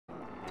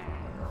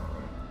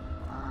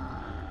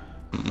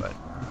but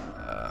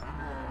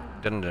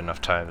done it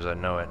enough times I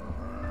know it.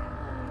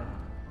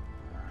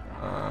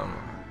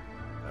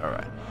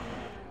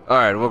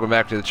 Alright, welcome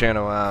back to the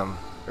channel.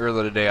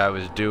 Earlier today I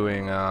was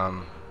doing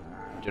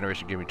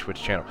Generation Gaming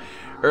Twitch channel.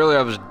 Earlier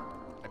I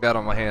got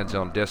on my hands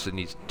on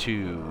Destiny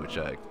 2, which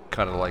I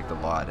kind of liked a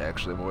lot,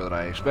 actually, more than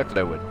I expected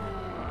I would.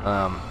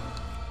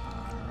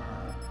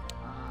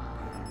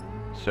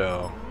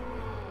 So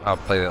I'll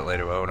play that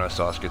later when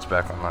Sauce gets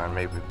back online,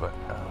 maybe. But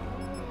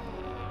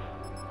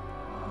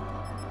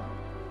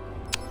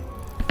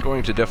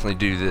going to definitely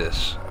do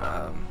this.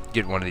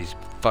 Get one of these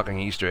fucking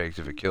Easter eggs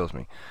if it kills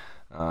me.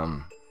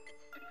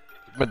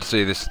 But to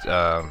say this,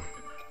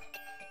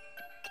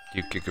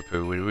 you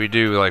Kickapoo, we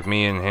do like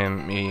me,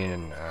 him,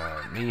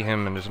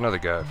 and there's another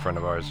guy, a friend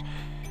of ours.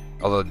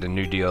 Although the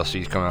new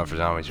DLCs come out for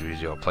zombies, we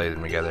usually all play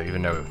them together.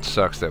 Even though it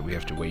sucks that we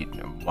have to wait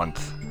a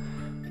month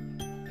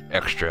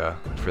extra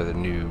for the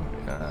new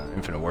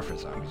Infinite Warfare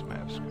Zombies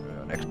maps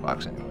on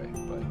Xbox anyway.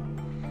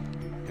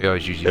 But we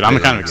always usually. Dude, I'm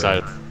kind of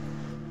excited.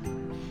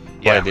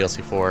 Yeah,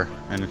 DLC 4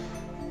 and.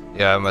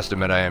 Yeah, I must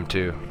admit I am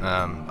too.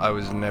 I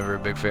was never a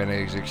big fan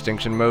of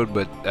Extinction mode,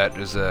 but that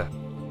is a.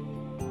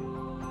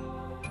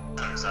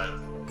 I'm excited.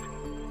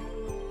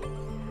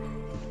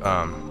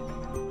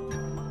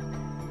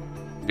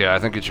 Yeah, I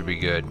think it should be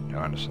good,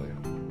 honestly.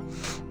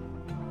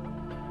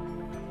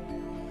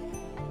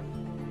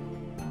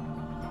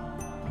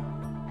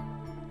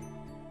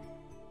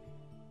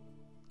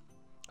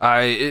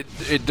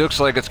 It looks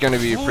like it's going to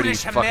be a pretty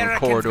fucking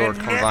corridor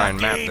combined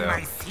map, though.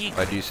 If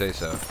I do say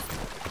so.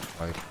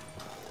 Like.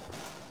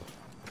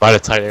 A lot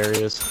of tight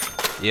areas.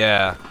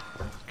 Yeah,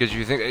 because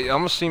you think it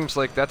almost seems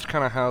like that's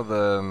kind of how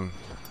the,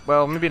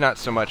 well, maybe not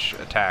so much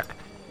Attack,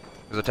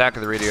 because Attack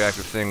of the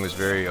Radioactive Thing was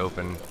very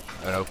open,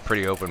 a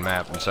pretty open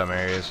map in some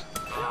areas.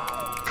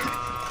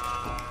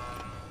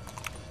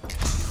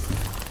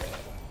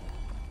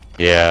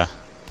 Yeah.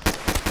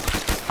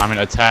 I mean,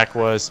 Attack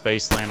was,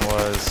 Spaceland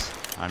was.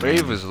 I mean,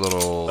 Rave was a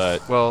little,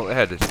 well, it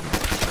had its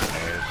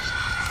areas.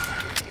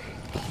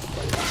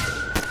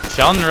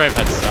 Sheldon Rave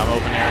had some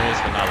open areas,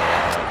 but not a lot.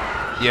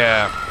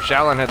 Yeah,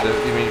 Shaolin had the,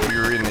 I mean, if you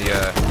were in the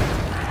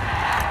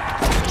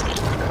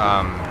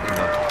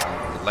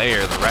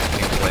lair, the Rat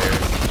King's lair,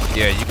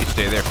 yeah, you could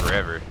stay there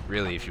forever,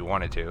 really, if you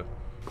wanted to.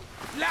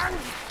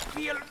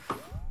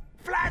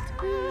 Flat.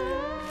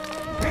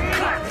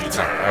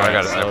 I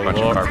got a bunch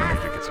of carbon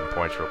to get some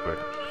points real quick.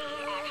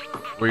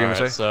 What were you gonna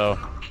say? So,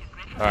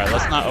 alright,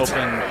 let's not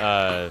open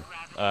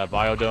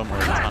Biodome or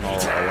Tunnel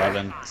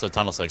 11, so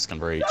Tunnel 6 can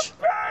breach.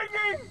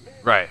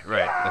 Right,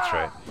 that's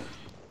right.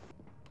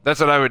 That's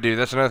what I would do.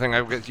 That's another thing.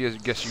 I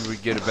guess you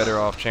would get a better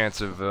off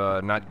chance of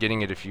not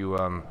getting it if you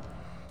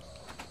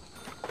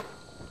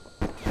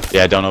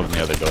Yeah, don't open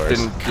the other doors.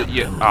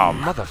 Oh,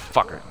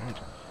 motherfucker!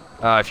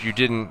 If you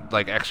didn't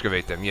like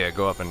excavate them, yeah,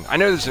 go up and. I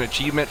know there's an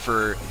achievement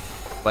for,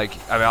 like,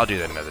 I mean, I'll do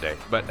that another day.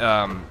 But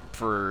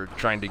for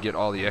trying to get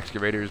all the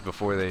excavators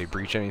before they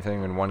breach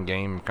anything in one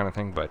game, kind of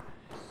thing. But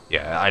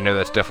yeah, I know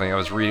that's definitely. I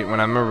was reading when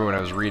I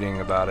was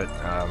reading about it.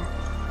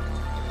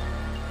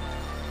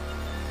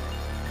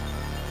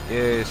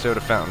 Yay, Soda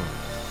Fountain.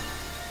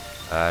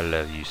 I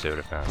love you,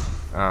 Soda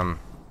Fountain.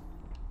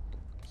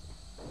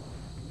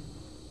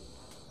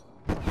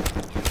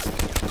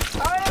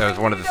 That was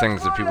one of the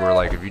things that people were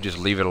like, if you just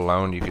leave it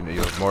alone,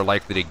 you're more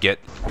likely to get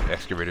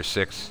Excavator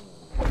 6.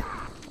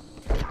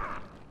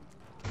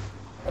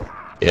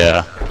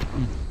 Yeah.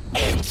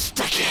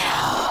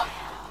 Insta-kill.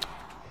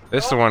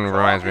 This the one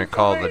reminds me of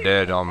Call of the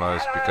Dead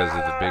almost because of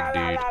the big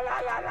dude.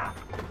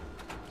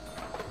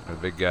 The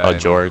big guy. Oh,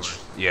 George.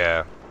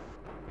 Yeah.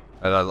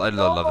 I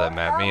love that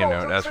map. Me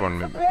and that's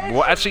one.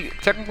 Well, actually,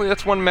 technically,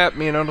 that's one map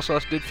me and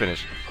Sauce did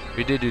finish.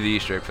 We did do the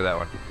Easter egg for that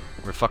one.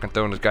 We're fucking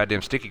throwing those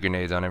goddamn sticky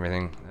grenades on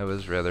everything. That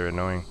was rather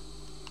annoying.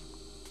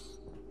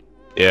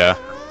 Yeah.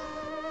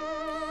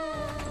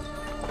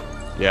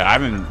 Yeah, I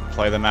haven't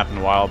played the map in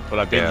a while, but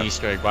I've been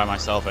Easter egg by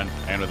myself and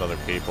with other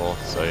people.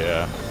 So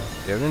yeah.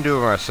 Yeah, we didn't do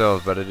it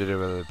ourselves, but I did it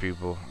with other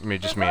people. I mean,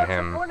 just me and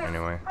him,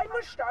 anyway. I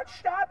must start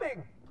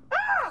stabbing.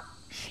 Ah,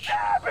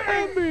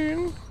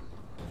 stabbing.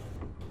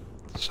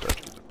 Start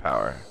to use the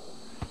power.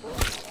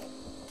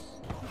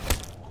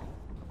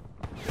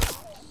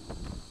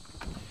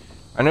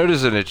 I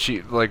noticed an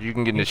achievement, like you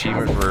can get an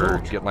achievement for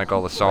getting like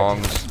all the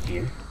songs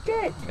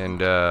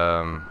and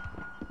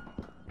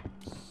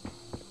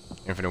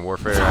Infinite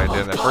Warfare. I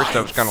did. At first,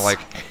 I was kind of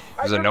like,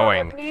 it was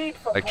annoying,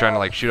 like trying to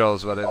like shoot all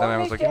those. But then I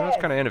was like, you know, it's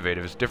kind of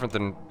innovative. It's different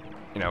than,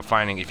 you know,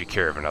 finding if you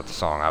care about the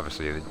song.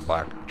 Obviously, the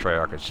Black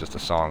Treyarch, it's just a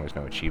song. There's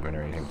no achievement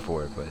or anything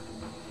for it, but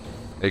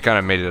they kind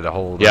of made it a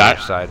whole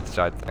other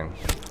side thing.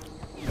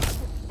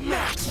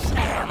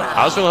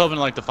 I was really hoping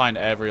like to find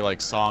every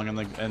like song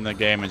in the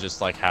game and just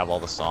like have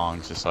all the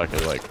songs just so I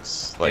could like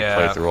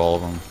play through all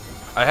of them.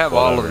 I have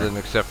all of them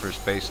except for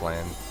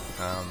Spaceland.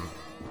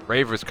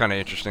 Rave was kind of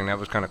interesting. That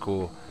was kind of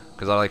cool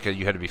because I like how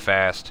you had to be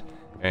fast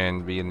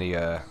and be in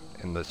the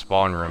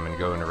spawn room and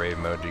go into Rave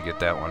mode to get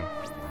that one.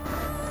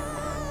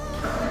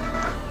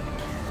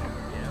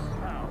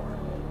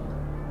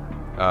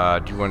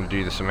 Do you want to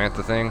do the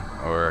Samantha thing,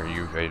 or I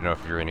don't know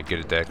if you're any good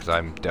at that, because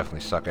I'm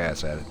definitely suck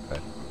ass at it.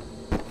 But.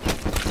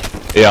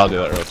 Yeah, I'll do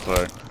that real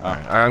quick.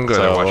 Alright, I'm good.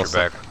 So Watch we'll your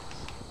back.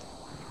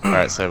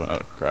 Alright, save. Oh,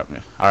 crap me.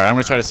 Alright, I'm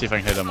gonna try to see if I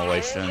can hit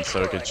immolation,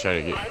 so we can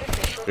try to get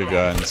good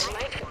guns.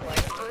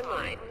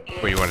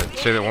 Wait, you want to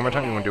say that one more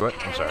time? You want to do what?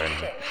 I'm sorry.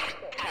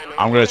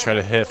 I'm gonna try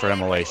to hit for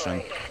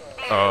immolation.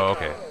 Oh,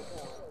 okay.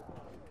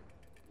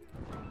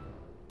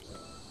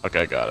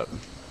 Okay, got it.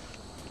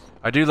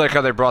 I do like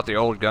how they brought the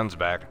old guns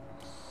back,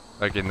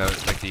 like in the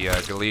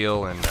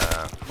Galil and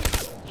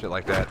shit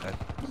like that.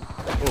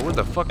 Oh, what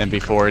the fuck?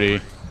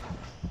 MP40.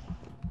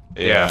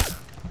 Yeah.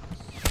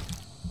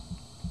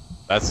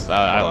 That's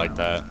I like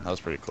that. That was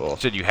pretty cool. You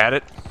said you had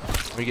it?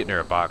 Let me get near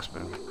a box,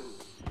 but.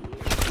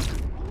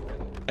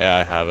 Yeah,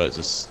 I have it.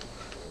 Just.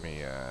 Let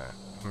me.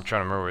 I'm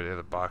trying to remember where the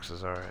other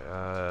boxes are.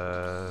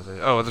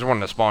 Oh, there's one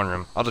in the spawn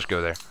room. I'll just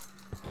go there.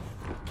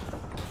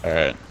 All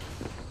right.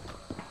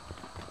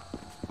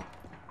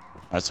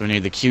 Alright, so we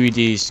need the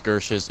QED,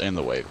 skirmishes, and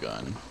the wave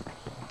gun.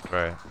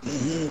 Right.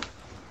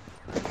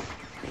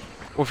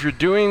 Well, if you're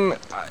doing,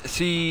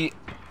 see,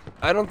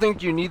 I don't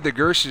think you need the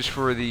Gerses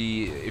for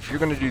the, if you're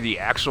going to do the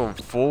actual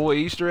full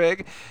Easter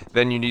egg,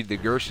 then you need the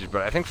Gerses,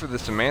 but I think for the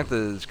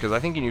Samanthas, because I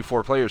think you need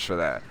 4 players for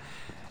that.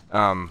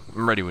 I'm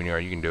ready when you are,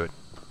 you can do it.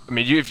 I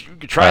mean, you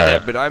could try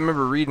that, but I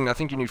remember reading, I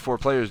think you need 4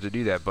 players to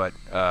do that, but,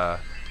 oh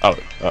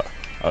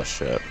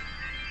shit.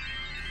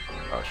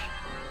 Oh,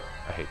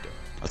 I hate that.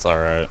 That's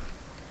alright.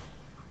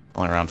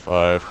 Only round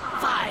 5.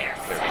 Fire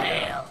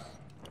sale.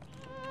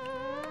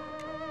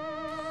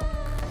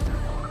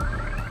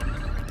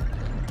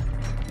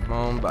 Come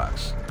on,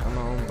 box. Come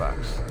on,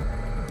 box.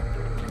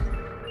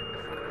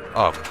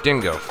 Oh,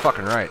 dingo.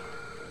 Fucking right.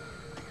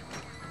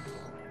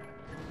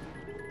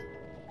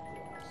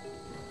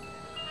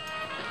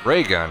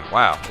 Ray gun.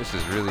 Wow, this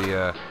is really,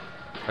 I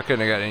couldn't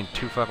have got any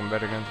 2 fucking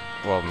better guns.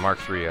 Well, Mark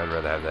III, I'd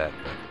rather have that.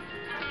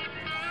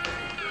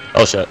 But.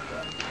 Oh shit.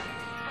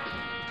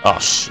 Oh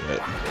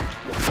shit.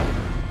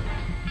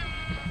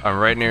 I'm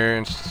right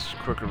near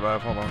quick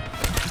revive. Hold on.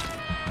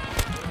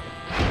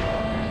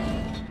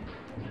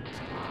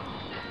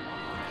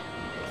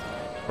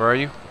 Where are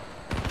you?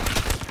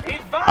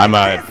 I'm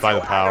by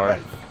the power.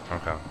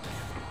 Okay.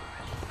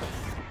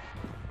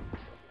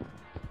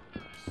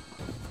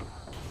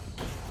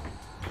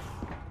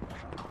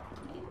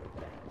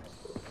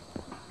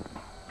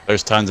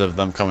 There's tons of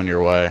them coming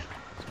your way.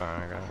 It's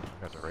fine. I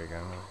got the ray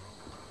gun.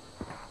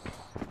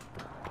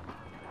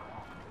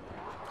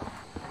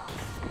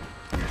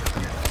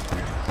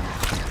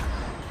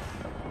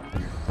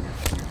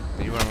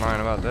 You weren't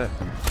lying about that.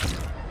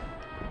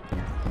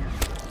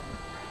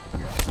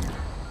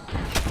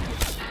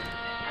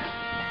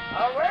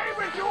 Away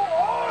with you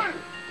all!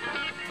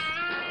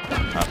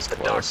 That's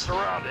close.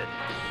 Surrounded.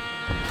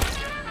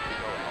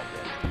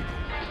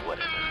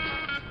 Whatever.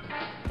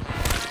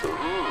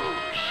 Ooh,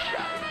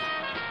 shot.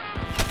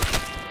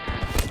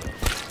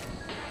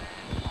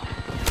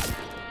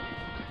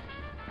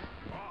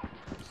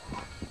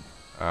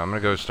 I'm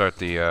gonna go start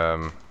the.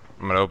 I'm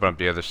gonna open up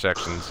the other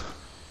sections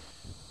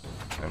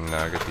and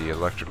get the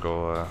electrical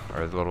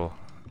or the little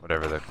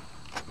whatever the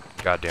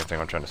goddamn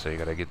thing I'm trying to say. You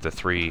gotta get the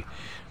 3.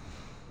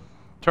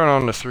 Turn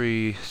on the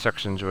 3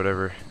 sections or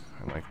whatever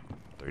in like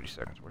 30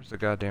 seconds. Where's the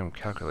goddamn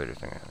calculator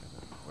thing at?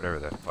 Whatever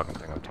that fucking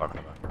thing I'm talking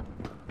about.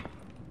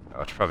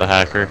 Oh, it's probably The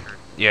hacker.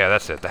 Yeah,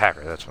 that's it. The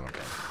hacker. That's what I'm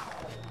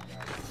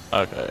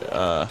talking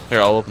Okay.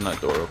 Here, I'll open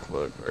that door real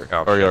quick.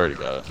 Or you already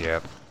got it.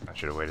 Yep. I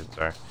should have waited.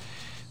 Sorry.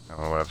 I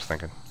don't know what I was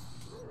thinking.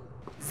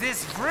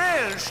 This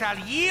vril shall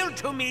yield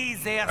to me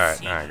their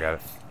Alright, now I got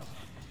it.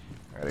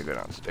 I gotta go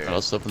downstairs.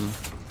 Let's open.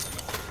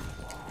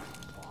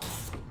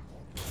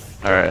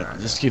 Alright,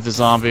 just keep the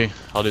zombie.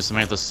 I'll do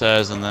Samantha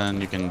Says, and then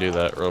you can do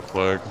that real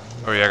quick.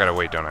 Oh yeah, I gotta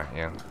wait, don't I?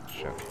 Yeah.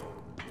 Shit.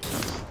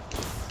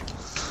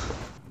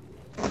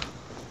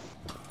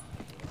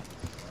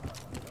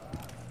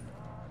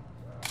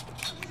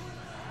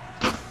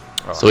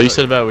 Oh, So what you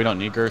said about we don't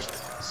need Gershes?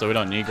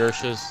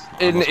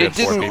 It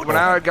didn't, when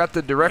I got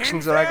the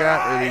directions that I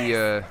got, or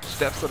the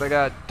steps that I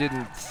got,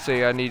 didn't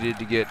say I needed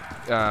to get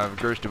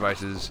Gersh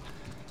devices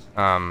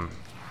to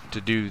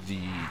do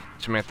the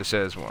Samantha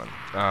Says one,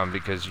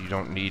 because you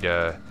don't need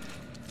to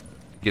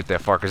get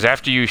that far. Because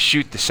after you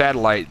shoot the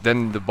satellite,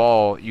 then the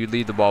ball, you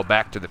lead the ball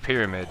back to the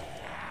pyramid,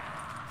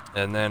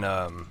 and then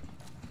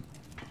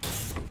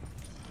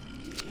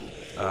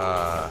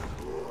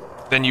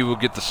then you will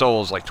get the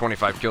souls, like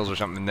 25 kills or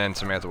something, and then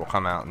Samantha will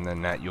come out, and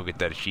then you'll get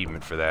that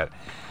achievement for that.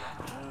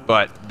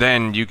 But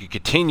then you could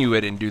continue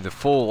it and do the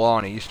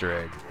full-on Easter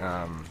egg,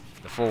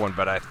 the full one.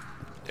 But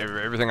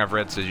everything I've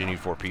read says you need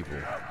 4 people.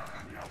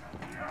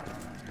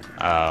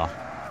 Oh.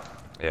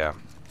 Yeah.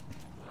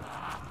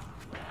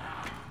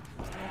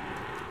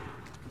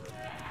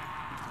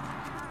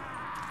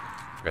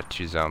 Got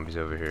 2 zombies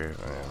over here.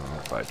 I'm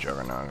gonna fight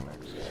Juggernaut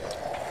next.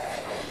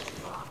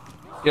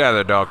 Get out of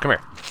there, dog. Come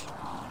here.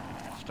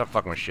 Stop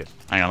fucking with shit.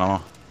 Hang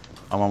on,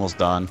 I'm almost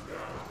done.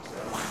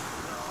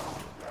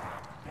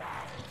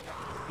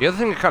 The other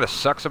thing that kind of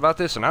sucks about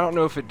this, and I don't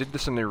know if it did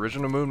this in the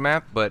original Moon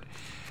map, but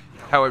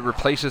how it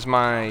replaces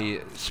my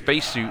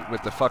spacesuit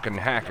with the fucking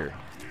hacker,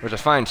 which I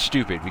find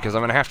stupid because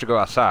I'm gonna have to go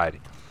outside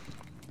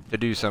to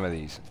do some of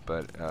these.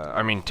 But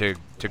I mean to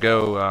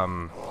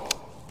go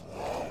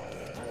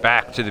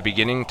back to the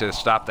beginning to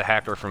stop the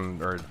hacker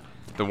from, or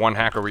the one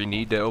hacker we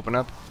need to open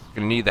up. You're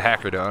gonna need the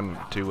hacker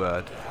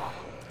to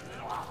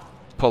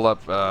pull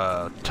up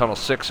tunnel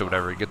 6 or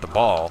whatever, get the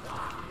ball,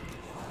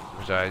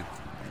 which I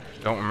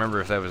don't remember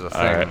if that was a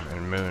thing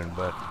in Moon,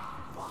 but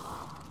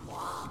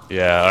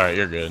yeah, all right,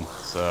 you're good.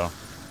 So,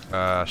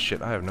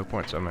 shit, I have no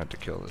points, so I'm gonna have to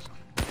kill this.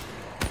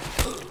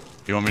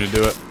 You want me to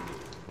do it?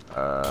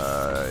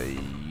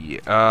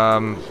 Yeah, I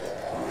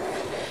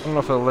don't know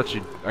if it'll let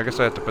you. I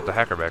guess I have to put the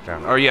hacker back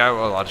down. Oh yeah,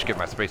 well, I'll just get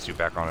my spacesuit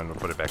back on and we'll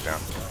put it back down.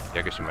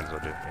 Yeah, I guess you might as well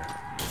do it.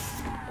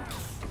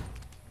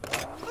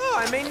 Yeah. Oh,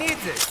 I may need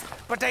this,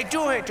 but I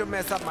do hate to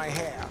mess up my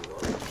hair.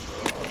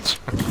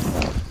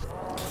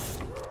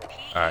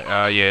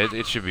 Alright, yeah,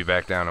 it should be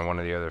back down in one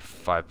of the other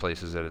 5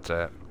 places that it's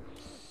at.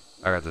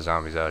 I got the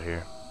zombies out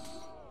here.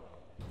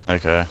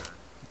 Okay.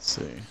 Let's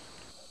see.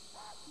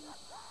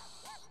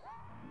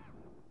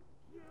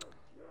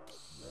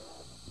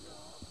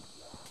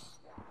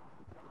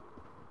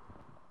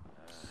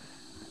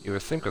 You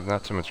would think with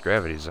not so much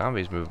gravity,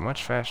 zombies move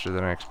much faster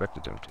than I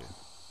expected them to.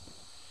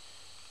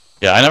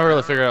 Yeah, I never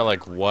really figured out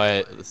like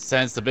what,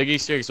 since the big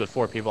Easter eggs with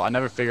 4 people, I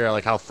never figured out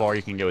like how far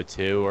you can go with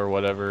 2 or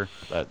whatever.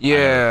 But yeah, I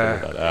never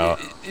figured that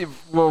out.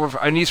 Well,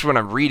 at least when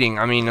I'm reading,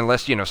 I mean,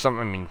 unless you know something,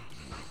 I mean,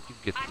 you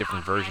get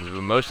different versions. But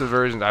most of the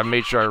versions, I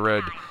made sure I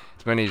read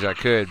as many as I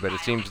could, but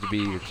it seems to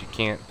be that you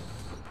can't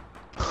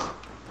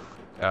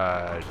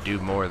do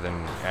more than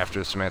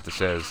after Samantha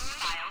says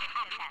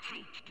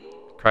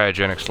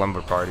cryogenic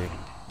slumber party.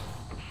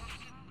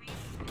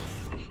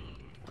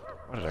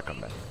 Why did I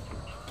come back?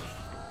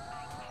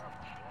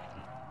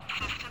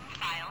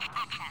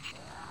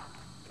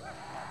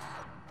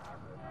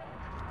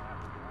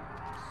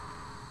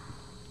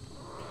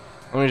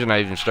 The only reason I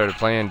even started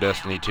playing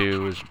Destiny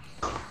 2 was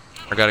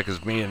I got it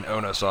because me and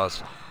Ono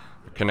Sauce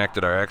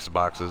connected our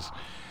Xboxes.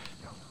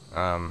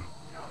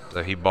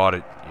 So he bought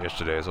it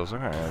yesterday, so I was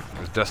like, alright, it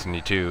was Destiny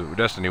 2.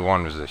 Destiny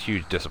 1 was a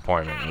huge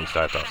disappointment, at least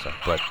I thought so.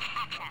 But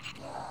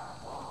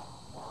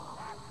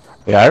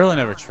yeah, I really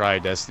never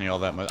tried Destiny all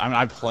that much. I mean,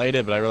 I played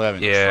it, but I really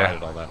haven't tried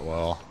it all that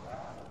well.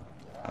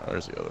 Oh,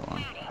 there's the other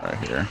one, right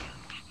here.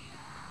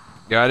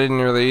 yeah, I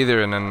didn't really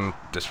either, and then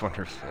this one,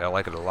 I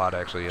like it a lot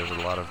actually. It has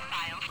a lot of.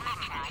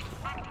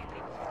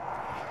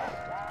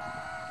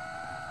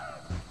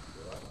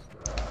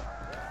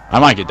 I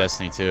might get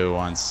Destiny 2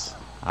 once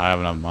I have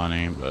enough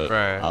money, but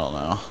Right. I don't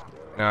know.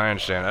 No, I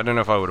understand. I don't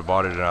know if I would have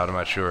bought it or not. I'm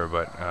not sure,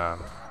 but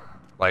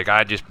like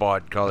I just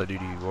bought Call of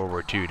Duty World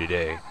War II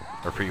today,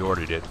 or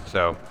pre-ordered it.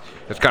 So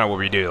that's kind of what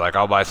we do. Like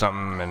I'll buy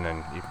something and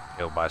then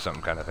he'll buy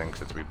something, kind of thing,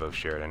 since we both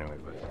share it anyway.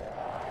 But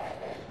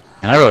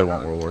And I really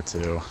want World War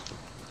II.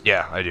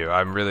 yeah, I do.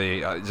 I'm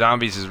really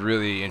zombies is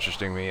really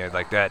interesting me. I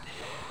like that.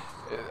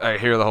 I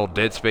hear the whole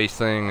Dead Space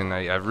thing, and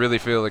I really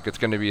feel like it's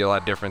going to be a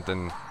lot different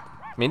than.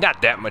 I mean,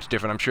 not that much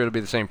different. I'm sure it'll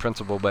be the same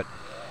principle, but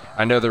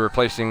I know they're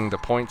replacing the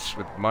points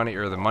with money,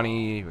 or the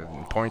money with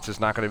points is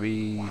not going to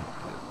be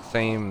the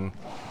same.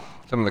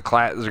 Some of the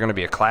class, there's going to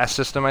be a class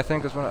system, I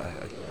think, is what.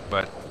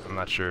 But I'm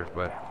not sure.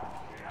 But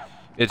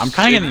it's. I'm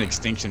kind of getting an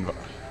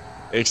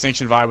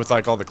extinction vibe with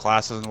like all the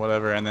classes and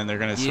whatever, and then they're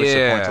gonna switch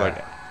the point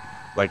to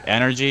like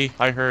energy.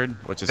 I heard,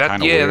 which is kind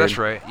of weird. Yeah, that's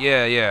right.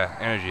 Yeah,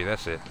 energy.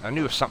 That's it. I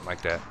knew it was something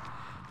like that.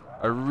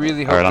 I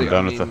really hope. All right, I'm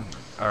done with it.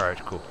 All right,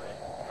 cool.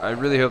 I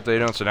really hope they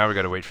don't. So now we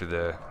got to wait for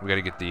the. We got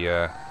to get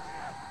the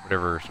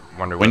whatever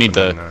Wonder We need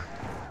Weapon the. and,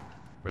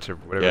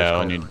 whatever.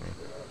 Yeah, it's we called. need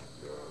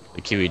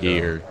the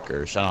QED or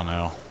Gersh. I don't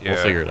know. Yeah.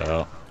 We'll figure it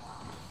out.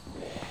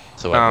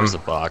 So where's the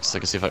box? I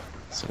can see if I.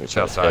 So we try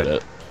to outside. hit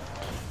it.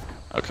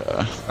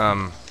 Okay.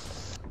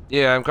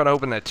 Yeah, I'm kind of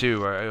hoping that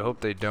too. I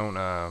hope they don't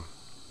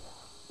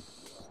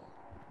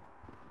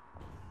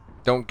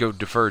go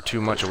defer too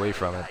much away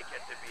from it.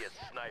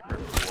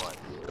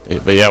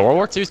 But yeah, World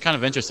War II is kind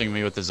of interesting to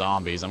me with the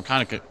zombies. I'm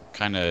kind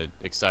of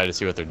excited to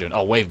see what they're doing.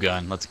 Oh, wave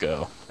gun. Let's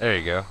go. There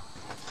you go.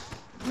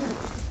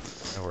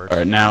 That works. All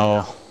right,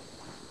 now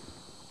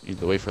need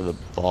to wait for the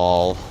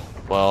ball.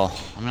 Well,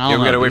 I mean, I don't Yeah,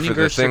 we gotta know. wait Do for you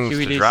the need Gersh things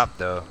to QEDs? drop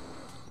though.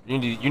 You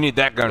need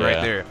that gun right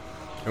Yeah. there,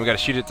 and we gotta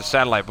shoot at the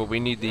satellite. But we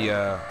need the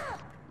oh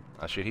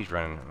shit, he's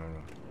running.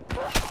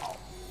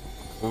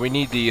 Well, we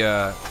need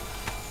the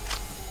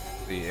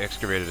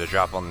excavator to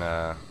drop on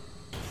the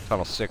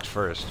tunnel 6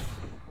 first.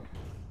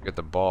 Get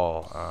the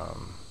ball.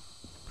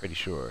 Pretty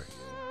sure.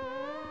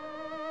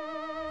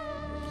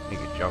 I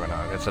think it's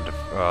Juggernog. That's at the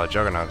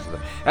Juggernaug's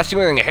that's the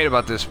only thing I hate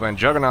about this. When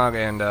Juggernog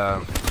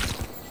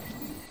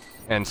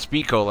and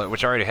Speed Cola,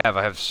 which I already have.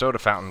 I have Soda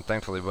Fountain,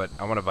 thankfully, but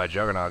I want to buy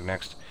Juggernog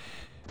next.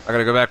 I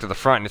gotta go back to the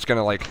front, and it's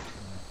gonna like,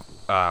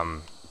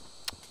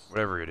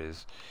 whatever it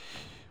is.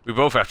 We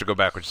both have to go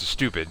back, which is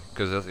stupid,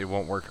 because it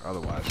won't work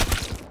otherwise.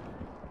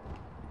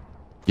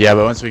 Yeah,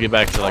 but once we get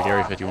back to like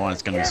Area 51,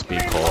 it's gonna be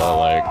Speed Cola.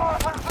 Like,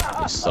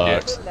 it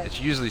sucks. Yeah,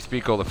 it's usually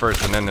Speed Cola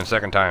first, and then the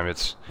second time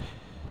it's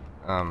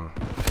Juggernaut.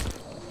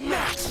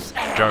 Which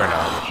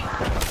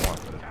I don't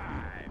want, but...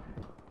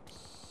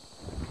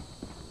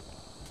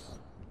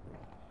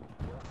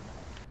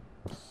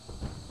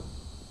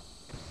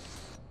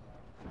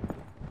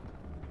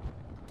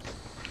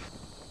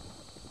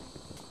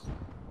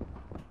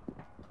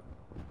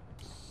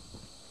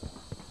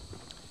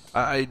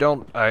 I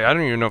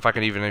don't even know if I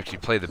can even actually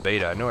play the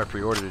beta. I know I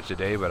pre-ordered it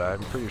today, but I'm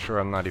pretty sure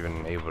I'm not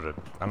even able to.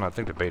 I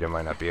think the beta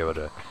might not be able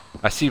to.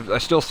 I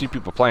still see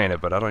people playing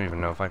it, but I don't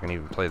even know if I can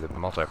even play the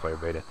multiplayer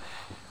beta.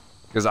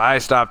 Because I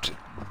stopped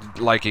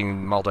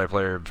liking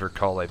multiplayer for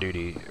Call of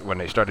Duty when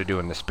they started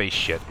doing the space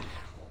shit.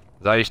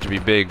 'Cause I used to be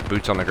big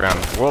boots on the ground.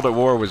 World at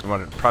War was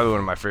probably one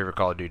of my favorite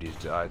Call of Duties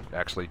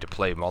actually to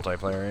play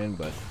multiplayer in,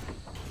 but.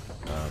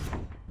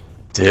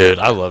 Dude,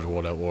 I loved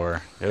World at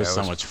War. It was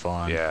so much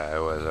fun. Yeah, it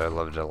was. I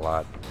loved it a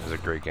lot. It was a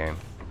great game.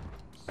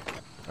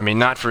 I mean,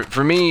 not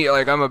for me.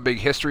 Like, I'm a big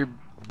history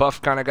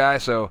buff kind of guy,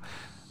 so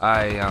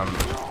I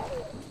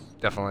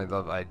definitely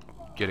love. I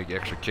get an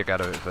extra kick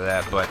out of it for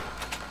that. But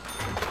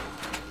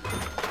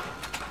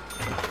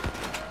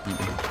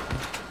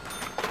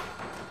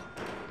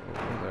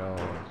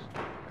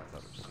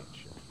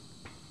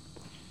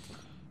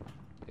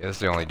yeah, that's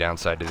the only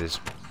downside to this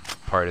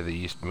part of the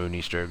East Moon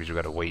Easter, because you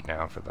got to wait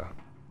now for the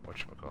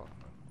whatchamacallit.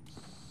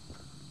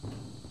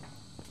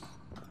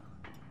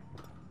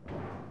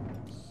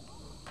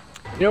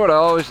 You know what I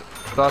always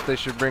thought they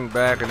should bring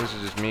back, and this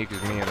is just me,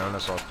 because me and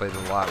Onasaw played a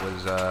lot,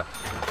 was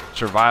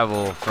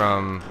survival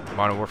from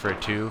Modern Warfare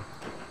 2.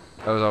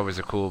 That was always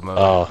a cool mode.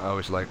 Oh. I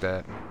always liked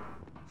that.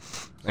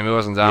 I mean, it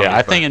wasn't zombies, yeah,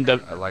 I think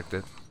I liked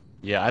it.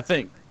 Yeah, I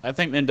think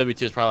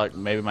MW2 is probably like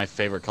maybe my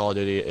favorite Call of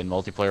Duty in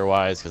multiplayer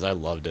wise, because I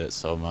loved it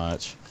so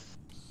much.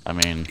 I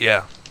mean,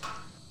 yeah,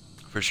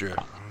 for sure.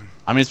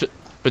 I mean, it's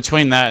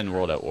between that and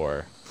World at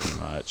War, pretty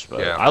much.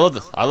 But yeah. I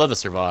love the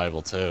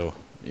survival too.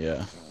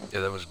 Yeah. Yeah,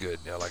 that was good.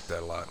 Yeah, I liked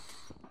that a lot.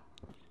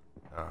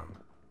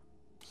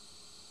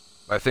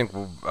 I think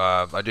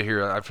I've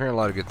heard a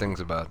lot of good things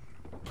about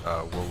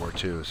World War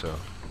II, so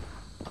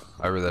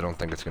I really don't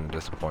think it's going to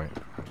disappoint.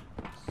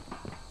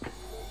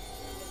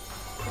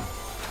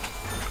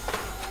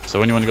 So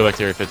when do you want to go back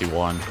to Area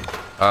 51?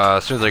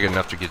 As soon as I get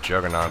enough to get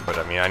Juggernaut, but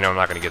I mean, I know I'm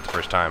not going to get the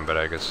first time, but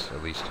I guess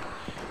at least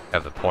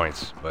have the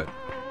points. But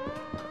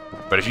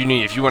if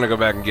you want to go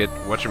back and get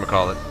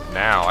whatchamacallit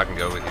now, I can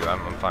go with you.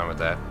 I'm fine with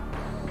that.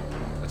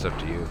 That's up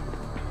to you.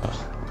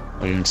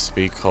 You can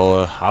speak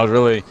Cola. I would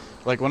really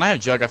like when I have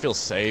Jug, I feel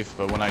safe,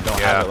 but when I don't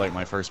have it, like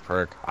my first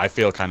perk, I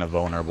feel kind of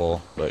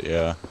vulnerable. But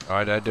yeah. Oh,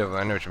 I know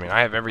what you mean.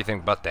 I have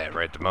everything but that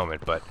right at the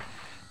moment, but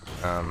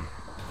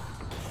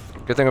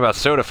good thing about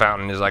Soda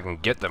Fountain is I can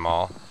get them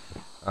all.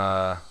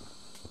 I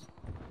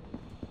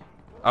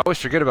always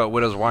forget about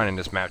Widow's Wine in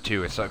this map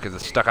too. It's because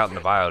it's stuck out in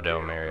the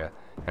Biodome area,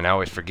 and I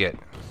always forget.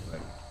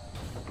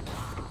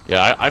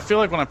 Yeah, I feel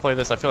like when I play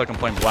this, I feel like I'm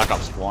playing Black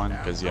Ops 1,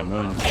 because yeah,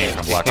 Moon came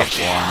from Black Ops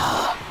 1.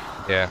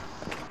 Yeah.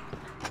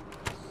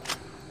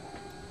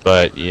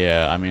 But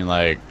yeah, I mean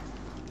like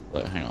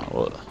hang on,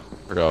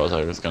 I forgot what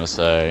I was gonna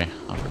say.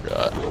 I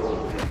forgot.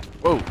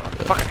 Whoa!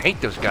 I fucking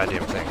hate those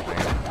goddamn things, man.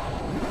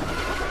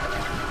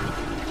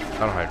 I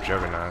don't have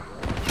Juggernaut.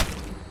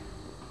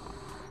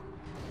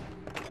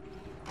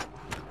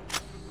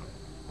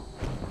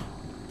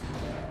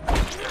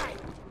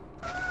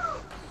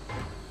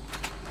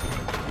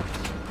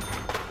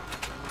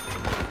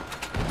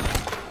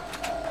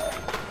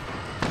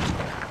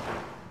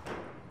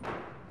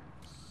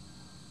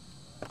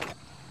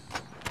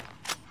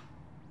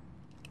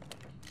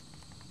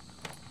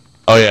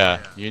 Oh yeah,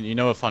 you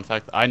know a fun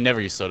fact? I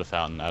never used Soda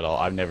Fountain at all.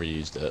 I've never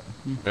used it.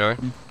 Really?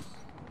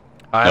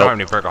 I don't have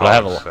any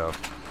perkaholics, so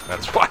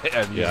that's why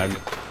I'm using it.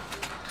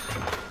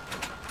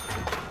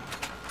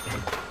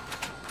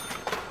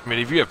 I mean,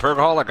 if you have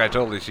perkaholic, I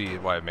totally see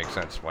why it makes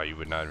sense why you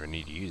would not even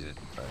need to use it.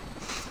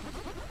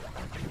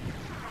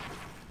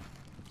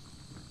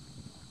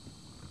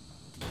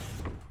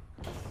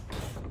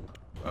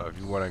 But if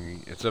you want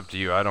to, it's up to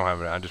you. I don't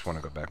have it. I just want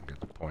to go back and get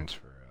the points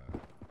for.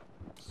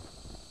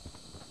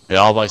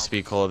 Yeah, I'll buy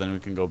Speed Cola, then we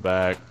can go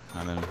back,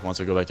 and then once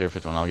we go back to Area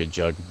 51, I'll get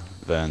Jug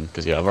then,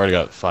 because yeah, I've already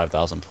got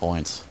 5,000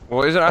 points.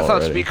 Well, is it? I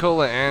thought Speed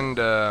Cola and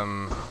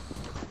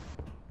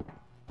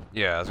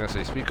yeah, I was gonna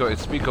say Speed Cola.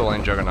 It's Speed Cola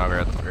and Juggernaut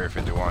are at Area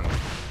 51,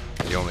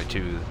 the only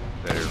two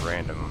that are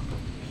random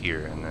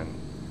here, and then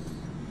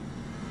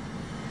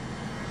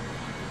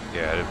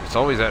yeah, it's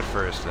always at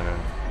first, and then.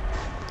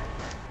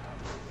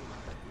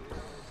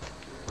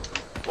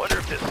 Wonder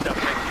if this stuff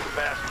makes you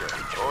faster,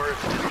 or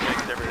if this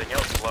makes everything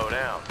else slow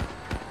down.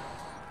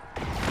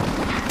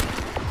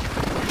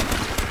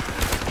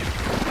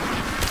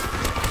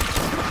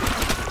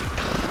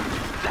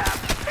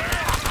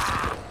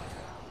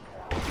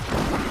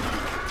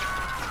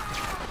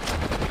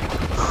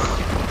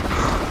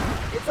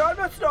 It's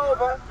almost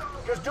over.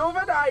 Just do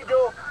what I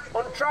do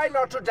and try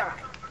not to die.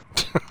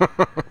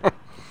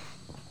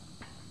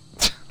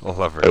 I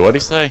love her. Wait, what'd he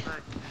say?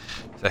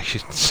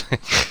 It's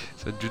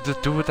So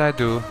just do what I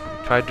do.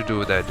 Try to do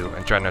what I do,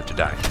 and try not to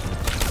die.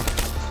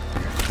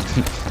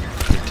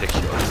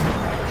 Ridiculous.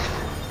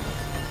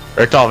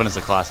 Richtofen is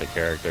a classic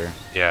character.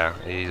 Yeah,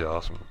 he's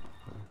awesome.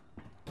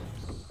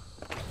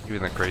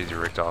 Even the crazy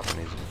Richtofen,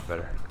 he's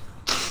better.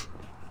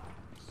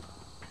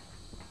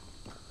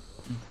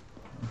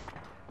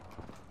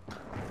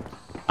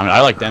 I mean,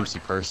 I like Dempsey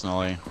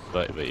personally,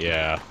 but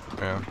yeah.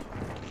 Yeah.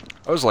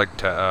 I was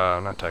like,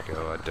 not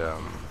Tycho, but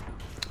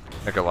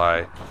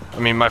Nikolai. I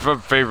mean, my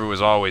favorite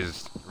was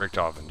always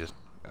Richtofen, just.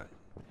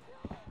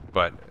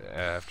 But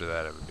after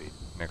that, it would be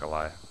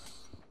Nikolai.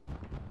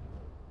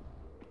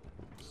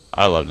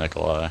 I love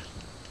Nikolai.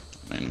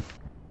 I mean,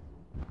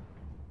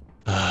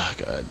 god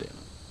damn it.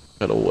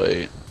 Gotta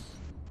wait.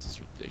 This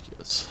is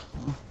ridiculous.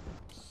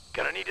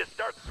 Gonna need to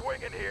start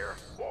swinging here,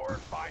 or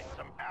find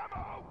some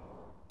ammo.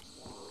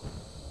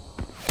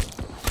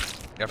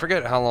 I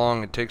forget how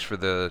long it takes for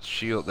the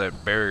shield,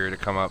 that barrier, to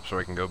come up so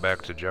I can go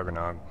back to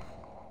Juggernaut.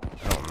 I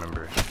don't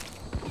remember.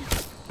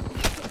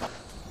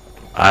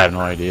 I have no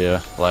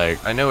idea.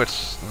 Like, I know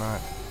it's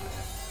not.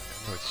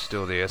 I know it's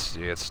still the SC.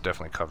 It's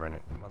definitely covering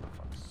it,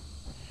 motherfucker.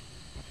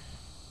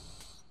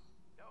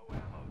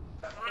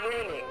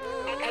 Warning.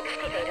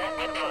 Excavator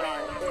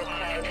Epsilon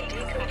required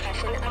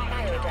decompression of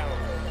biodome.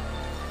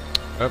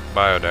 Oh,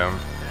 Biodome.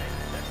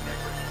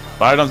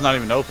 Biodome's not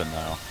even open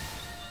though.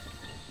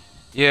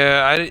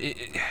 Yeah,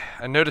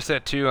 I noticed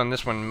that too on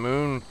this one.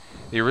 Moon,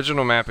 the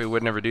original map, it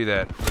would never do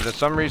that. But for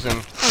some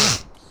reason,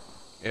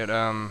 it's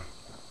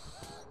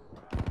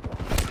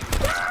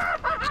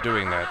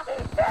doing that.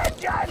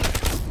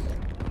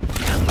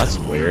 That's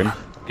weird.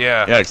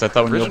 Yeah. Yeah, because I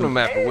thought when Original you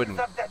map it wouldn't.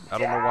 I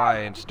don't know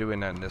why it's doing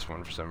that in this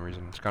one for some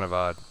reason. It's kind of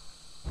odd.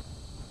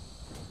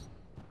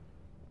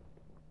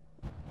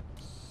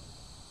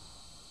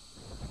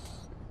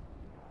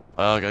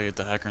 Well, I gotta get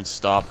the hacker and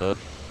stop it.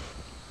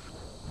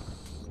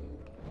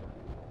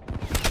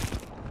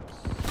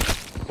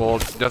 Well, I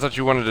thought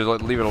you wanted to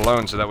leave it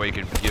alone so that way you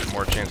could get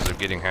more chances of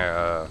getting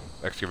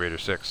Excavator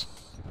 6.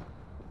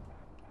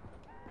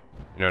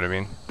 You know what I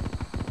mean?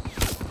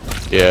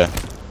 Yeah.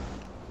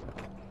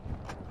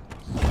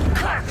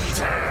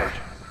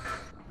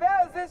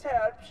 Well, this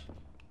helps.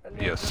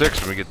 Yeah,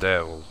 6 when we get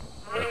that. We'll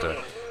have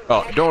to...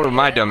 Oh, don't know what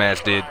my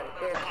dumbass did.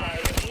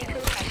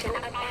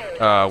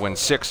 When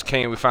 6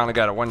 came, we finally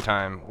got it one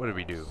time. What did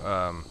we do?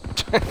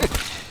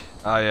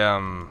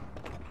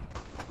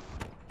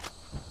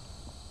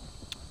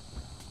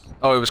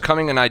 Oh, it was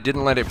coming and I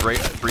didn't let it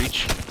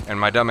breach, and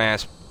my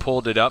dumbass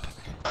pulled it up.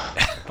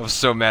 I was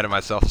so mad at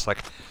myself. It's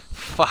like,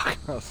 fuck.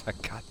 I was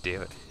like, god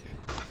damn it.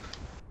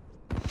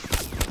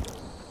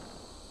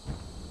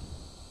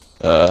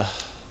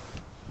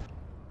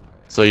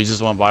 So you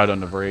just want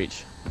Biodome to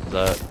breach? Is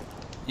that?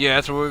 Yeah,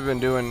 that's what we've been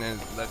doing, and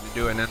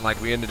then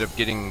like we ended up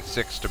getting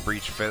 6 to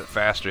breach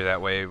faster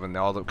that way when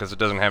because it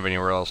doesn't have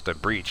anywhere else to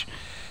breach.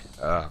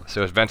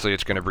 So eventually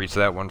it's gonna breach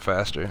that one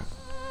faster.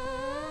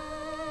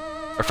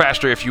 Or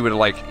faster if you would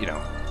like, you know,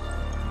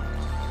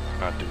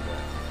 not do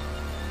that.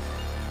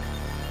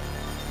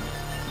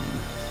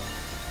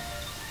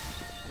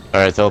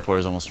 Alright,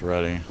 teleporter's almost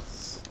ready.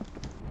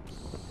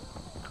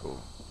 Cool.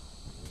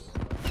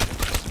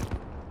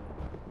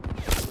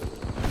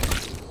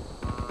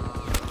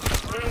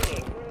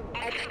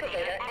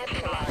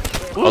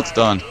 Oh, it's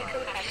done.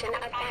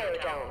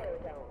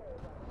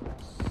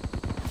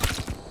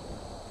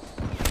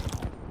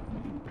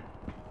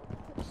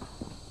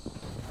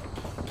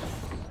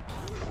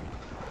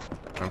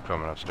 I'm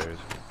coming upstairs.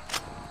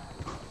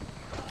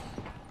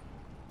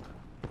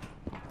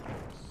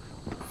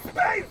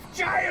 Space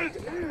child!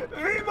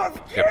 We must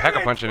Yeah,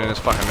 Pack-a-Punching in this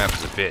fucking map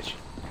is a bitch.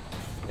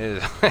 It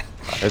is.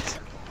 It's...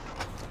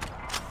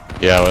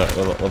 Yeah,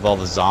 with all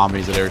the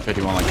zombies at every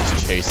 51 like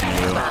just chasing you.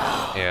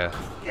 Yeah.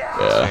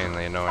 Yeah.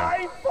 Insanely annoying.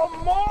 time for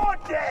more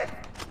death!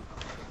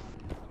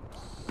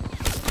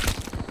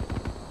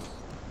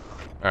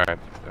 Alright,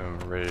 I'm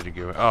ready to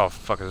go. Oh,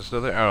 fuck, is it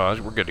still there? Oh,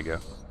 we're good to go.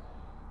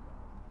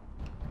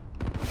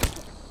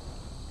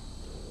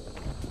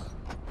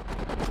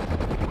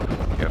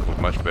 Yeah, I feel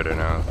much better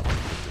now.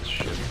 This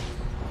shit.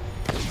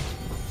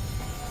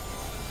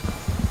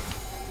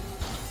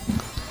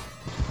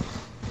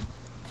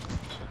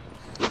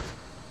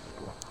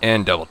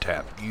 And double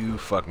tap. You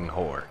fucking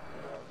whore.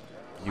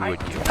 You would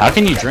give. How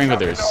can you drink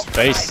with your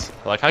space?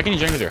 Like, how can you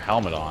drink with your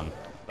helmet on?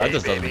 That Hey,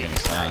 just doesn't baby. make any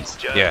sense.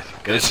 Just Yeah,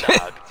 good it's-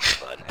 dog,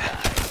 fun time. I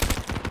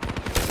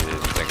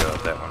didn't think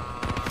about that one.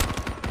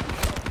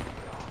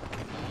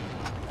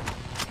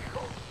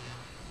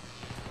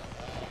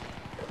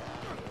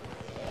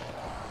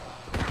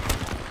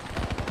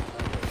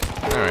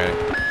 Alright.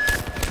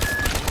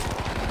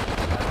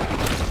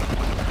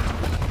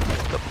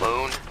 The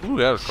moon? Ooh,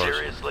 that was close.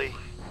 Seriously?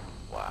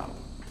 Wow.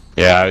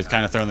 Yeah, I was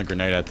kind of throwing the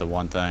grenade at the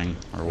one thing,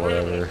 or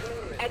whatever.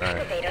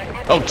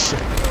 Oh, shit.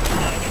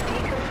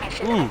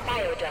 Ooh.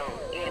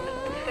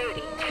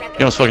 He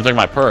almost fucking took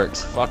my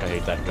perks. Fuck, I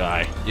hate that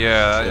guy.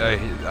 Yeah,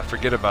 I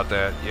forget about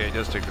that. Yeah, he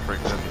does take the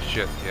break, doesn't he?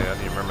 Shit. Yeah, I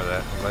need to remember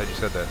that. I'm glad you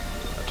said that.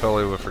 I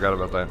totally forgot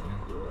about that.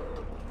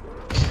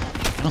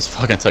 I almost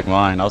fucking took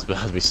mine. I was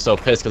about to be so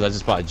pissed because I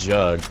just bought a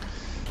jug.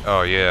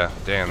 Oh yeah,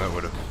 damn, that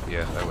would've,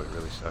 yeah, that would've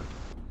really sucked.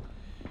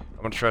 I'm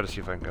gonna try to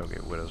see if I can go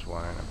get Widow's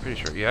Wine. I'm pretty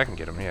sure, yeah, I can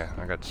get them, yeah.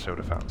 I got the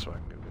soda fountain, so I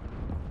can go get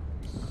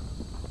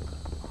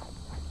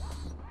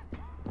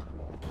them.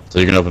 So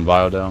you can open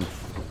Biodome?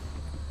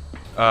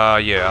 Yeah,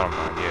 I don't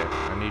mind, yeah.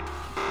 I need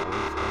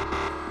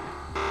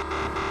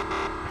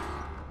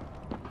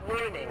 4.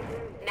 Warning.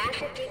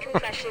 Massive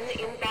decompression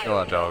in biome. Chill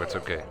out, dog, it's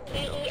okay.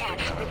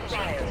 AEX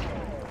required.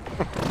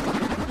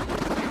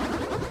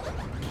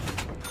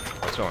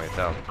 It's only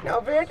 1,000. Now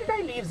where did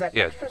I leave that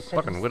Yeah, extra set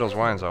fucking of Widow's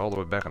Wine's all the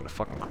way back in the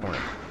fucking corner.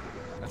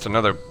 That's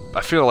another.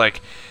 I feel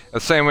like the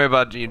same way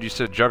about you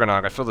said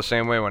Juggernaut. I feel the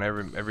same way when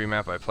every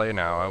map I play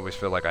now. I always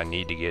feel like I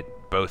need to get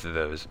both of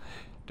those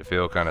to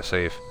feel kind of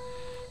safe.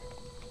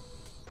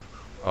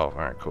 Oh, all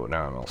right, cool.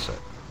 Now I'm all set.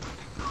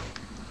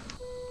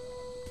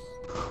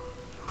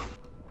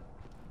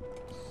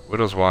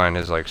 Widow's Wine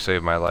has like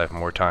saved my life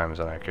more times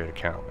than I could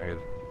count.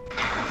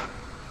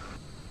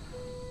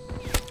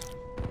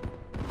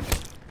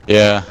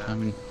 Yeah, I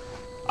mean,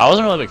 I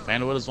wasn't really a big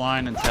fan of Widow's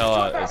Wine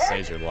until it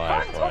saves your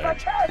life.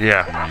 Like,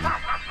 Yeah. I mean,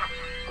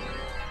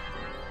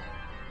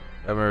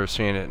 I remember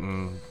seeing it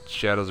in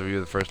Shadows of You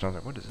the first time. I was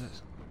like, what is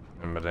this?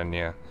 But then,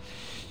 yeah.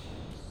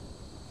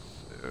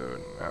 So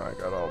now I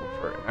got all the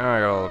perks. Now I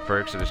got all the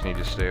perks. I just need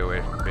to stay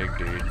away from Big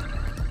Dude.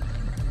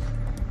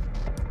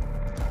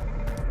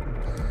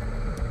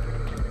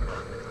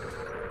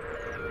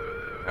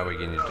 Now we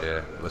need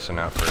to listen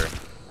out for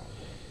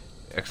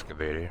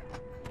Excavator.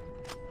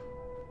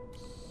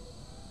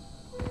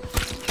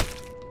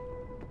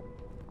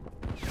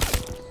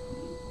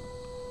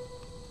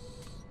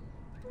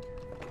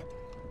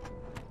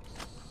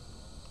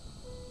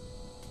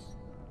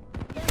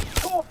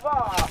 too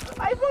far?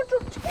 I want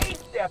to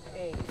taste their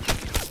pain.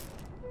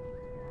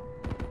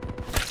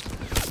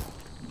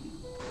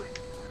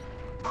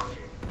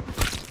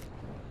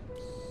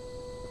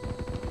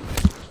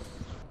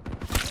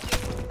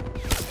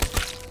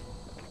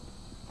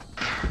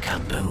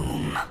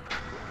 Kaboom.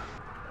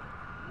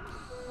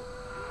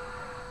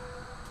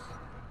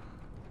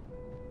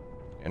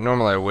 And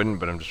normally I wouldn't,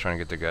 but I'm just trying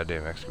to get the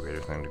goddamn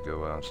excavator thing to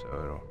go out, so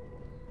it'll.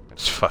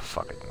 It's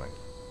fuck it. Like.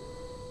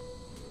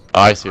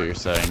 oh, I see what you're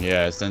saying.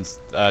 Yeah, since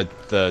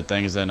the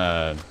thing is in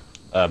a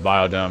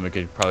biodome, it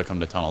could probably come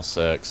to Tunnel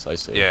 6. I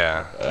see.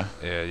 Yeah. Okay.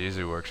 Yeah, it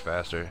usually works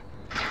faster.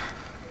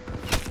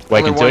 Wait,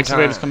 Only can two one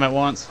excavators time. come at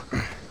once?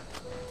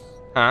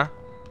 Huh?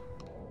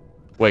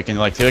 Wait, can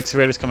like two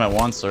excavators come at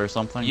once or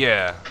something?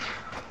 Yeah.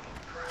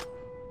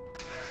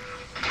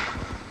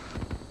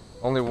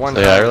 Only one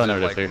So, time yeah, I really has it, never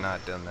did like, figure-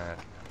 not done that.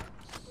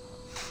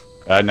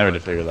 I never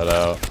did figure that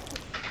out.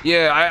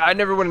 Yeah, I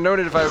never would have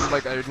noted if I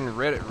like I didn't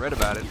read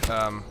about it.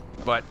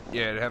 But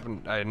yeah, it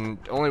happened.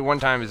 Only one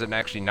time is it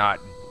actually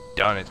not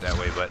done it that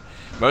way. But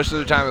most of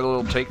the time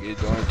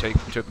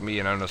it took me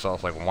and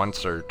Onoself like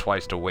once or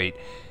twice to wait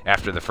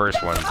after the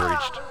first one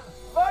breached.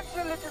 Watch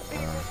the little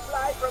pieces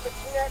fly from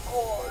its neck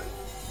hole.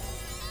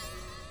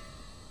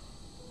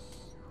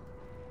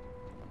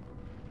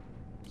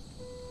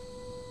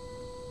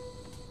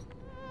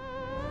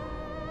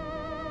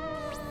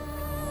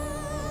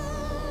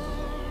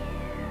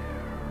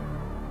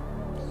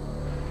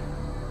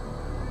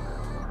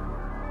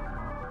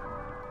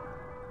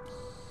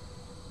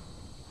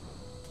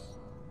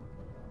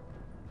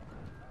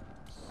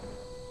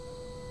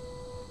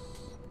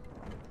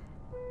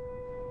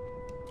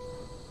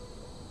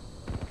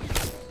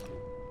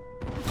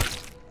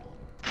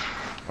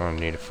 I don't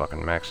need a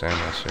fucking max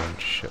ammo soon.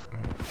 Shit,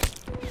 man.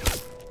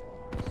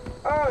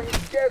 Oh,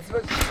 his death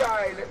was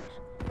silent,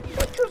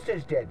 but just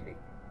as deadly.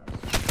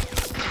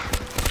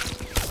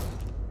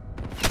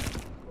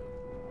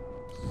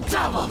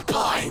 Double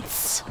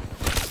points.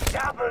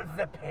 Doubles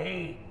the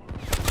pain.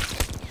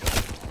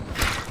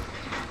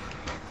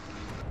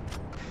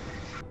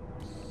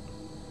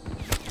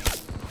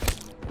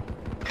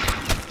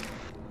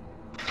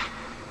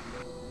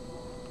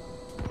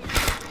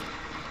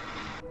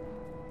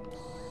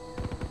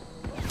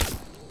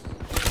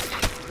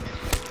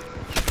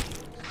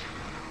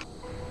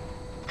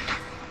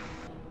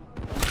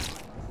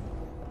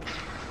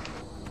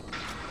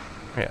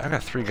 Okay, I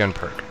got 3 gun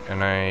perk,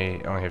 and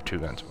I only have 2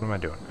 guns. What am I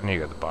doing? I need to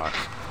go to the box.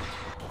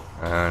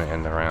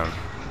 End the round.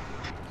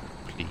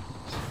 Please.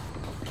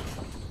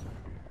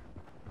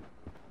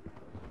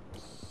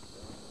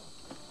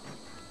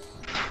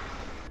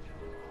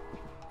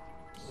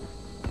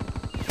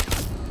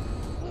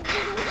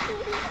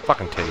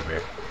 Fucking teddy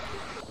bear.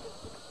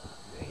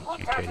 I hate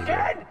you, teddy bear.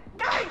 Again!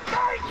 Die,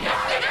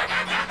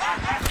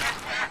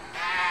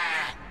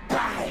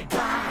 die,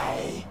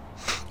 die!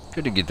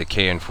 Good to get the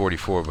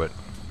KN-44, but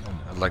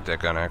I like that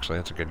gun actually.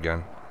 That's a good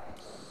gun.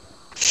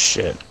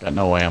 Shit, got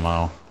no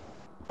ammo.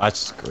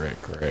 That's great.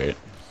 Yeah,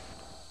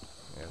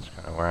 that's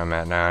kind of where I'm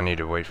at now. I need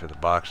to wait for the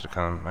box to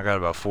come. I got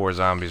about 4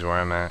 zombies where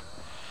I'm at.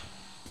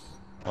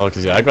 Oh,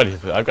 cause yeah, I've got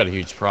a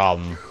huge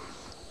problem.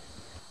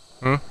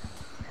 Hmm?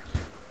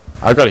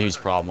 I've got a huge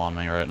problem on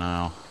me right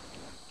now.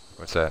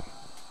 What's that?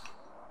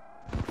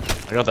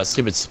 I got that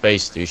stupid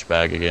space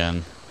douchebag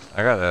again.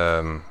 I got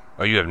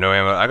oh, you have no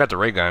ammo. I got the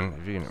ray gun.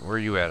 If you can, where are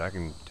you at? I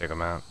can take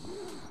them out.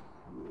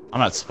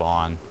 I'm at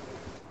spawn.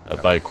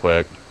 By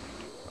quick.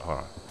 Hold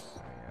on.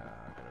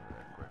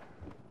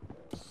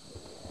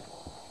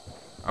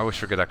 I always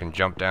forget I can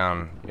jump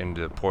down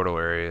into the portal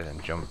area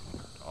and jump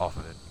off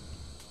of it.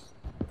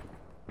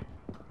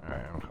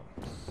 Alright, I'm coming.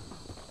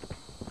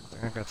 I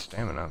think I got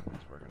stamina.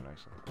 It's working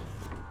nicely.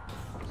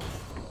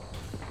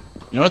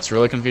 You know what's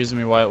really confusing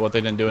me? What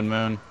they didn't do in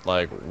Moon?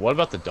 Like, what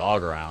about the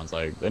dog rounds?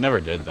 Like, they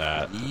never did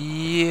that.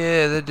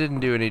 Yeah, they didn't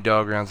do any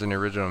dog rounds in the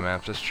original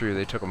maps. That's true.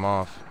 They took them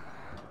off.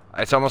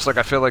 It's almost like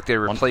I feel like they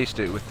replaced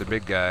it with the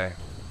big guy.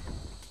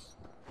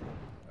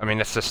 I mean,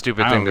 that's a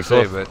stupid thing to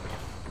say, but...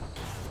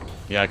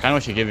 Yeah, I kind of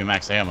wish you give you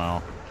max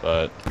ammo,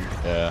 but,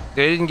 yeah.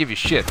 They didn't give you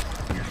shit. Be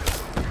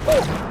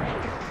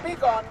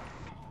gone.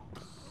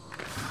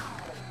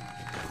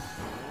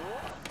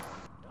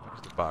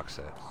 Where's the box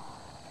at?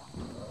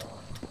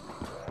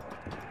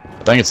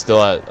 I think it's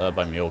still at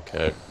by Mule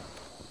Kick.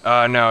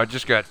 No, I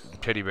just got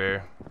Teddy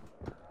Bear.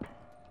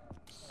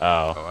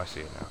 Oh. Oh, I see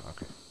it now.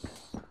 Okay.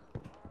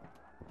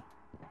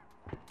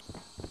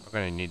 I'm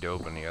gonna need to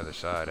open the other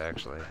side,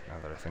 actually, now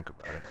that I think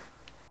about it.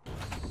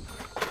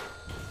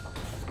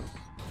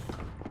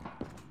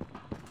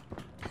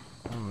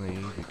 Only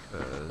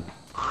because...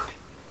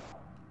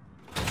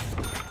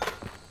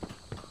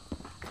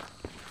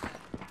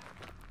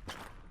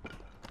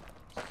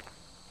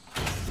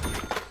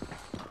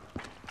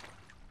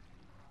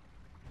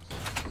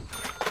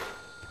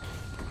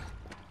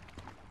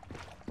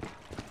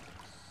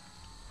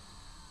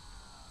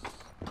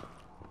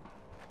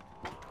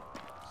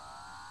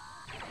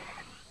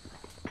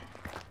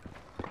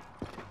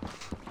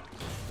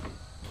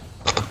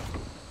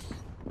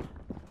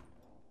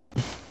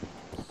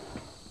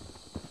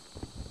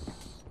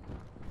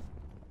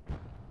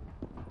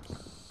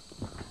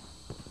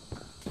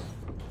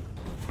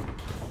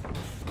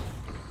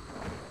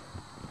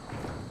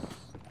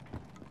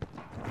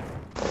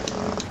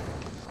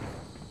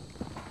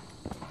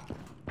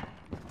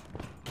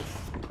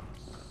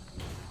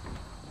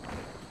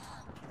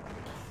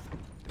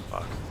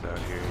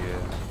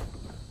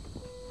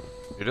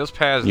 Dude, those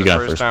pads the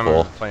first time I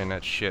was playing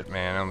that shit,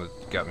 man, almost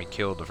got me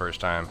killed the first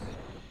time.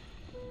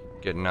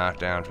 Getting knocked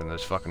down from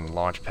those fucking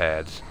launch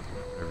pads,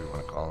 whatever you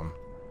want to call them.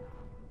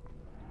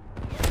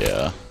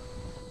 Yeah.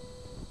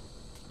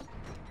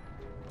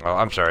 Oh,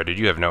 I'm sorry, dude.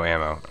 You have no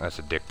ammo. That's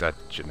a dick. That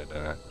shouldn't have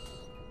done that.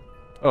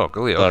 Oh,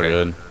 Galil, All okay.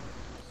 good.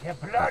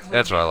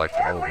 That's what I like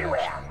the old games.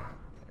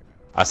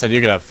 I said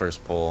you could have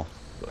first pull.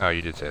 Oh,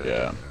 you did say that.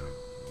 Yeah.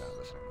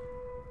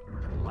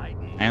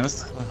 Man,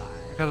 this...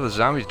 Because the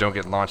zombies don't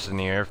get launched in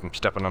the air from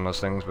stepping on those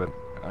things, but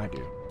I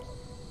do.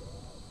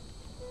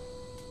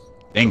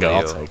 Dingo,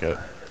 I'll take it.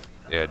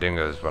 Yeah,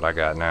 Dingo is what I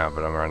got now,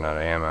 but I'm running out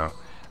of ammo.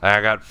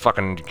 I got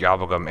fucking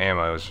gobblegum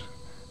ammos.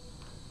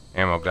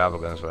 Ammo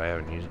gobblegums, but I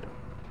haven't used them.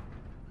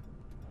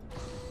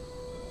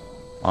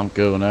 I'm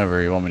good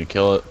whenever. You want me to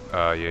kill it?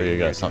 Yeah. Or you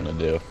got something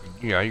to do?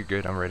 Yeah, you're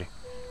good. I'm ready.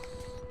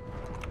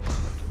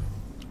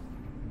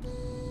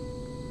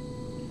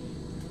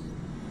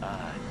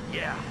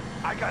 Yeah,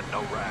 I got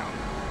no round.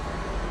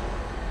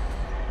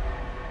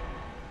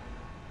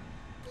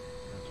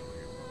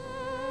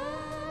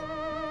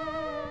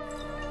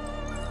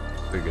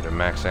 We get a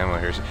max ammo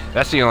here.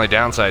 That's the only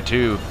downside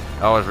too.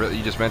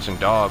 You just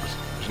mentioned dogs.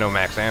 There's no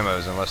max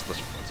ammos unless the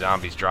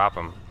zombies drop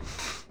them.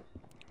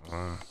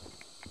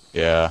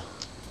 Yeah.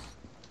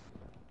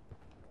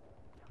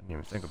 Didn't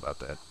even think about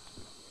that.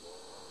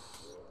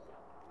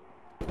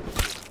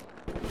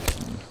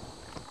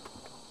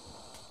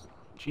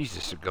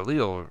 Jesus,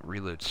 Galil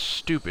reloads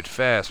stupid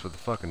fast with the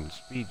fucking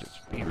speed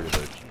reload.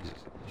 Jesus.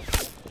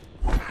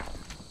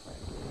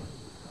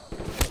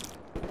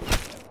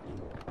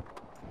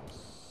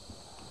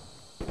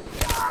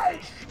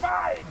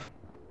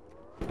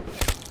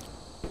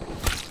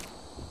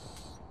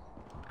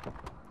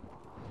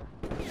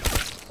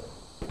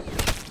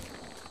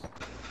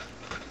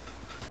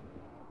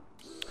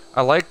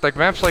 I like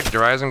maps like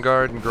Horizon and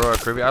Grow Out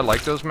Caribbean. I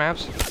like those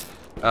maps.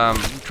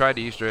 You tried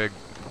to Easter egg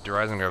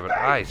Horizon, but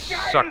I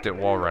sucked at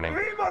wall running.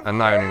 I'm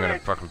not even gonna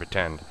fucking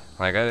pretend.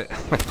 Like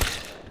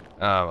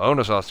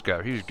Onosaurus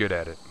guy, he was good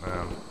at it.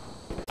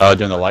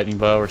 Doing the lightning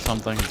bow or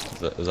something? Is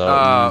that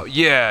what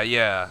you mean?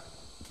 Yeah.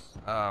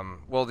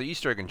 Well, the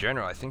Easter egg in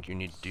general, I think you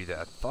need to do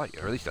that. Or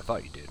at least I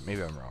thought you did.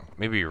 Maybe I'm wrong.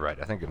 Maybe you're right.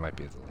 I think it might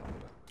be the lightning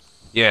bow.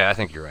 Yeah, I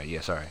think you're right.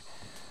 Yeah, sorry.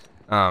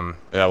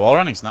 Yeah, wall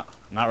running's not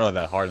really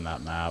that hard in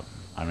that map.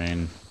 I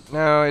mean...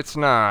 No, it's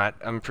not.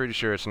 I'm pretty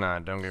sure it's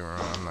not. Don't get me wrong.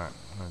 I'm not.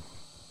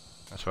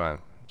 That's why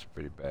it's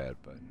pretty bad,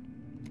 but...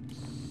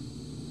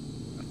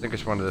 I think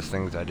it's one of those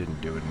things I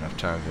didn't do it enough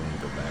times and then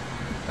go back.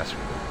 That's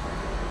what it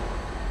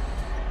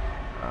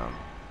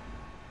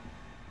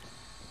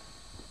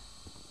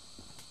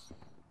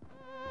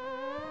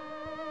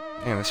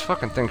is. Man, this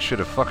fucking thing should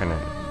have fucking...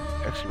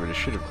 Excavator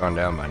should have gone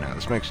down by now.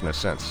 This makes no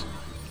sense.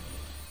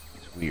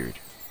 It's weird.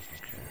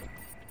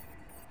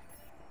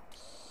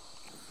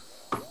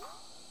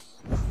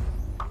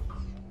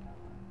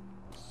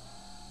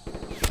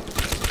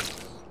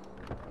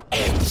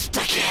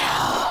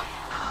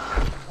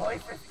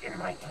 Voices in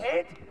my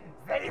head.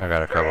 They I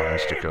got a couple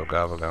insta-kill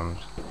gobblegums.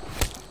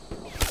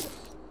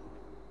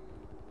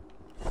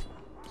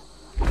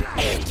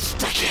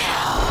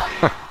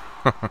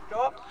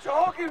 Stop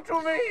talking to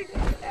me.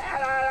 La,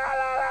 la, la,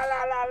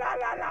 la, la, la,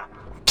 la, la.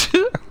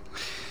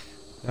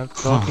 Stop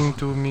talking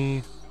to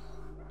me.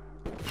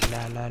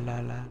 La la la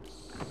la.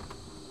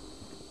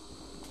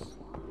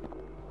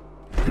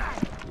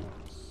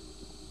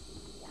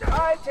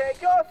 I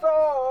take your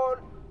soul.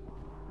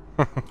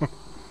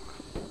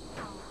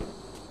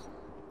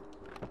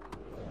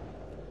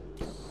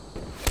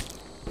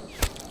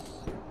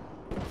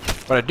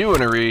 What I do want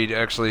to read,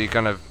 actually,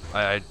 kind of,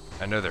 I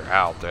know they're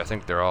out. I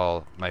think they're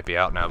all might be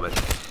out now, but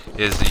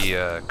is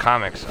the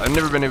comics. I've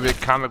never been a big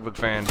comic book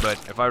fan, but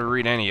if I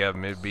read any of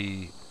them, it'd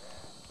be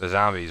the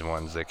zombies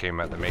ones that came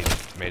out that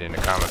made into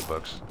comic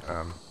books.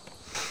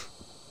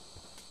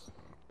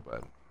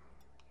 But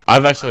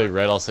I've actually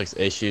read all 6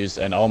 issues,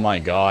 and oh my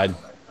god,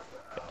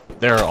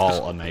 they're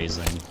all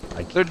amazing.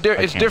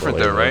 it's different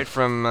though, right?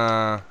 From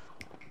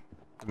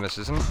this,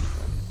 isn't it?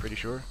 Pretty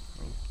sure.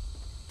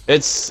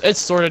 It's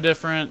sort of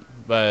different,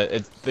 but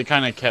they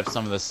kind of kept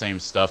some of the same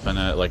stuff in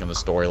it, like in the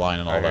storyline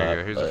and all Here you that.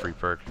 go. Here's a free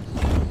perk.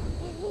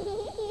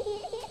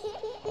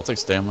 I'll take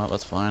stamina.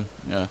 That's fine.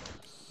 Yeah.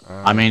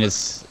 I mean,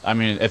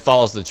 it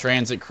follows the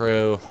transit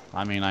crew.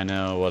 I mean, I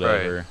know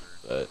whatever,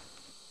 Right.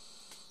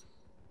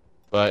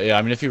 but yeah.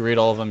 I mean, if you read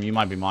all of them, you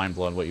might be mind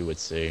blown what you would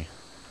see.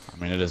 I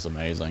mean, it is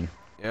amazing.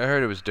 Yeah, I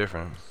heard it was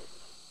different.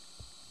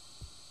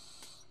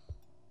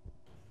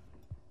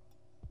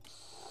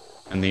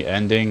 And the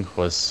ending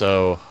was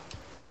so...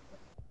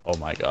 Oh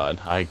my god.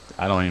 I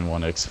don't even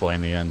want to explain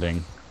the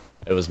ending.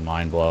 It was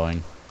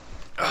mind-blowing.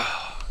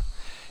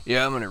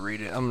 Yeah, I'm gonna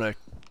read it. I'm gonna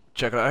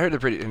check it out. I heard they're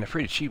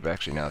pretty cheap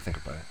actually. Now I think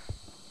about it.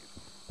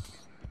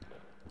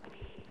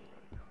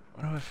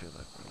 Why do I feel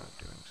like we're not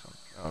doing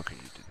something? Oh, okay,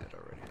 you did that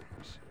already.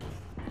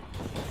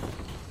 Let me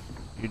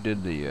see. You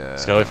did the.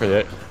 Let's go wait for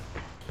the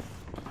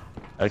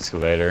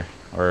excavator,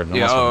 or unless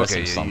Yeah. we're Oh,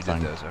 missing okay. Yeah,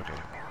 something. you did those.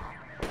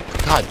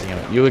 Okay. God damn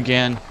it! You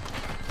again.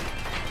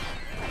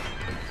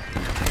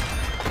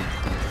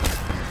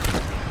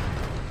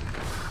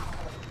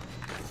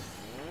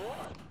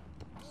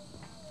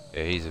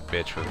 Yeah, he's a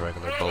bitch with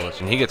regular bullets,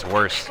 and he gets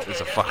worse. It's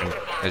a fucking,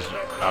 as you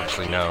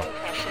obviously know.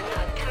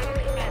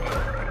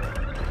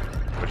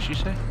 What did she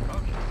say?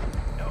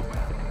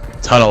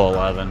 Tunnel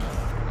 11.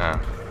 Ah,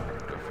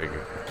 go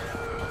figure.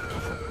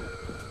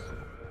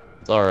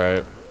 It's all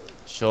right.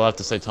 She'll have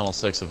to say Tunnel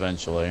 6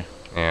 eventually.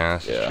 Yeah,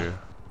 that's Yeah. true.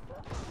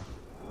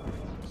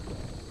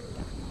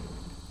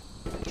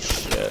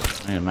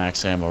 Shit. I need a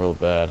max ammo real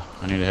bad.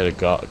 I need to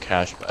hit a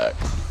cash back.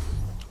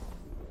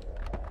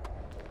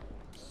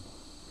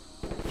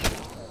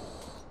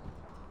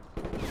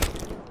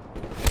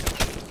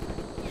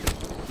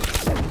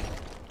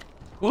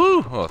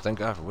 Woo! Oh, thank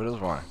God for Widow's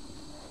Wine.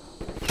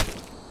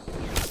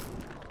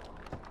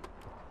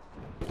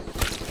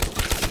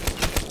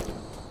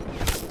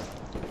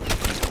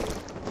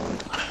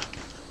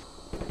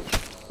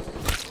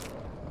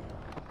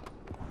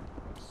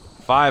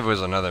 Five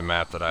was another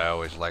map that I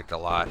always liked a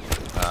lot.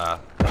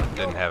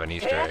 Didn't have an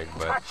Easter egg,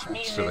 but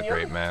it's still a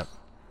great map.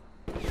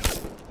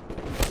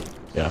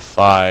 Yeah,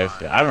 5.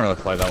 Yeah, I haven't really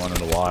played that one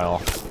in a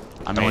while.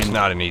 I It's mean,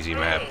 not an easy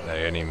map by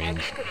any means.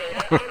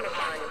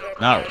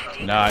 no,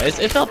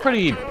 it felt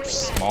pretty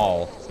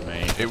small to me.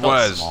 It felt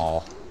was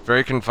small.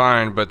 very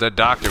confined, but that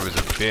doctor was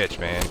a bitch,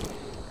 man.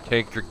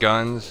 Take your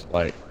guns.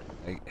 Like,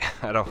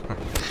 I don't.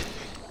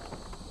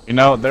 you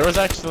know, there was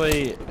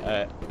actually,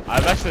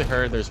 I've actually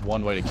heard there's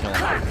one way to kill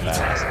him pretty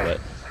fast, but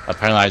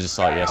apparently I just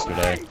saw it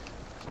yesterday.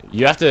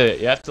 You have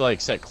to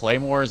like set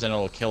claymores and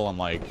it'll kill him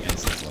like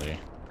instantly.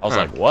 I was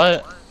like,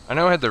 what? I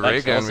know I had the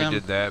ray gun, kills we him?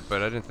 did that,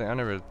 but I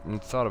never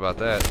thought about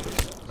that.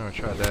 I never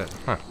tried that.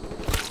 Huh.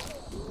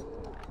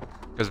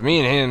 Because me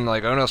and him,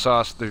 like, Ono saw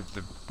us the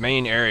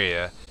main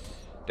area,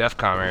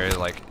 DEFCON area,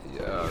 like,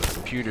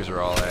 computers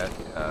are all at.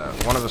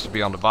 One of us would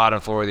be on the bottom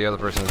floor, the other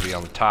person would be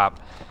on the top,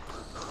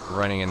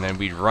 running, and then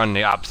we'd run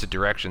the opposite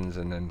directions,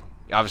 and then,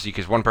 obviously,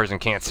 because one person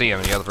can't see him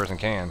and the other person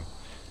can.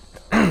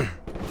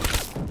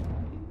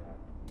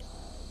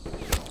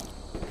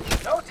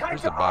 No time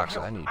Where's to the box?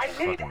 argue. I need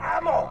I need fucking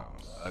ammo.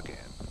 again.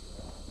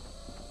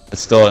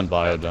 It's still in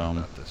Biodome.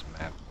 About this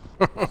map.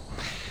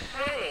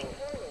 Warning.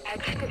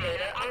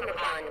 Excavator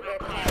Omicron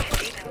requires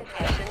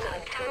decompression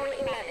of Tunnel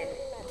 11.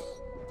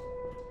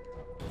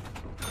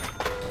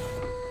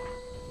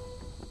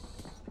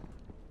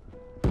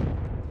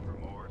 For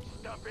more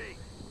Stumpy.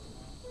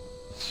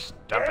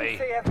 Stumpy.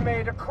 Dempsey has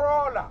made a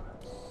crawler.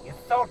 You're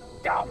so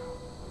dumb.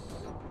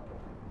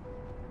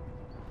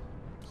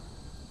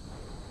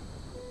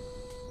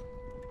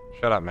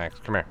 Shut up, Max.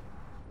 Come here.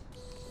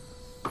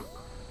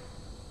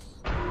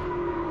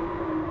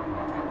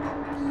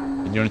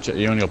 You want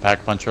to go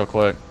pack punch real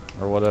quick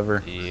or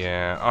whatever?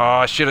 Yeah. Oh,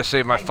 I should have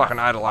saved my fucking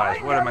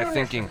idolize. What am I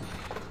thinking?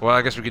 Well,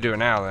 I guess we could do it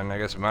now then. I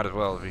guess we might as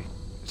well if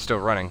it's still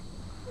running.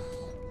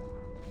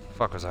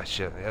 Fuck was I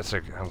shit?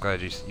 I'm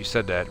glad you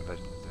said that, but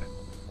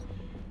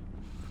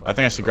I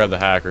think I should grab the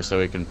hacker so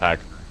he can pack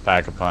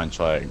a punch.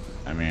 Like,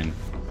 I mean,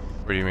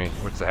 What do you mean?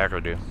 What's the hacker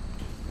do?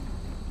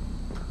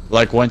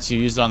 like once you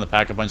use it on the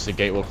pack a punch, the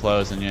gate will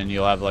close, and then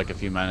you'll have like a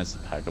few minutes to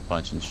pack a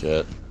punch and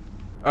shit.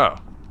 Oh,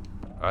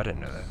 I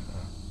didn't know that.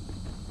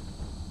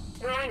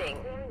 Warning.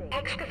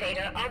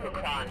 Excavator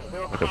Omicron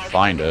will I could cause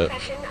find it.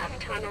 decompression of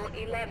Tunnel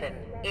 11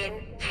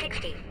 in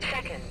 60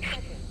 seconds.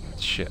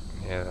 Shit.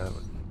 Yeah, that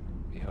would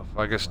be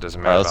helpful. I guess it doesn't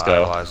Alright, matter let's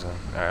about go. idolize then.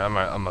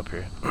 Alright, I'm up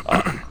here.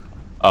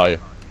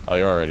 Oh,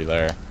 you're already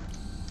there.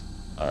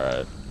 All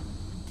right.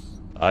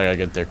 I gotta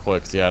get there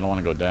quick. 'Cause, yeah, I don't want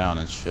to go down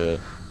and shit.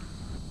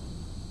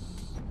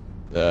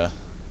 Yeah.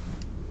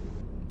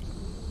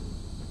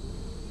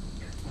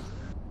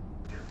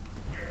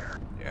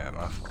 Yeah,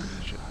 my fault.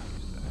 Shit.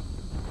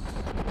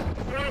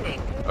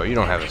 Warning. Oh, you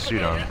don't have a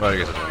suit on. Well, I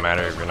guess it doesn't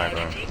matter if you're not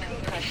going.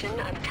 Decompression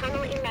of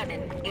Tunnel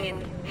 11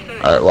 in 30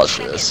 All right, watch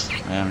seconds. this.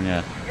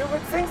 Yeah. You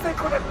would think they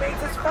could have made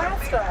this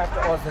faster after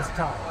all this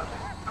time.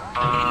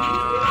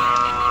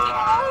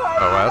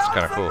 Oh wow, that's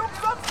kind of cool.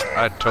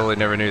 I totally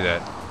never knew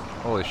that.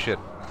 Holy shit.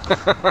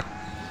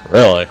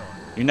 Really?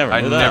 You never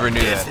I knew that? never knew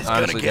This that. is gonna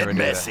Honestly, get never knew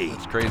messy. that.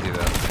 It's crazy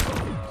though.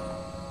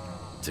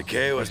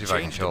 Takeo Let's has see if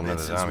I can changed kill a bit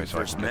another since zombie we so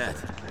I first can met.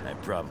 I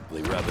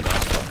probably rub it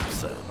off on him,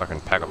 so. Fucking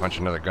pack a punch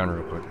another gun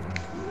real quick.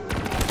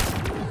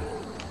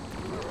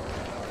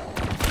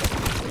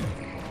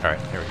 Alright,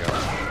 here we go.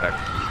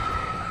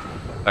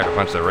 Pack a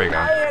punch the ray I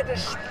gun. had to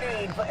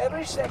scream for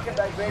every second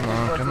I waited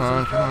for come this on,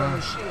 infernal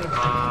machine.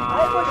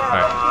 I would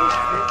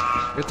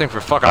have Good thing for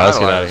fucking Alright, let's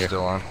get outta idolize is here.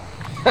 still on.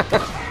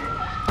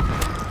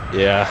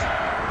 Yeah.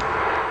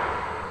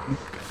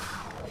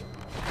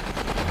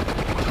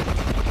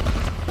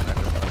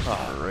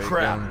 Ray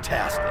gun.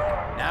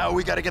 Craptastic. Now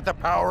we gotta get the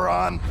power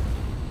on.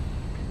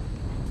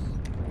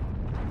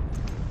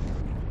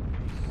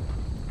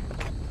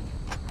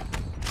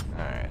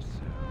 Alright.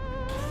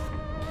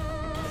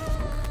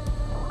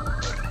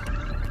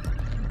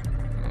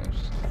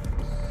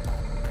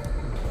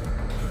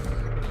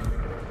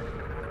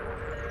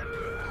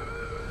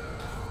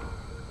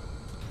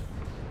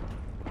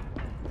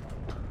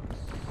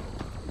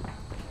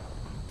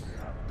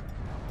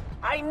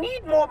 I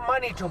need more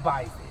money to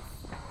buy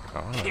this.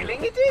 Oh,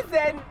 Killing it is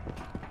then.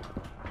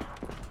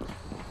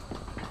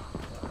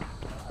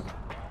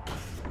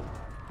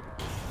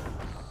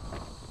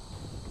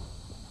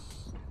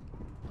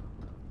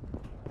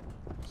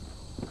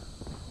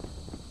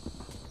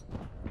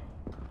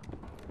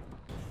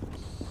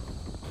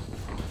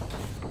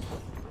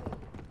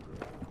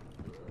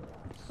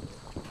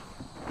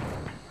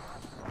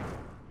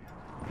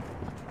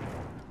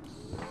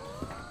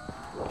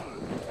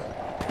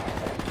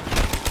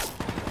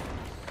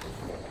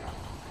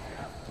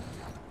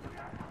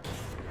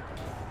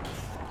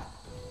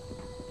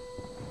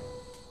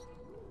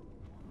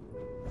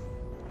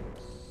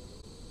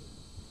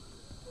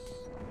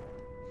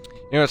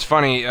 You know, it's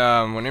funny,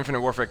 when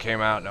Infinite Warfare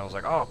came out, and I was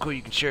like, oh, cool,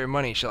 you can share your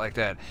money, shit like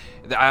that.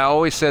 I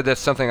always said that's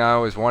something I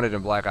always wanted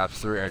in Black Ops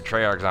 3, or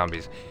Treyarch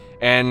Zombies.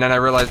 And then I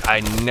realized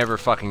I never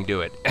fucking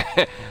do it.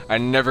 I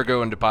never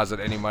go and deposit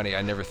any money,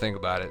 I never think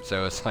about it,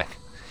 so it's like...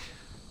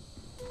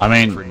 I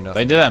mean, For nothing.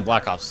 they did that in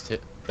Black Ops 2.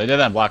 They did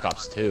that in Black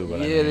Ops 2,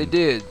 but I Yeah, mean, they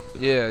did.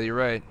 Yeah, you're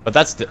right. But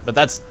that's different.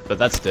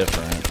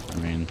 I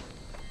mean,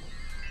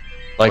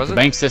 like Was the it?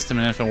 bank system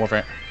in Infinite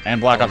Warfare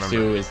and Black I Ops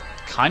remember. 2 is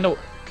kind of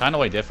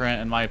way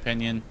different in my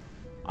opinion.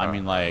 I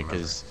mean, like,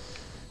 cause,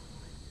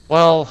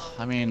 well,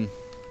 I mean,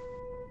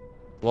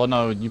 well,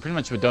 no, you pretty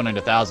much would donate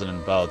 1,000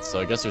 in both,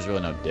 so I guess there's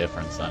really no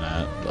difference in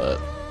it.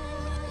 But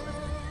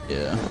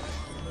yeah.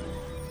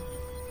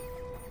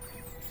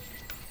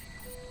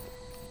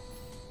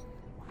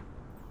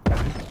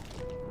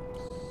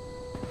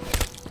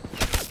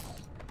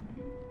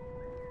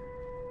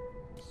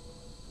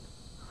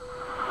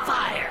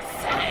 Fire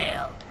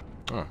sale.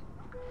 Huh.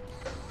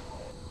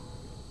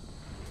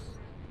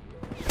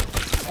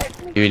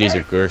 DVDs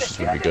or Gersh's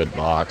would be good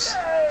box.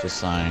 Just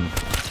saying.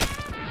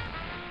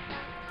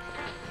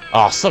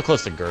 Oh, so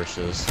close to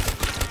Gersh's.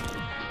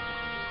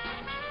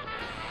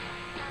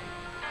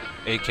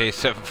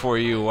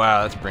 AK-74U,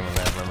 wow, that's bringing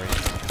back memories.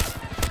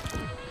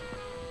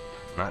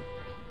 Not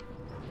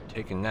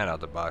taking that out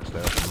the box though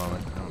at the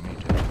moment. I don't need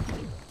to.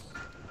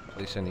 At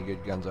least any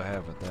good guns I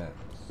have with that.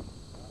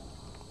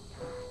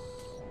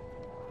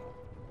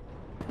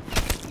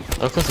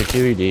 So close to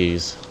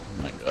QEDs.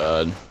 Oh my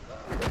god.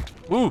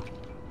 Woo!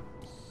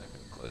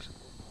 Close.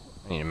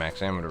 I need a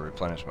max ammo to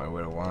replenish my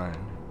Widow Wine.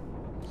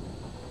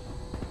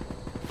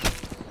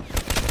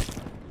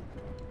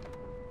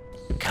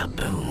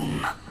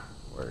 Kaboom.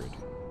 Word.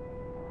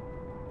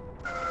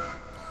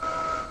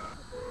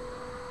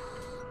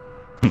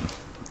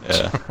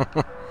 Yeah.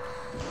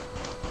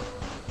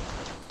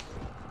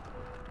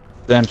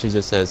 Then she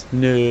just says,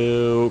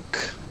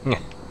 nuke.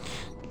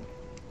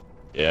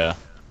 Yeah.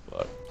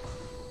 Fuck.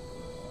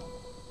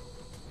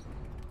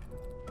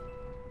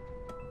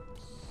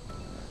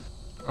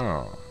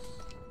 Oh.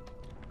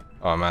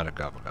 Oh, I'm out of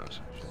gobble gums.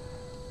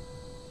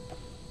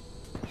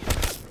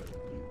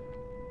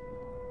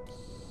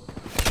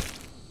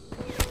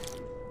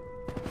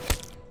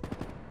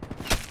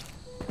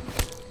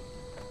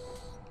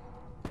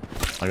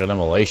 I got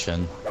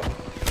immolation.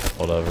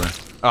 Whatever.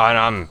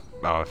 Oh,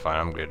 no, I'm fine.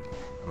 I'm good.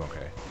 I'm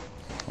okay.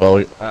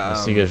 Well,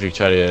 let's see if you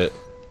try to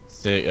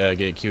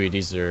get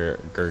QEDs or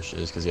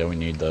Gershes, because yeah, we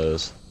need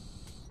those.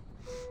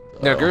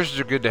 Yeah, Gershes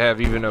are good to have,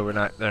 even though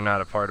they're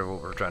not a part of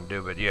what we're trying to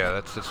do. But yeah,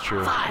 that's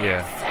true.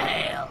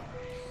 Yeah.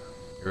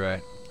 You're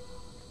right.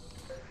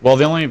 Well,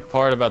 the only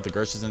part about the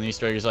Gershes and the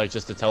Easter egg is like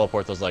just to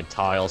teleport those like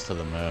tiles to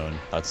the moon.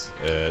 That's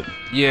it.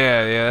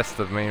 Yeah, that's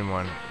the main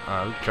one.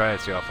 We can try it,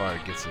 see how far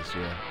it gets us.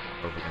 Yeah,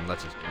 or if we can let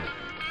us do it.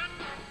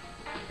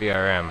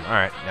 BRM. All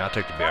right, yeah, I'll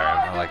take the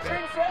BRM. I like that.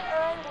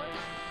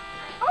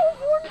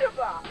 Oh,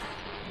 wunderbar.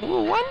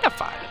 Ooh,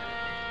 wonderful.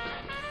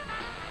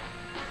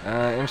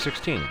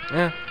 M16.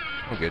 Yeah,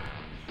 I'm good.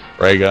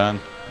 Ray gun.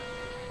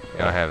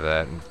 Yeah, I have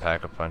that, and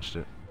Pack-a-punched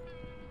it.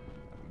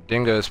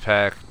 Dingo's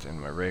packed, and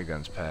my ray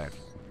gun's packed.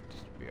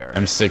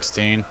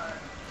 M16.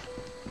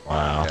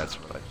 Wow. That's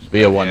what I just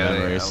BO1 yeah,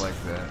 memories. I like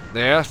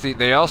that.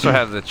 They also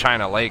have the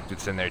China Lake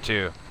that's in there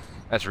too.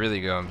 That's really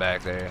going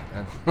back there.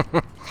 I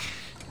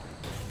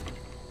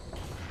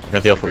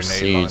got the L4 Grenade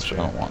Siege, launcher.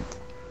 but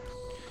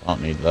I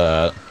don't need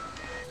that.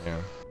 Yeah.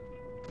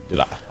 Dude,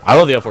 I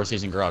love the L4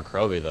 Siege in Grog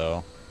Kroby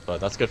though, but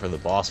that's good for the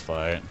boss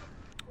fight.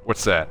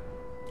 What's that?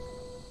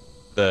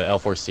 The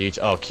L4 Siege.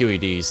 Oh,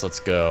 QEDs. Let's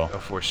go.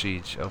 L4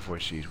 Siege.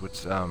 L4 Siege.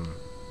 What's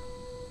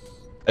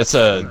It's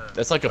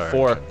like a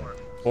Sorry.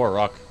 four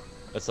rock.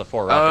 It's a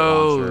 4 rocket launcher.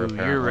 Oh,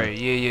 Apparently. you're right.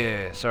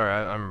 Yeah. Sorry,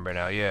 I remember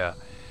now. Yeah.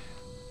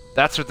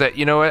 That's what that.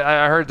 You know what?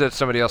 I heard that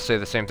somebody else say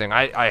the same thing.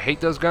 I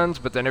hate those guns,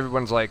 but then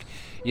everyone's like,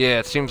 yeah,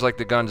 it seems like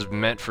the gun's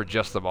meant for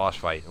just the boss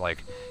fight.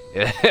 Like,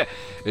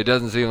 it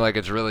doesn't seem like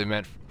it's really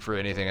meant for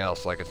anything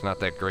else. Like, it's not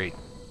that great,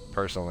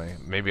 personally.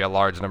 Maybe a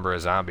large number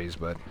of zombies,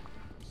 but.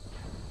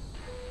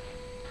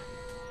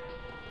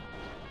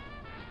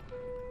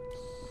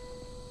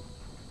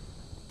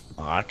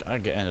 Oh, I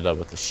ended up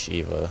with the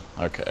Shiva.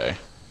 Okay.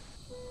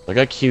 I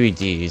got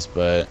QEDs,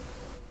 but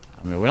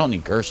I mean, we don't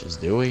need Gershes,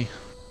 do we?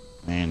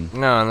 I mean,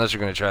 No, unless you're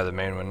going to try the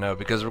main one. No,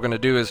 because what we're going to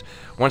do is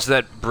once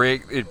that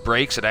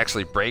breaks, it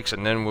actually breaks,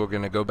 and then we're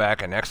going to go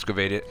back and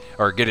excavate it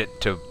or get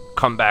it to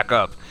come back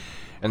up,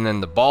 and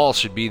then the ball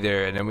should be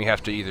there, and then we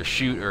have to either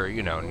shoot or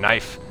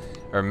knife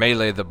or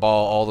melee the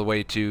ball all the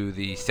way to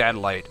the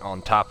satellite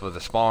on top of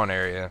the spawn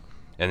area,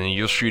 and then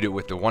you'll shoot it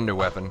with the wonder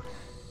weapon.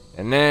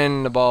 And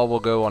then the ball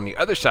will go on the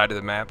other side of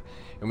the map,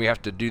 and we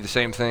have to do the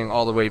same thing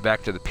all the way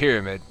back to the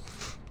pyramid.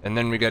 And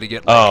then we got to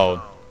get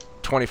like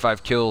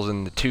 25 kills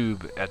in the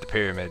tube at the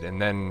pyramid,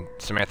 and then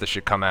Samantha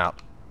should come out.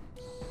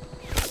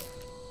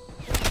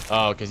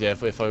 oh, because yeah,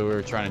 if we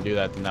were trying to do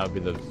that, then that would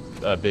be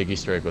the big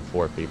Easter egg with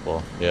 4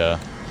 people. Yeah.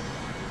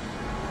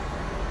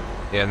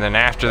 Yeah, and then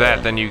after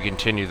that, then you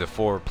continue the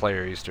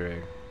 4-player Easter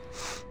egg.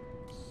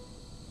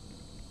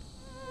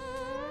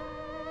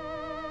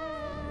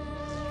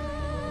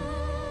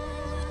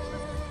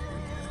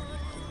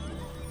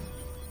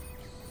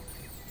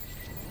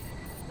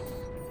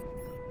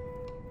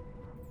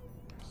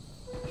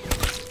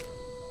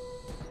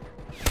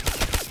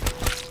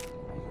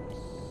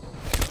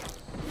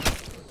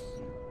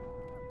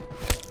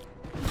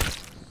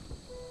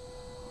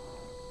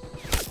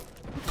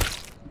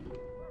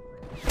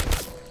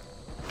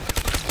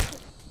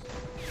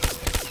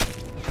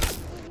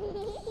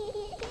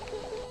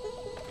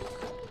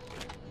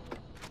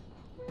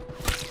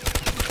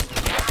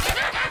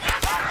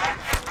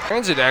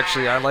 Transit,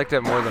 actually, I like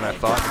that more than I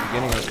thought. In the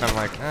beginning, I was kind of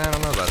like, I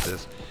don't know about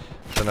this.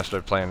 Then I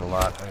started playing a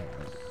lot. I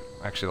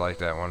actually like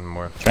that one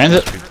more.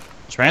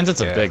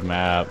 Transit's a big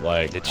map.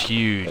 Like, it's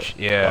huge.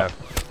 Yeah.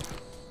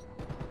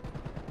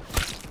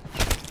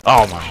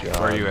 Oh my god.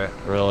 Where are you at?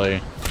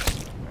 Really?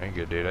 Very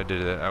good, dude. I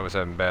did it. I was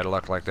having bad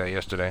luck like that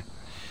yesterday.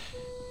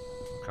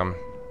 Come.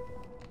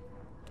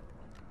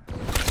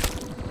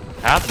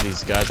 Half of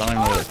these guys, I don't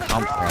even know where they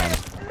come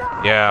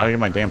from. Yeah. I get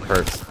my damn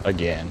perks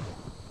again.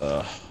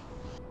 Ugh.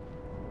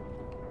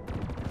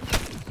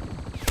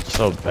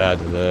 So bad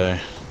today.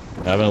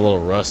 I've been a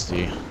little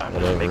rusty.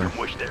 Whatever.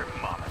 Wish their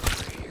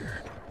mamas were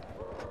here.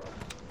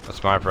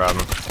 That's my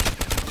problem. The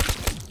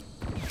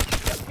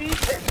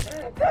pieces,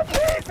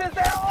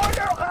 they're all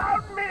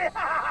around me.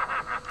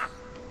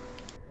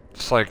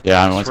 It's like.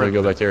 Yeah, and once we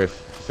go back there,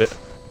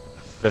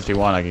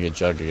 51, I can get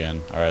jugged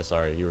again. Alright,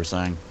 sorry, you were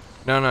saying?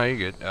 No, you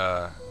good.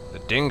 The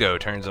dingo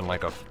turns in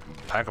like a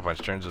Pack-a-Punch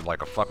turns into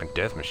like a fucking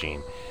death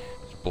machine.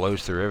 Just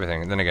blows through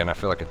everything. And then again, I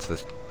feel like it's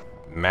this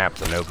map,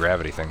 the no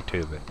gravity thing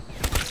too. But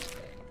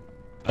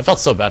I felt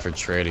so bad for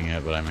trading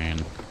it, but I mean,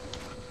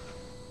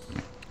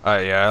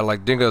 yeah,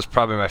 like Dingo's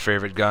probably my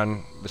favorite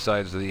gun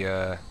besides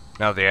the.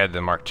 Now they added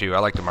the Mark II. I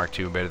like the Mark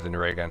II better than the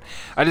ray gun.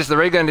 The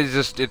ray gun is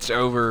just it's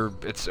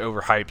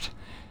overhyped.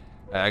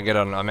 I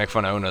make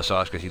fun of Ono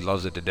Sauce because he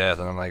loves it to death,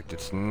 and I'm like,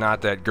 it's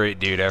not that great,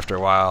 dude. After a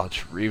while,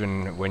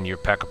 even when you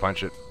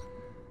Pack-a-Punch it,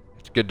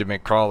 it's good to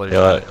make crawlers.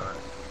 yeah.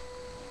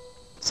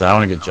 So I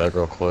want to get jugged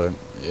real quick.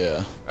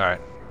 Yeah. All right.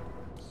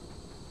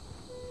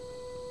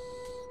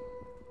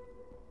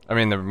 I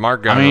mean, the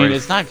Mark gun. I mean, right,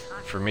 it's not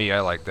for me. I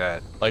like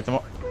that. like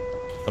the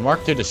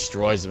Mark II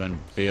destroys them in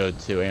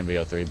BO2 and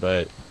BO3,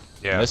 but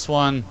Yeah. This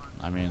one,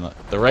 I mean,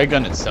 the ray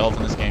gun itself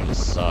in this game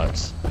just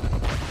sucks.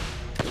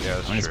 Yeah,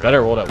 that's I mean, it's true.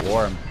 better World at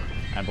War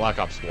and Black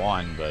Ops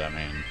 1, but I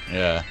mean,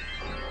 yeah.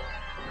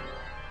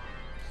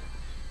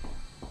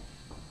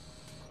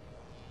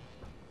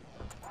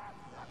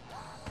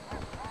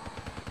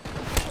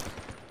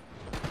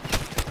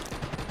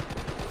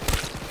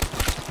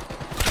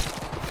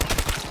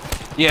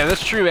 Yeah,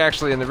 that's true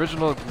actually. And the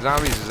original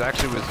zombies is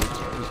actually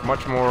was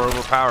much more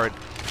overpowered.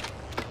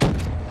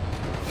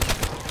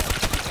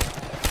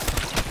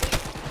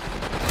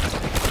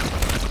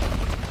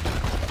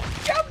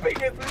 Jumping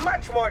is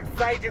much more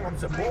exciting on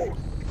the moon.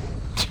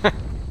 Alright,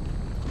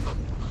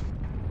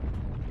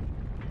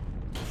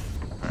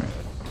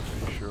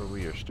 pretty sure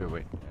we are still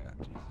waiting. Yeah,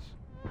 Jesus.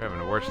 We're having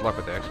the worst luck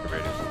with the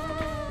excavators.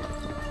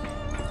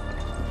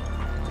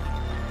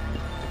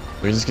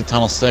 We just get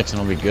Tunnel 6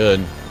 and we'll be good.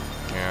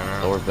 Yeah,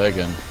 I So know. we're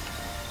begging.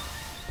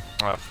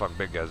 Oh, fuck,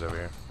 big guys over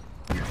here.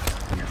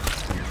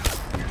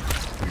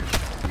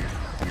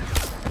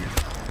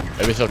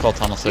 Maybe she'll call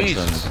Tunnel 6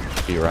 Jesus. in a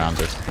few rounds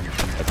or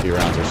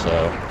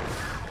so.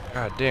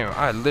 God damn,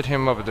 I lit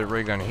him up with the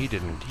ray gun. He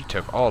didn't. He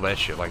took all that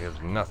shit like it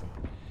was nothing.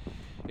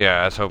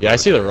 Yeah, I was hoping. Yeah, I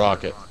see the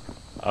rocket.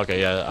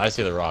 Okay, yeah, I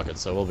see the rocket,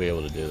 so we'll be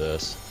able to do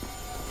this.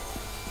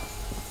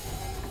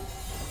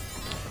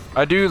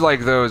 I do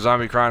like though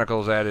Zombie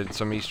Chronicles added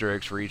some Easter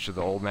eggs for each of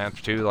the old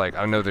maps too. Like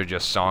I know they're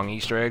just song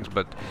Easter eggs,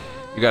 but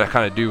you gotta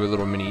kind of do a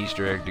little mini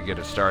Easter egg to get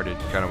it started,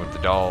 kind of with the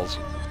dolls.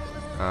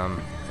 I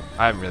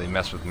haven't really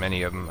messed with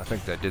many of them. I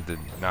think I did the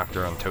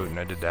Nocturne on Toten.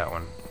 I did that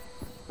one.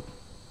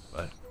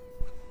 But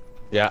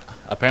Yeah,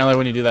 apparently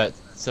when you do that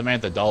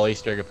Samantha doll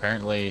Easter egg,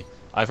 apparently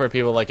I've heard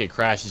people like it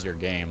crashes your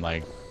game.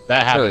 Like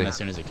that happened Really? as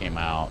soon as it came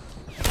out.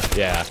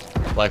 Yeah,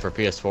 like for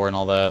PS4 and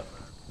all that.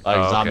 Like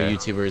Oh, zombie okay.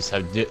 YouTubers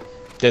have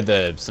did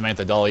the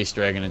Samantha doll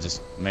Easter egg and it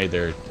just made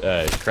their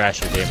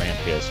crash your game and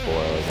PS4.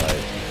 I was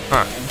like,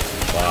 huh?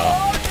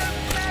 wow.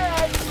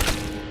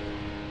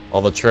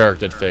 Well, the Treyarch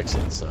did fix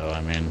it, so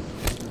I mean,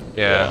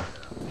 Yeah.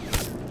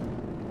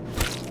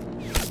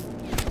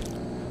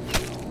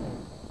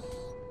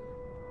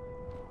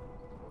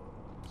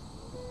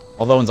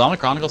 Although when Zombie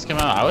Chronicles came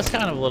out, I was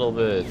kind of a little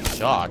bit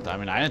shocked. I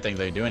mean, I didn't think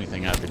they'd do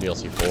anything after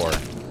DLC 4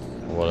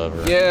 or whatever.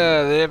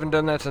 Yeah, they haven't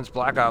done that since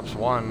Black Ops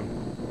 1.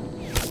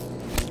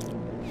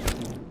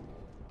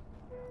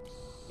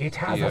 It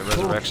has The a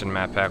fruit. Resurrection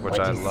map pack, which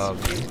What I is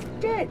loved.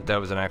 it? Dead. That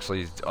was an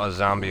actually a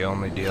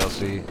zombie-only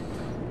DLC.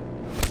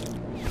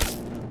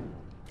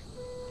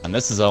 And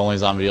this is the only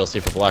zombie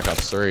DLC for Black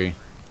Ops 3.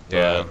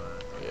 Yeah.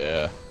 But,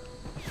 yeah.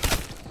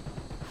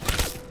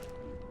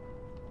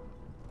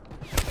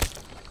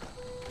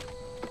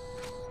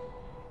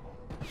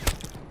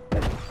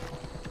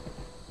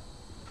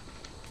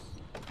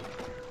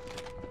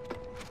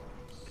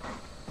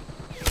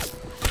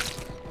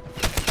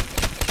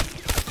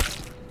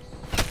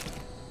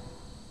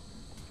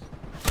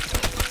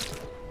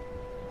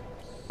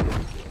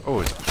 Oh,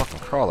 it's a fucking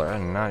crawler. I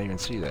did not even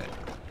see that.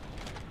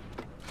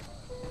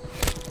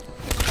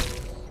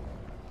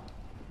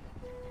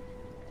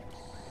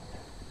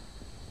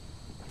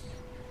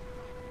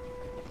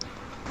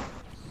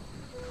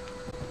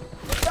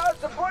 Without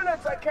the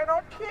bullets, I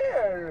cannot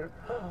kill.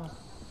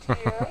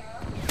 Dear.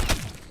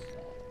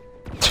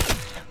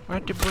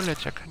 What the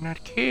bullets I could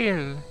not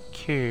kill?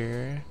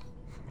 Kill.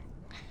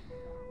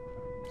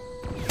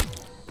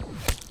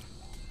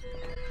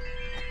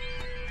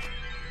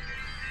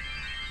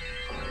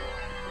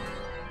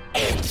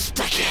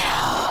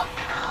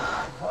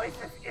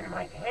 Voices in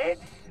my head,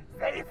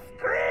 they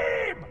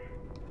scream.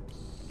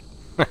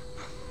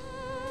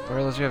 I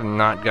realize we have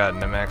not gotten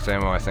the max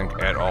ammo, I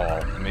think, at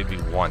all. Maybe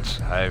once.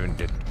 I haven't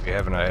did. If we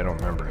haven't, I don't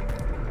remember it.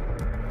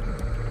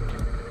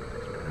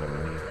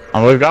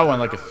 We've got one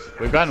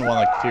we've gotten one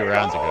like a few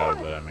rounds ago,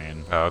 but I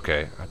mean, Oh,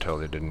 okay. I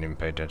totally didn't even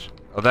pay attention.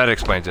 Well, that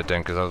explains it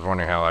then, because I was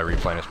wondering how I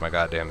replenished my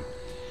goddamn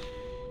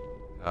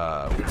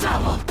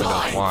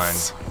Windows wine.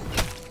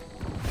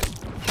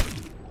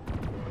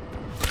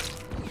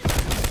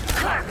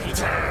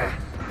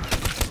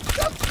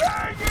 Stop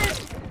dragging!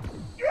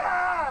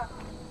 Yeah!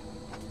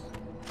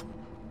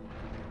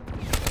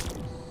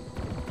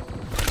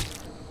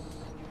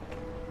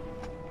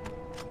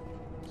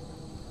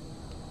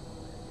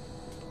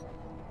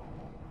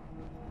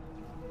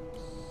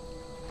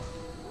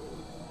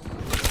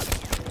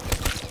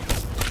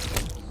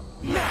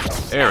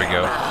 There we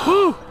go.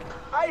 Woo!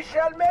 I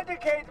shall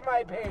medicate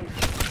my pain.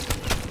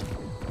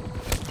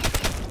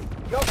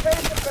 Your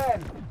face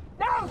again.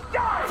 Now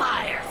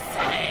die!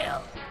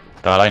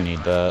 God, I need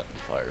that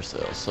fire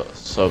sale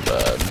so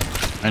bad.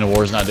 And the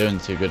war's not doing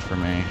too good for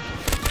me.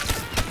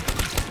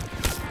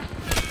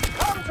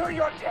 Come to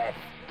your death.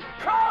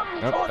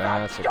 Come Nope, to the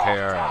that's a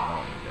KR.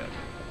 doctor.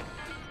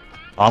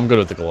 Oh, I'm good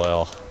with the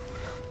Galil.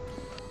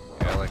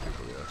 yeah, I like it.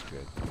 That's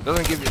good.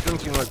 Doesn't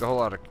seem like a whole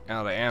lot of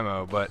out of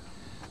ammo, but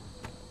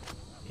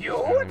You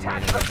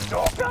attack the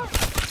doctor?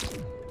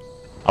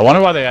 I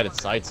wonder why they added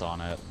sights on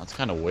it. That's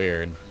kind of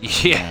weird.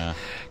 yeah,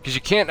 because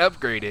you can't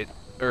upgrade it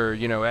or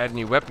add a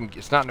new weapon.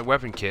 It's not in the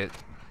weapon kit.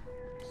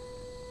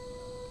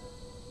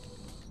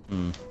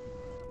 Hmm.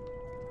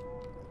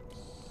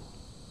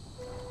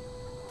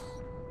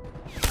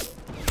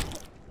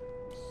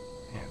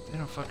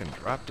 fucking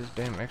drop this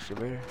damn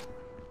excavator?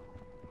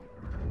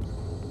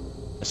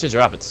 I should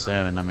drop it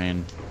soon. I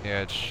mean,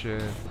 Yeah, it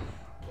should.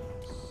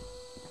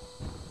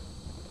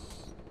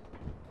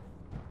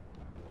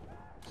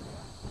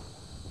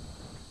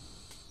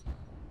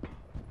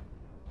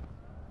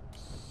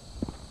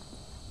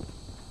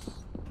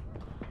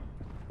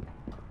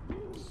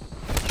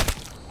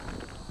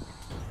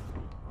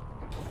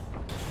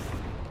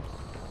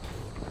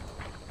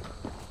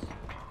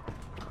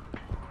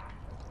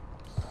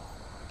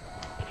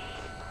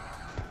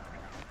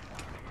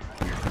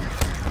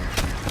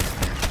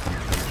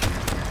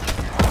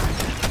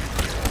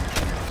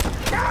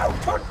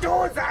 To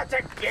do that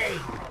again!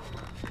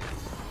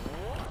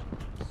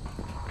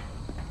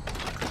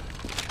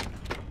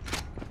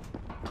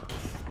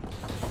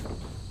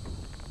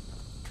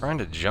 Trying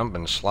to jump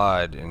and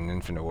slide in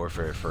Infinite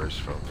Warfare at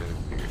first felt really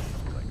weird.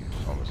 Like it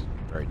was almost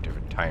very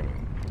different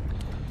timing.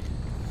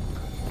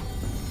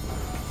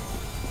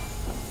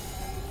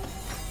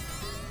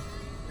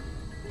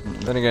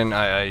 Then again,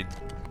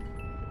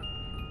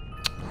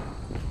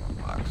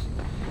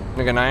 Then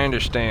again, I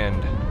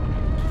understand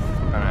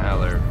kind of how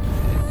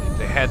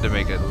they had to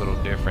make it a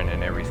little different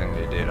in everything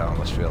they did. I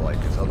almost feel like,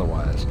 because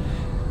otherwise,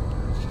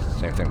 it's just the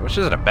same thing, which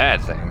isn't a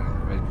bad thing.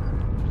 I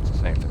mean, it's the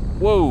same thing.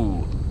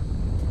 Whoa!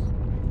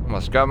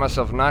 Almost got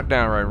myself knocked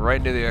down right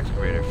into the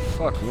excavator.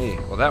 Fuck me.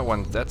 Well,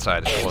 that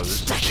side is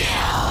closed.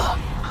 That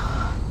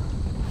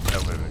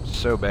would have been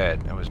so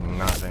bad. I was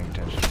not paying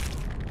attention.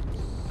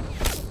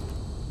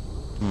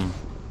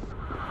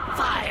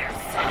 Fire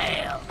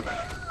sale!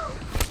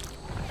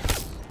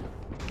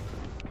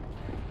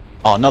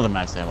 oh, another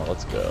max ammo.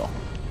 Let's go.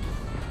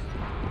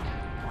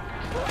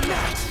 You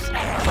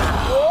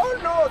all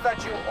know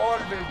that you all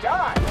will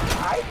die,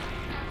 right?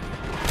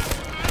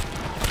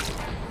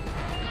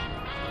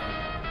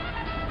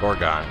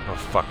 Gorgon, go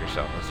fuck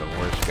yourself. That's the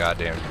worst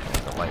goddamn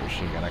light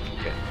machine gun I can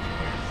get.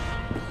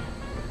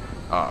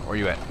 Where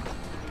you at?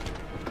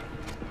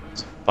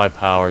 By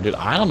power, dude.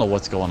 I don't know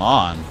what's going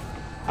on.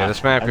 Yeah,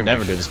 this map I can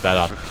never be do this bad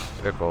out.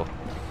 fickle.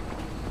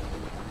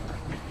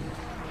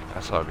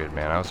 That's all good,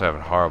 man. I was having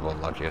horrible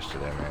luck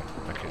yesterday, man.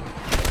 I couldn't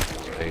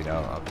stay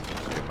down. I'll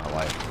save my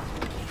life.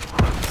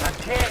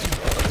 Again,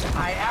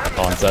 I am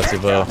Oh, and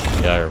Setsubo?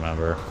 Yeah, I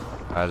remember.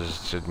 I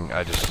just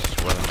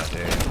wasn't my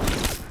day.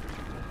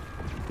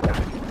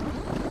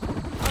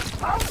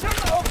 fountain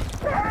of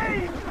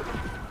pain!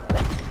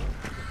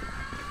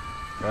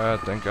 God,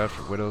 thank God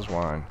for Widow's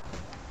Wine.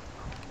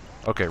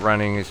 Okay,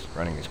 running is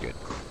good.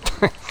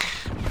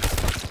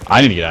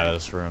 I need to get out of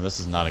this room. This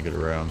is not a good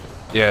room.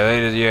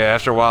 Yeah,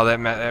 after a while,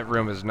 that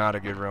room is not a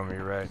good room.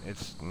 You're right.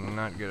 It's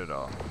not good at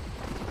all.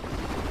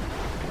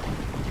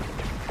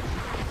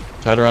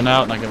 Try to run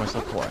out and I get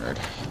myself cornered.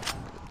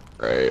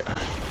 Great.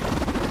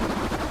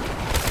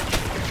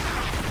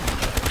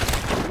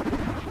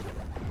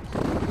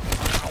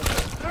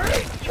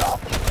 Drink your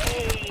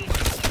pain!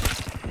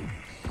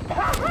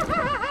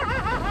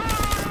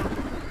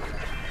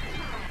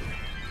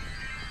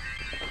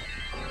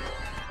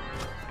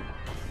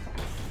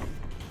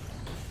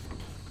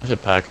 I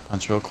should pack a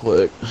punch real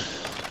quick.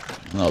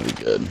 And that'll be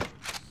good. You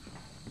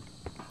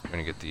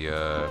gonna get the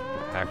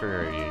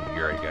hacker, or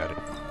you already got it?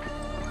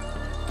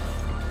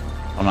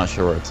 I'm not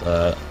sure where it's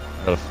at.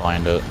 I gotta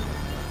find it.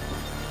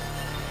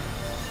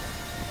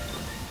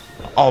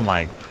 Oh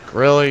my,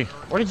 really?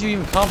 Where did you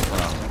even come from?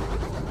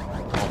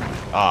 Oh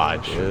my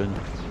god, dude.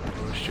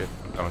 Oh shit,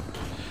 coming.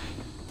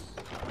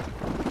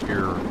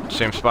 Your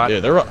same spot?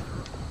 Dude,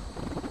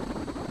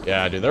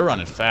 yeah, dude, they're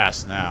running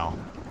fast now.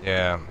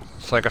 Yeah.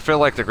 It's like I feel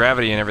like the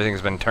gravity and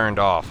everything's been turned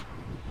off.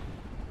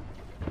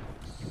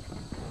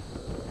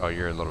 Oh,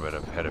 you're a little bit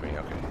ahead of me.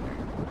 Okay.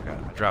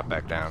 Gotta drop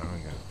back down.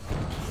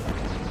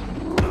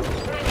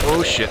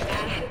 Oh shit.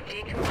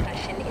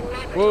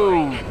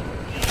 Whoa.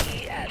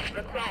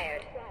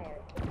 Required.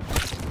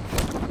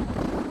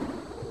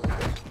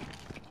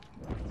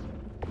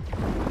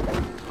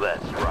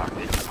 Let's rock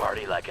this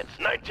party like it's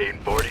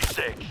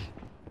 1946.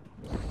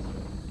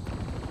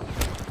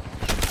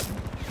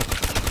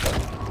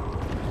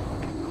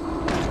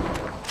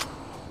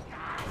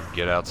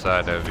 Get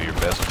outside of your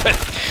best bet.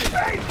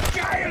 Hey,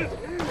 child!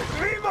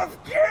 We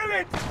must kill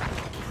it!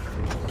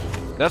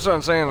 That's what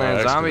I'm saying, man.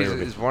 Oh, Zombies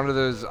excavator. is one of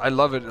those. I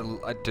love it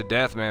to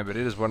death, man. But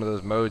it is one of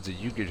those modes that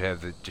you could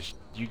have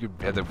you could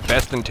have the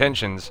best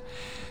intentions,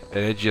 and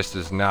it just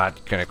is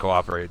not gonna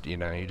cooperate. You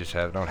know, you just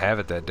don't have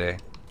it that day.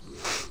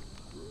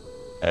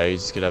 Yeah, you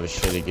just could have a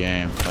shitty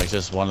game. Like,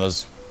 just one of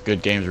those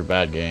good games or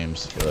bad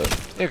games. But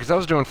Yeah, because I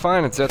was doing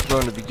fine in Zethbo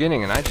in the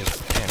beginning, and I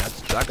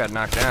got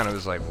knocked down. It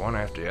was like one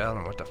after the other. I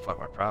don't know what the fuck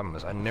my problem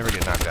is. I never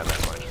get knocked down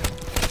that much.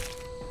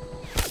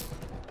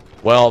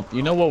 well,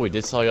 you know what we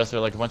did saw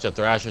yesterday? Like a bunch of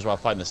thrashers while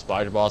fighting the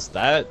spider boss.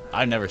 That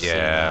I've never seen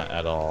that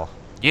at all.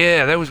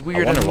 Yeah, that was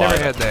weird. wonder I've why.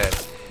 never had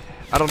that.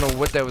 I don't know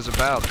what that was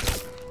about.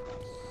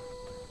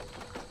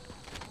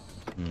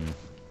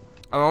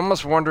 I'm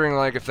almost wondering,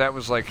 like, if that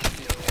was like.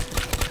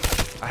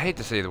 I hate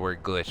to say the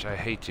word glitch. I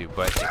hate to,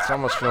 but it's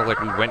almost feels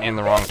like we went in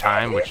the wrong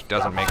time, which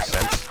doesn't make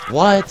sense.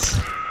 What?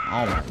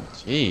 Oh my,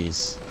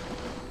 jeez.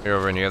 You're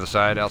over on the other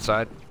side,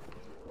 outside?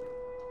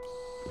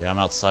 Yeah, I'm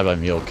outside by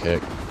Mule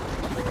Kick.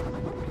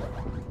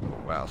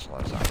 Wow, it's a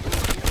lot of zombies.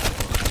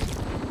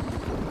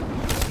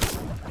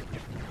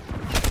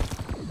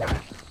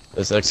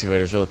 This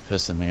excavator's really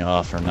pissing me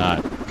off, or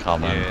not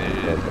coming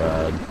so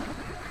bad.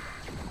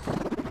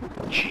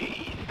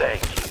 Gee,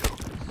 thank you.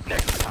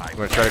 Next time. You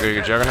wanna try to go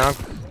get Juggernaut?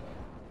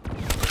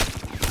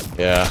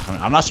 Yeah, I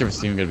mean, I'm not sure if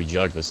it's even gonna be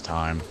Jug this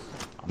time.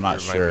 I'm not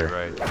sure.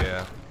 Might be right.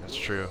 Yeah, that's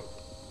true.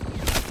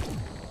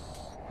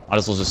 Might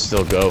as well just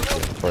still go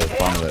for the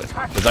fun of it,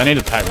 because I need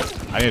to pack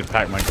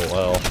my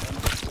Galil.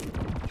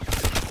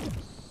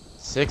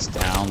 6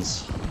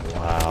 downs.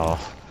 Wow.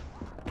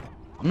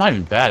 I'm not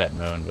even bad at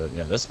Moon, but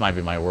yeah, this might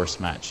be my worst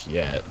match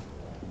yet.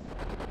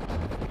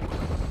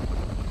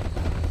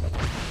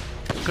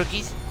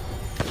 Cookies?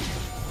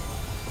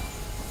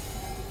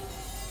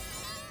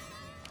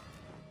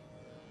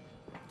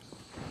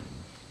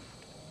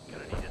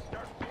 Gonna need to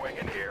start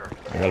swinging here.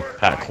 I gotta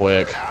pack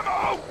quick.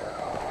 Ammo!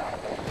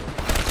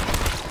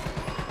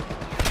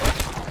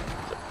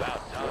 It's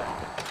about time.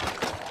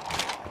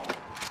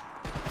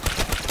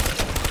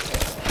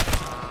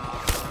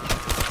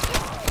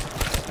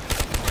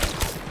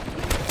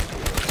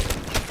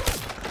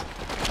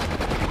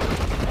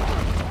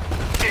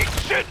 Eat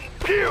shit and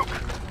puke!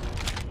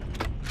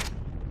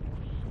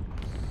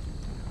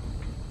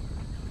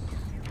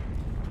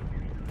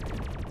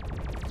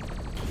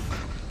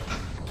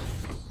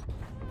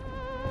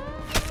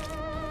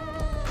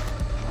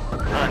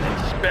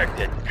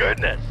 Unexpected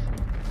goodness.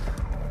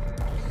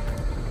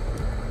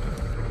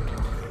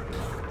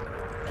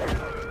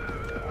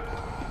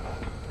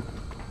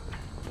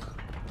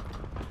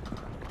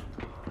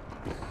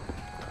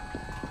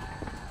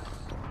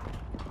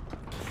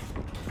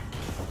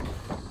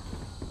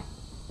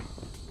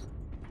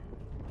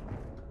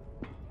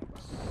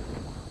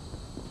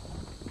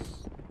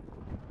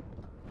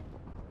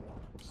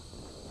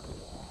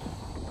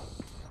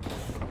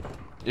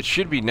 It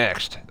should be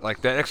next.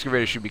 Like, that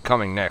excavator should be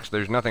coming next.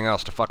 There's nothing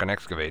else to fucking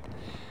excavate.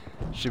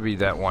 Should be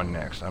that one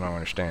next. I don't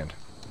understand.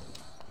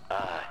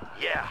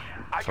 Yeah.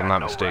 If I'm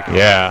not mistaken.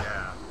 Yeah.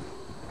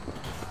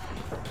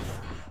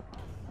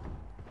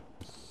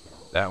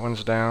 That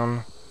one's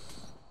down.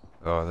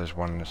 Oh, there's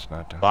one that's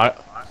not down.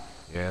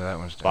 Yeah, that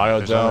one's down.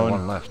 There's only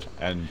one left.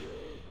 And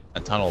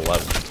tunnel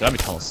 11. It's gotta be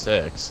tunnel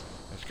 6.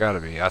 It's gotta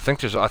be. I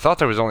thought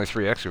there was only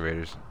 3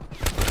 excavators.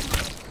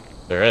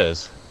 There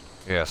is.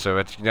 Yeah, so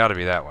it's gotta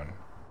be that one.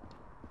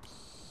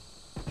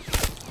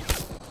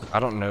 I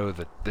don't know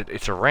that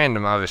it's a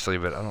random, obviously,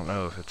 but I don't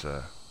know if it's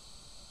a...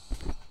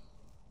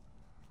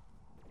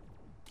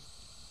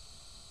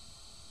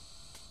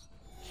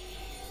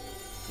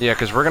 Yeah,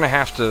 because we're gonna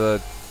have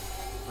to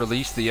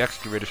release the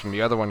excavators from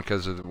the other one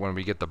because when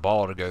we get the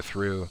ball to go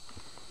through.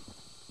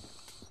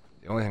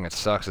 The only thing that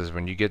sucks is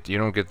when you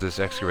don't get this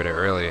excavator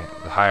early,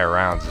 the higher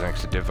rounds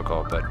makes it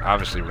difficult. But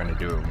obviously we're gonna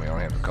do it when we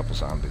only have a couple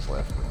zombies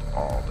left with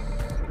all.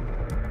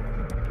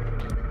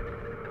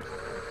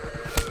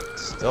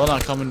 Still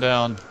not coming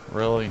down,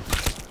 really.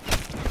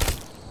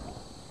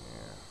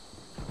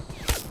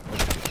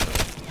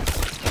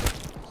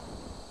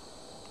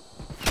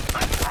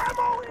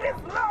 Ammo is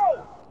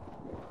low!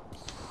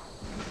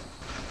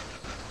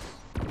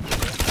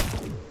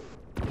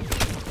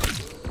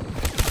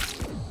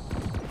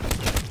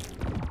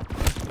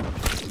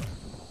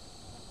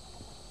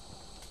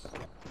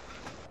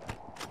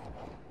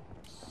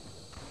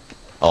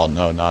 Oh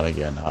no, not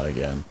again, not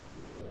again.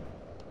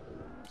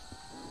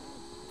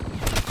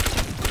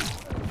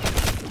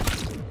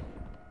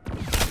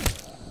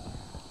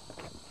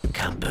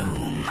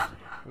 Kaboom.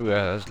 Ooh,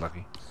 yeah, that's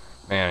lucky.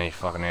 Man, I need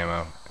fucking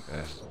ammo.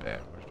 That's bad.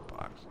 Where's the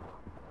box?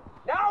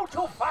 Now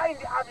to find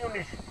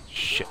ammunition.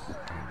 Shit. I'm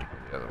gonna do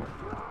the other one.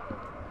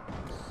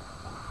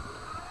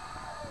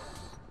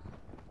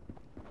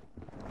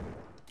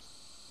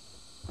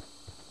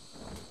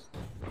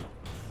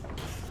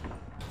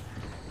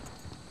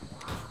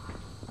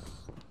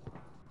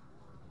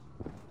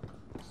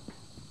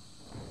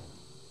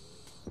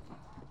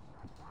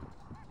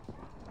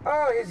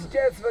 Oh, his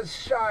death was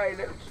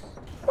silent,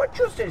 but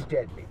just as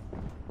deadly.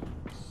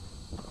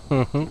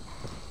 It's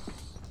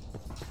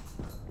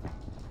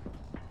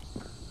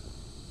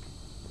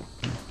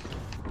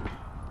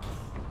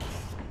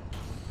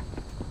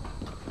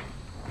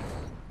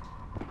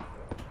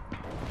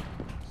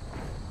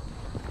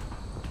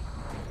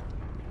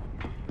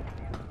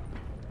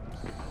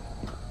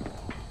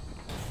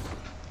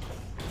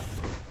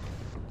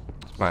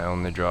my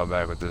only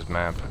drawback with this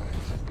map.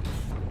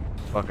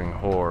 Fucking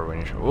whore when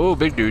you show. Oh,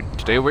 big dude,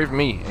 stay away from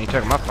me. And you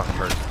take my fucking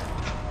person.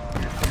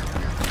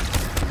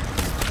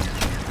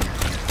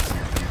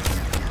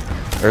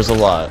 There's a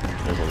lot.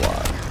 There's a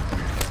lot.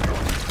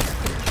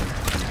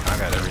 I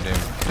got every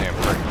damn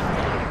person.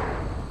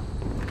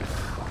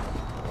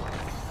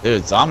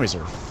 Dude, zombies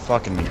are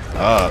fucking me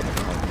up.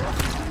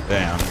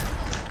 Damn.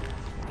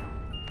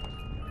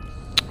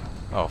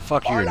 Oh,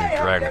 fuck you and your All I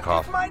have dragon left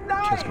cough. is my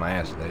knife. Kiss my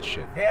ass with that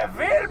shit. There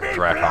will be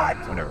Dragon,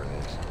 blood. whatever it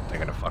is.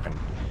 Taking a fucking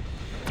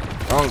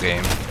wrong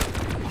game.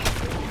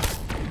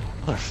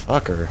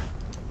 Motherfucker.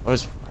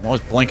 I'm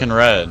always blinking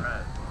red.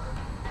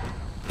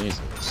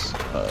 Jesus.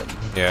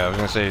 Yeah, I was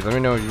gonna say, let me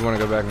know if you want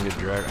to go back and get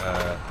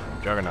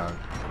Juggernaut.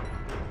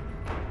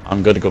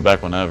 I'm good to go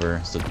back whenever.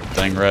 Is the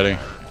thing ready?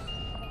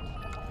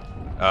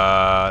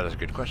 That's a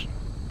good question.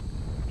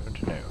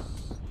 Don't know.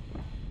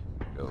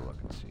 Go look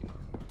and see.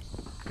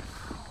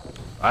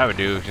 I would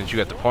do, since you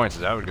got the points,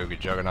 is I would go get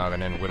Juggernaut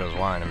and then Widow's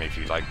Wine. I mean, if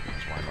you like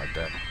wine like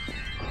that.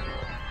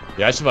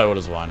 Yeah, I should buy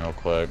Widow's Wine real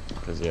quick,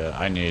 because yeah,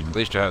 I need... At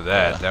least you have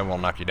that. That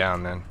won't knock you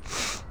down then.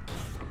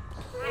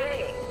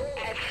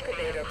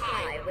 Excavator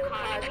 5 will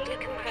cause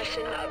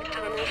decompression of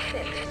tunnel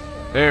 6.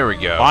 There we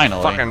go.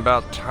 Finally. Fucking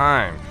about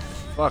time.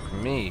 Fuck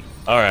me.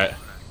 Alright.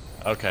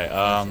 Okay,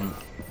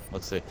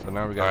 let's see. So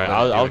now we got.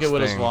 Alright, I'll get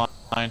Widow's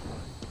Wine.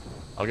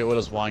 I'll get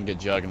Widow's Wine, get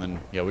Jug, and then,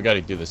 yeah, we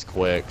gotta do this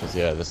quick, because,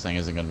 yeah, this thing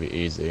isn't gonna be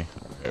easy.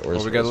 Okay,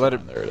 Well, we gotta let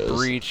it There it is.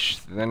 breach,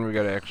 then we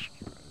gotta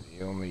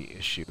The only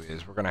issue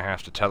is we're gonna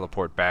have to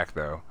teleport back,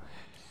 though.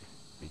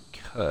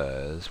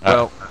 Because,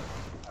 well...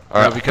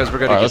 Alright, because we're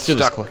gonna get let's do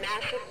this stuck. quick.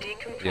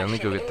 Yeah, let me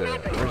go get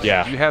the...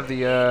 Yeah. Do you have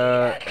the,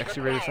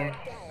 excavator thing?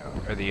 No,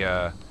 or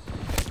the,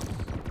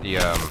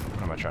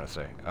 what am I trying to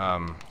say?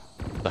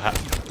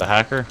 The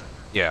hacker?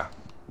 Yeah.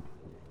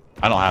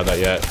 I don't have that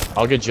yet.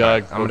 I'll get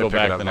Jug, I'm we'll gonna go pick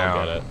it back, up then now.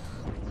 I'll get it.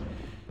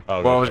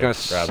 Oh, Well, I was okay,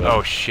 gonna... grab it.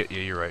 Oh, shit, yeah,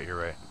 you're right, you're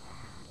right.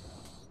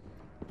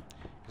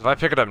 If I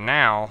pick it up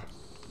now...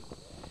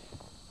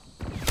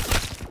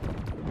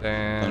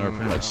 Then... Then we're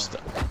pretty much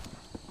stuck.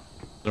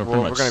 Then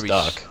Well, we're we're pretty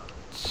gonna much be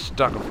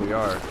stuck. stuck if we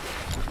are.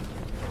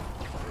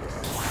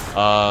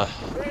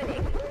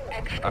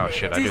 Oh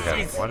shit, I do have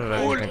it. Why did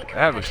I even think? I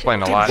have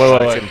explained a lot, Wait, but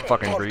wait, I wait. couldn't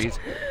fucking breathe.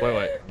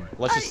 Wait.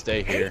 Let's just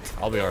stay here.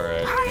 I'll be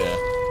alright. Yeah.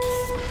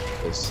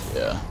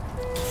 Yeah.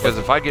 Because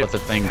if I get Let the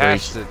thing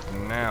past it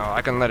now,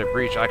 I can let it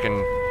breach. I can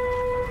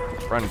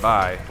run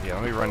by. Yeah,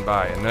 let me run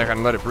by, and then I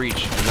can let it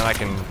breach, and then I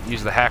can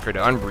use the hacker to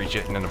unbreach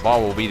it, and then the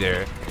ball will be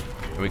there,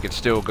 and we can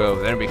still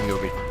go. Then we can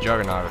go get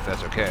Juggernaut if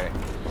that's okay.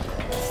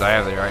 So I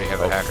already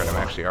have a hacker, and I'm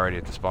actually already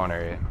at the spawn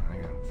area.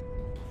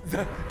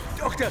 The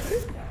doctor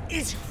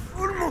is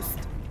almost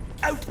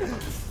out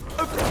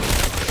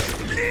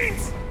of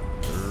bleeds.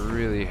 I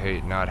really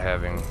hate not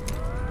having.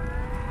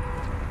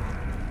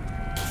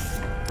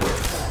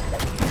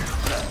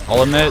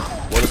 I'll admit,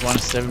 Widow's Wine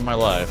is saving my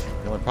life.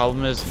 The only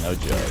problem is, no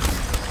Jug.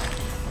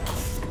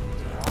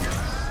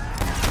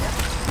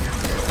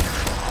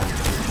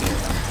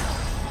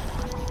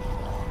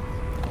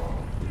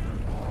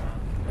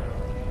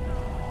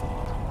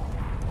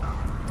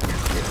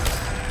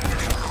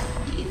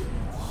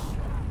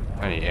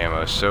 I need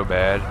ammo so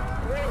bad.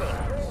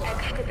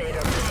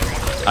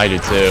 I do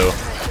too.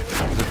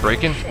 Is it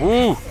breaking?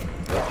 Ooh!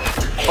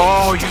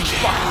 Oh, you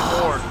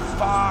fucking lord!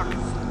 Fuck!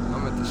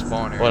 I'm at the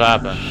spawn area. What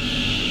happened?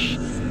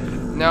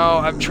 No,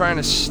 I'm trying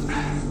to. This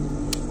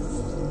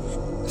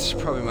is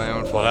probably my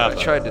own fault. What happened?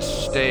 I tried to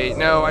stay.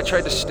 No, I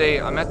tried to stay.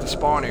 I'm at the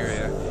spawn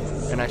area,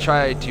 and I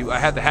tried to. I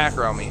had the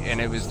hacker on me, and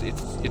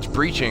it's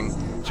breaching.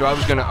 So I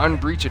was gonna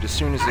unbreach it as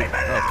soon as it.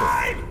 Oh, cool.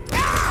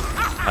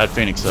 I had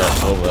Phoenix up.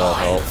 Oh well,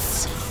 help.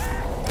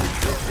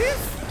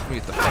 Let me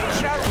get the fuck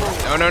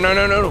out of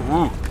here. No.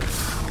 Woo.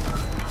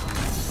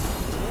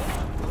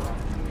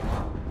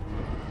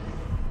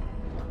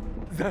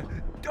 The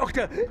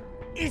doctor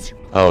is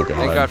Oh Thank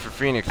god. God for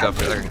Phoenix up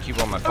there. I can keep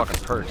all my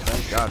fucking perks.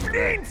 Thank God for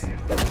that.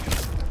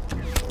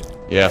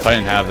 Yeah, if I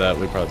didn't have that,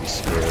 we'd probably be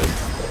screwed.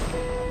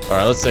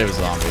 Alright, let's save a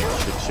zombie.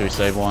 Should we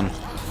save one?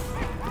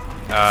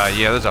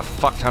 Yeah, there's a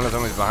fuck ton of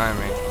zombies behind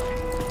me.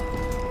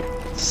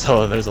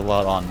 So there's a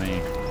lot on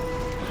me.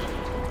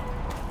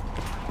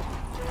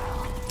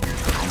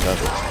 Got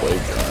the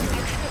blade gun.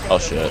 Oh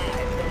shit.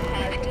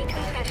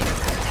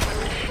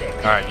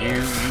 Alright,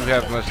 you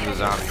have most of the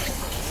zombies.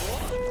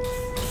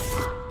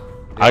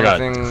 The I only got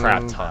thing- a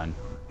crap ton.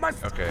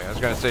 Okay, I was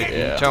gonna say, can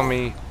Yeah. you tell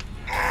me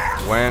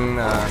when,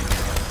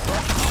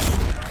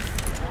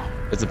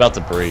 It's about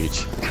to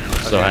breach.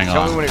 So okay, hang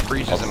tell on. me when it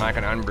breaches and I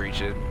can unbreach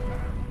it.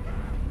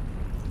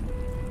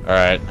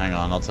 Alright, hang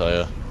on, I'll tell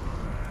you.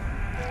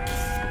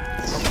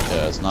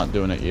 Yeah, it's not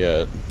doing it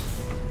yet.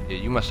 Yeah,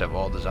 you must have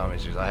all the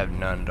zombies, because I have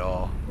none at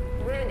all.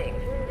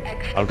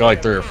 I've got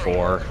like 3 or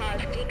 4.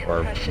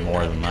 Or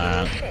more than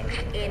that.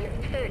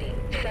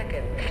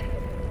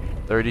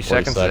 30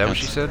 seconds, is that what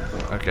she said?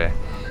 Okay.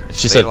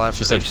 She Stay alive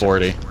said, for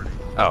 30 40. seconds.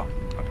 Oh,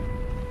 okay.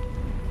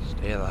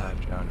 Stay alive,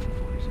 John, for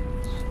 40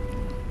 seconds.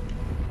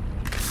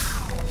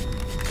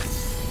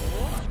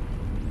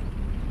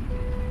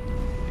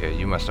 Yeah,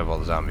 you must have all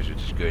the zombies,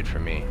 which is good for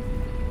me.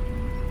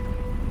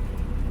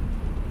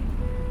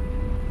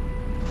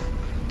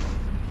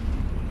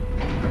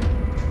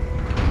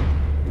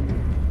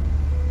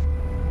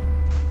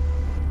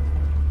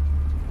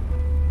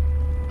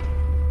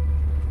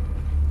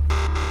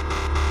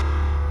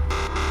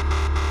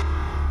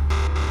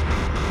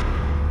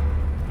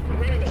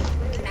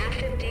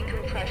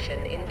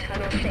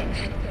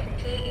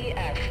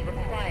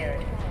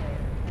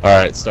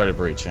 Alright, started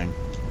breaching.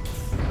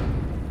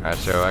 Alright,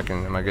 so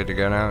am I good to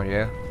go now?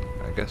 Yeah,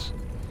 I guess.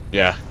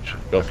 Yeah,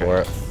 go Okay.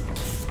 for it.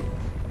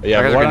 Yeah,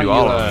 I guess why we're gonna do don't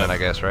all you, of them then, I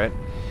guess, right?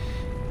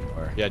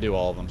 Or, Yeah, do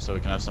all of them so we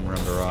can have some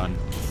room to run.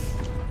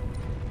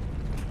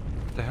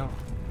 What the hell?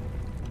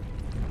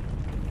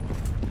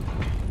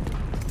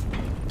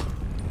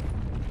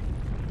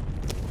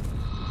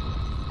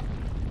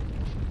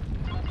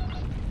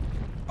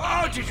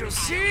 Oh, did you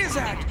see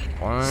that?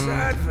 One.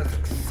 That was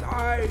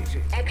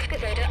exciting.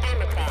 Excavator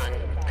Omicron.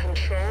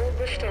 Control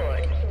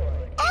restored.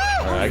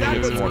 Alright, I can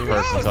get some more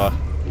perks and talk.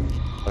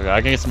 Okay,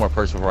 I can get some more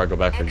perks before I go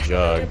back for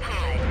Jug.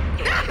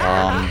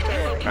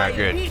 Alright,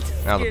 good.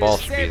 Now the ball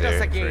should be there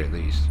for at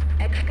least.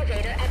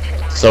 Excavator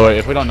Epsilon. So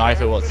if we don't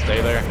knife it, will it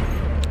stay there?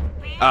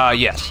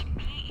 Yes.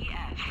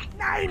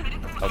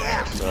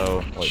 Okay,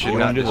 so what, Should should we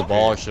not do the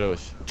ball or should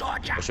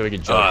we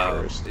get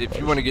Jug first? If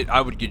you want to get,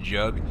 I would get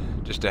Jug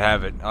just to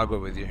have it. I'll go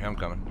with you. I'm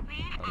coming.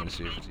 I'm gonna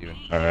see if it's even.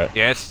 Alright.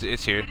 Yeah, it's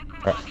here.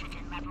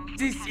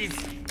 This is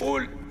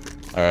all.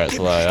 Alright,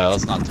 so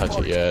let's not touch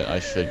it yet. I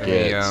should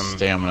get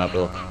stamina up.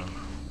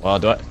 Well,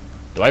 do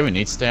I even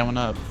need stamina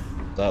up?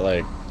 Is that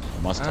like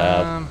a must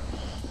have?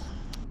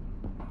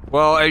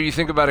 Well, you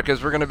think about it,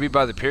 because we're gonna be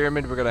by the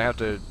pyramid. We're gonna have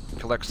to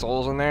collect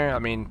souls in there. I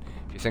mean,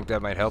 if you think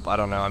that might help, I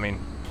don't know. I mean,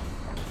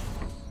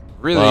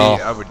 really,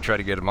 well, I would try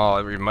to get them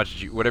all.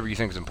 Whatever you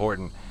think is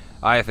important.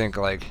 I think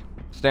like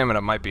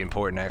stamina might be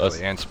important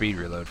actually, and speed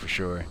reload for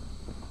sure.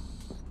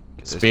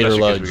 Speed Especially 'cause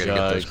reload, we gotta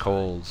get those Jug.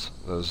 coals,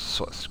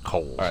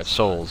 coals, Alright.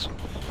 souls.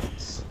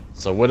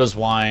 So Widow's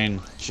Wine,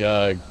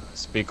 Jug,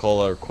 Speed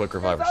Cola, or Quick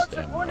Reviver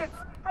stamina.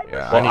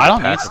 Yeah, Well, I don't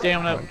need pack a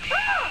stamina punch.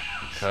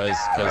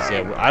 because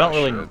yeah, I don't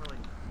really. Should.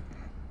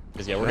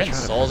 Because yeah, we're getting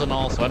souls and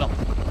all, so I don't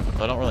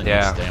really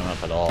need stamina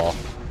up at all.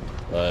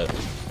 But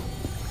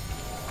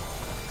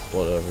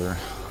whatever.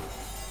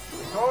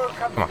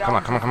 Come on, come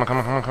on, come on, come on, come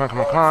on, come on, come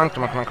on, come on,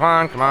 come on, come on, come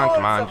on, come on,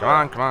 come on, come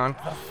on, come on.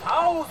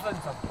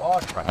 Thousands of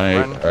bodies.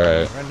 Running.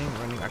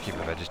 I can't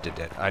believe I just did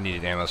that. I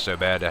needed ammo so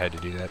bad I had to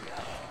do that.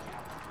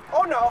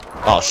 Oh no.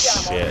 Oh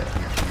shit!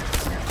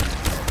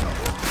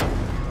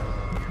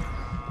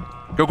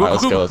 Go, go,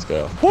 Alright, go, let's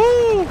go.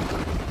 Woo!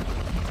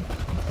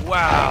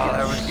 Wow,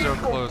 that was so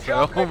close. I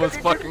almost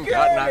fucking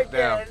got knocked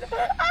down.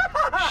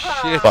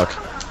 Shit. Fuck.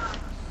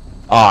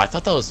 Oh, I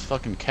thought that was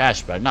fucking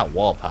cash bag, not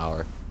wall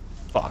power.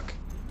 Fuck.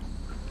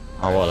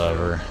 Oh,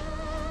 whatever.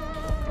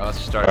 Well, let's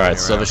start. Alright,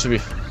 so there should be.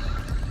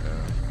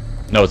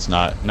 No, it's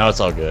not. No, it's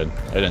all good.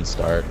 It didn't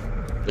start.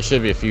 There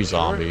should be a few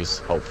zombies,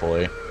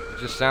 hopefully. It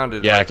just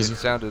sounded. Yeah, like 'cause it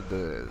sounded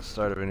the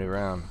start of a new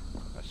round.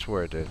 I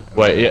swear it did.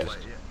 Wait,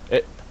 yeah.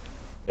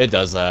 It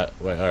does that.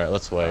 Wait, alright,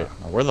 let's wait.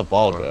 Where'd the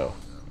ball go?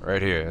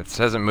 Right here. It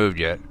hasn't moved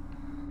yet.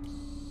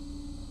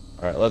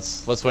 Alright,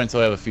 let's wait until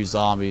we have a few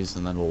zombies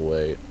and then we'll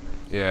wait.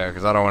 Yeah,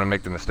 because I don't want to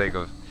make the mistake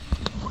of.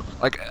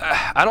 Like,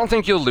 I don't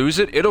think you'll lose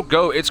it. It'll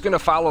go. It's gonna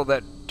follow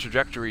that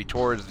trajectory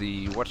towards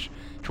the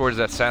towards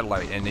that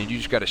satellite, and then you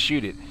just gotta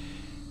shoot it.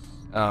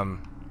 Behind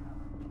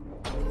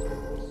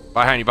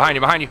you, behind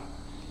you, behind you.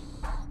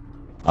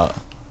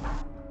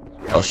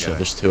 Oh shit,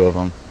 there's two of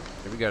them.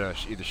 We gotta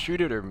either shoot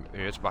it or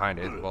it's behind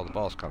it. Well, the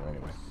ball's coming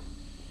anyway.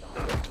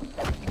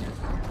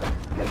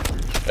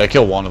 I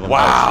killed one of them.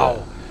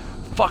 Wow!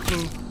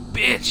 Fucking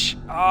bitch!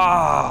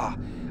 Ah!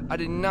 I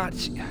did not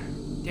see.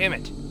 Damn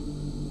it!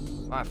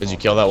 My Did you fault.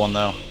 kill that one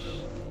though?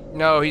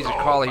 No, he's a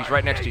crawler. He's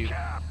right next to you.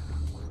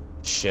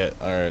 Shit.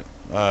 Alright.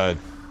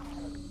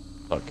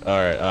 Fuck.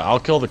 Alright. I'll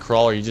kill the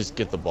crawler. You just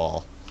get the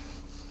ball.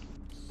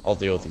 I'll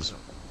deal with these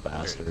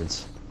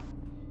bastards.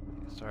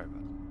 Sorry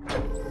about that.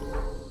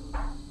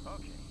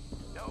 Okay,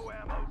 no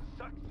ammo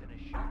sucks in a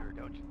shooter,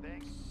 don't you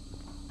think?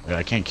 Yeah,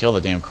 I can't kill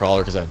the damn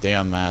crawler because that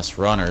damn mass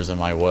runner's in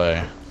my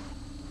way.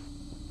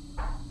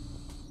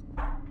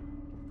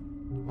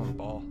 One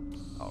ball.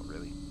 Oh,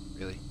 really?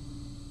 Really?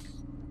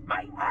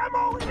 My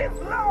ammo is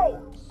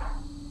low.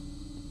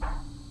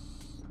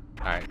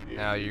 Alright,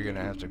 now you're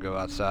gonna have to go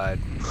outside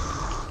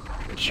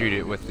and shoot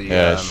it with the,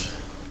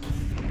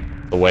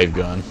 The wave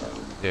gun.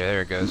 yeah,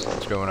 there it goes.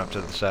 It's going up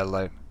to the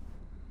satellite.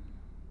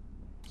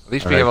 At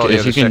least we Alright, have all the if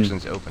other you can-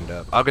 sections opened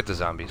up. I'll get the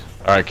zombies.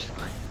 Alright.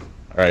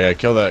 Alright, yeah,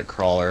 kill that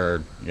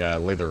crawler. Yeah,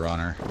 leave the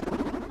runner.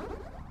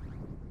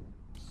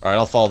 Alright,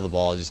 I'll follow the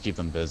ball. Just keep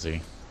them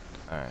busy.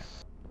 Alright.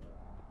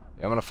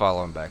 Yeah, I'm gonna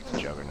follow him back to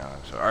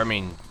Juggernaut. So, I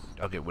mean,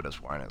 I'll get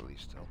Widow's Wine at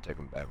least. I'll take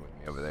him back with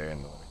me over there.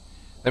 And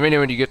let me know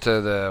when you get to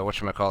the,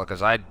 whatchamacallit,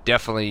 because I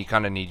definitely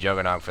kind of need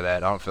Juggernaut for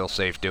that. I don't feel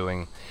safe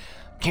doing.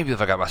 Can't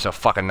believe I got myself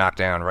fucking knocked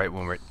down right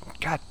when we're.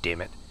 God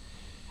damn it.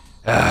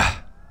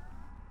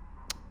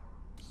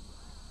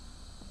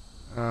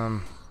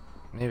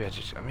 Maybe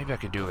I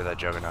could do it without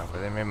Juggernaut,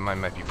 but then maybe I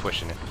might be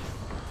pushing it.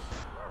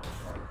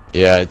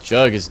 Yeah,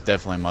 Jug is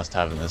definitely must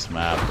have in this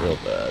map real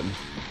bad.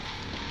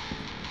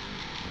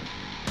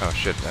 Oh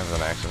shit, that was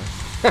an accident.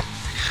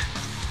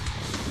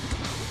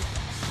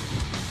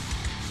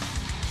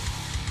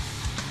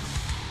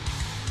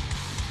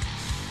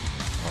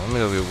 Well, let me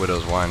go get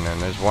Widow's Wine then.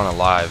 There's one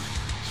alive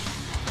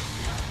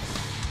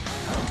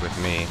with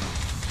me.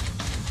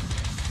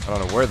 I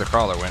don't know where the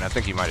crawler went. I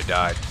think he might have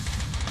died.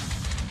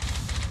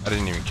 I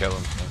didn't even kill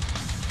him.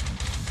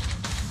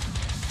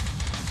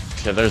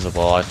 Shit, there's a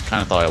ball. I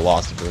kind of thought I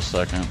lost it for a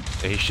second.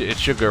 Yeah, it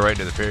should go right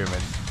to the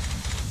pyramid.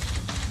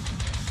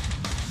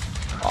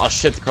 Oh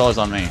shit, the crawler's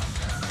on me.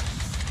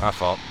 My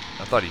fault.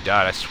 I thought he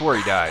died. I swore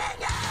he died.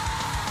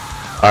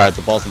 Alright,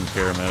 the ball's in the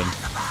pyramid.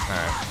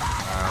 Alright.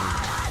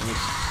 Let me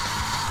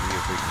see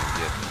if we can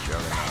get the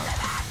Juggernaut.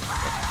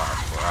 If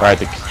possible.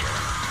 Alright,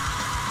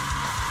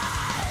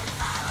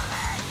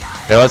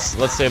 okay,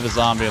 let's save the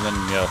zombie and then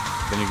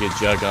then you get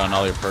Jug on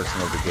all your perks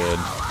and it'll be good.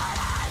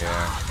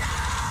 Yeah.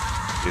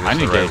 Dude, I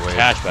need to right get way.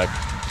 cash back.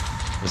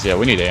 Cause yeah,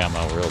 we need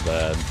ammo real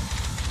bad.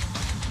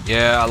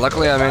 Yeah,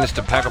 luckily I managed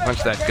to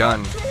pack-a-punch that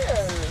gun,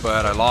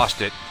 but I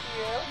lost it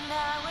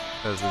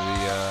because of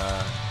the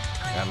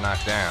got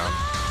knocked down.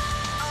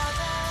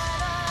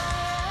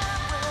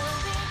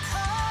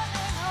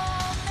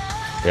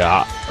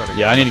 Yeah,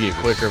 I need to get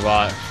quick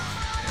revive.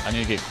 I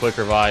need to get quick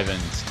revive and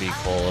speed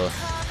cola.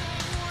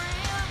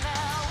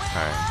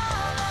 Alright,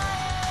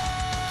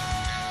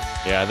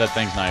 Yeah, that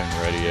thing's not even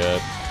ready yet.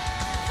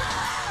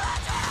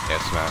 yeah,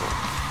 it's not.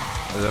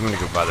 I'm gonna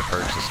go buy the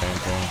perks, the same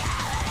thing.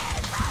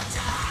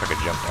 I could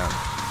jump down.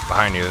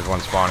 Behind you, there's one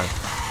spawning.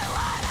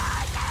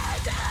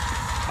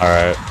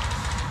 Alright.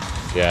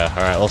 Yeah,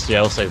 alright,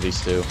 we'll save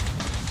these two.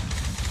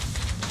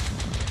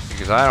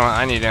 Because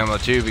I need ammo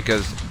too,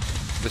 because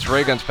this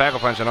ray gun's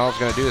pack-a-punch and all it's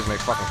gonna do is make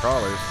fucking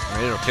crawlers. I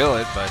mean, it'll kill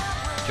it, but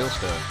kill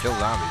stuff, kill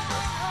zombies.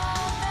 But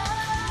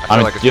I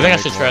feel like it's do you think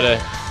I gonna should make try more.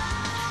 to?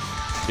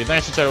 Do you think I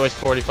should try to waste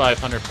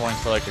 4,500 points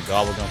for like a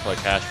gobble gun for like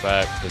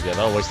cashback? Because yeah,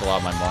 that'll waste a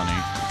lot of my money.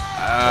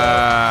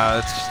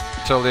 It's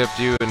totally up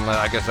to you, and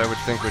I guess I would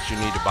think what you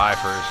need to buy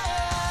first,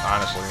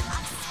 honestly.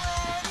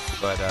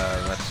 But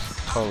that's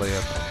totally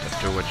up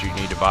to what you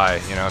need to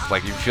buy. You know, if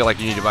like you feel like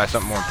you need to buy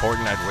something more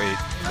important, I'd wait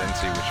and then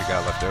see what you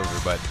got left over.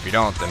 But if you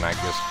don't, then I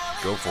guess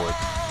go for it.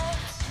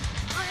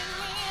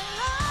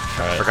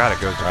 I forgot it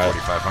goes to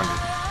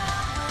 4,500.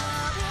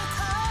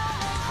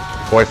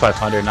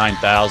 4,500,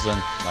 9,000.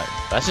 Like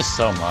that's just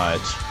so much.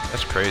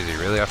 That's crazy,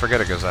 really. I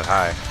forget it goes that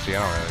high. See, I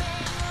don't really.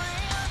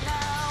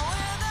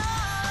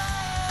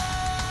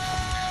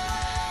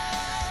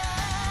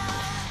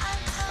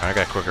 I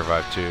got quick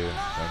revive too.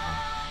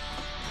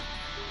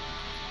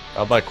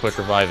 I'll buy quick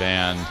revive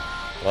and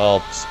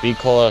speed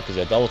cola because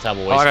yeah, double tap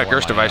will waste. Oh, I got more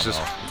curse of my devices.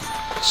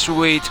 ammo.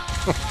 Sweet.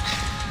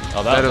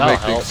 Oh, That'll make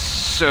help. things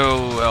so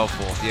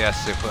helpful.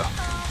 Yes, it will.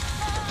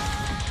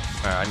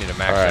 Alright, I need a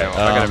max Alright, ammo. If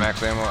I got a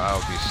max ammo,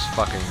 I'll be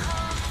fucking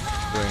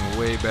doing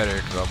way better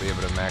because I'll be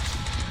able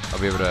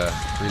to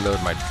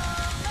reload my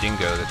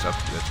dingo that's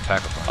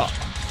pack-a-punch.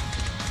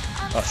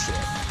 Oh shit.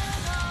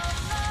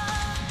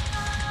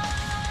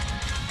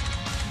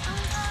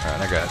 Alright,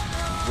 I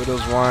got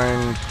Widow's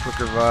Wine, Quick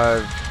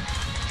Revive,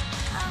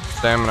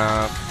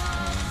 Stamina.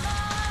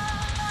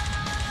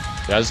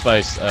 Yeah, I just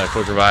buy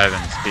quick revive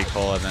and speed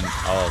cola, and then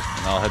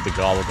I'll hit the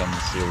gobble gun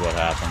and see what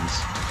happens.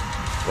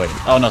 Wait,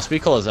 oh no,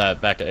 speed cola is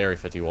back at Area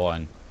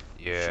 51.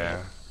 Yeah.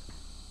 Shit.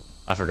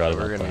 I forgot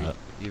We're about gonna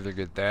that. either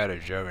get that or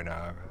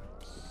Juggernaut.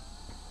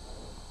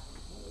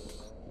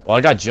 Well,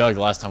 I got Jug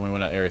last time we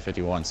went to Area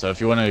 51, so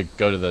if you want to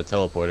go to the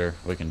teleporter,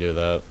 we can do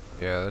that.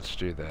 Yeah, let's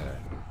do that.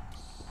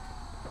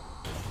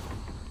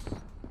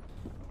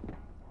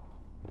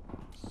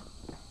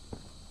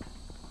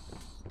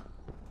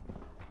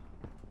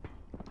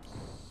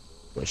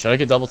 Wait, should I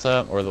get double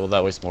tap, or will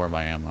that waste more of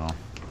my ammo?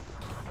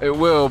 It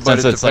will, but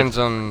Since it it's like- depends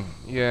on.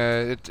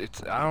 Yeah,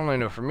 it's. I don't really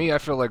know. For me, I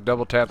feel like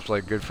double tap's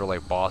like good for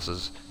like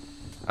bosses.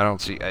 I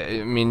don't see.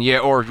 I mean, yeah,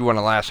 or if you want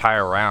to last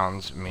higher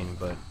rounds. I mean,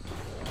 but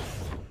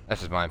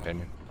that's just my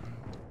opinion.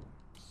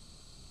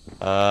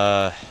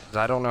 'Cause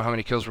I don't know how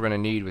many kills we're gonna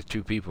need with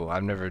 2 people.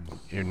 I've never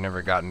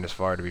gotten this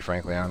far, to be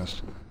frankly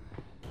honest.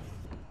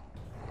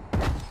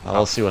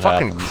 We'll see what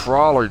Fucking happens.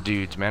 crawler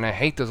dudes, man. I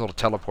hate those little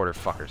teleporter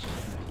fuckers.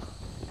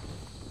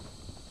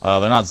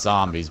 They're not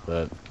zombies,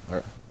 but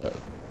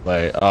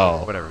wait.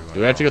 Oh, Whatever. do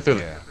we have to go through?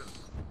 Yeah.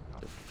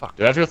 Oh, fuck.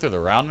 Do we have to go through the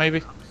round, maybe?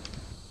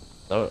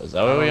 Is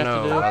that what we have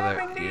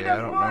to do? Yeah, I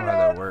don't know how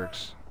that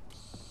works.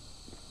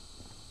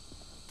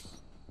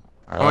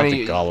 Alright, I'll have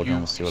to gobble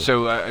gun. See what.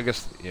 So I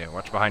guess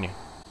watch behind you.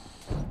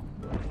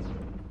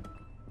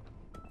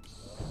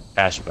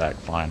 Cashback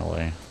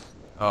finally.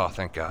 Oh,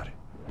 thank God.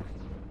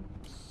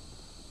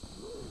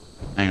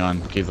 Hang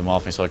on, keep them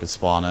off me so I can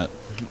spawn it.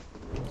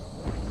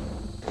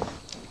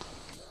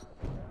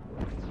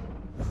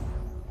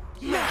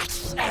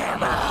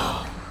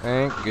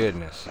 Thank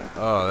goodness.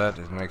 Oh, that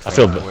just makes I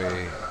feel things be-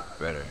 way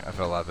better. I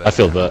feel a lot better. I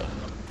feel bad.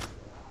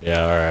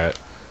 Yeah, alright.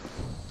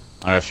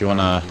 Alright, if you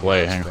wanna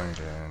wait, hang on.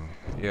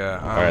 Yeah.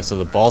 Alright, so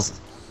the ball's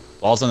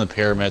in the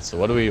pyramid, so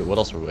what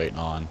else are we waiting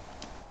on?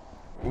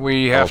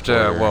 We have to.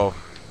 Teleporter. Well,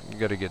 you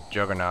gotta get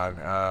Juggernaut.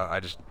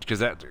 Because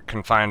that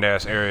confined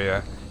ass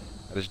area,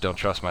 I just don't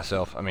trust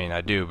myself. I mean, I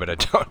do, but I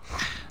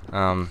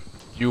don't.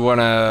 You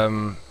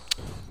wanna?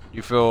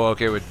 You feel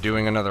okay with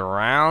doing another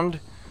round,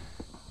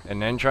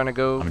 and then trying to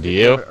go? Do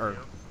you?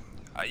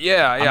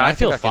 Yeah, mean, I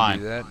feel think fine. I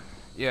can do that.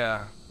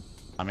 Yeah.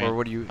 I mean, Or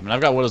what do you?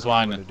 I've got Widow's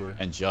Wine wanna do?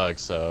 and Jug,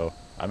 so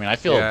I mean, I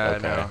feel Yeah, I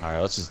okay. know.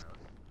 Alright, let's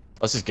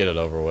just get it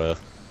over with.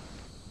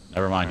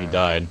 Never mind, he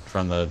died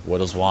from the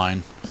Widow's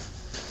Wine.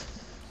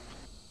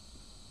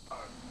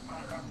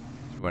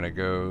 You wanna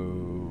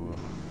go?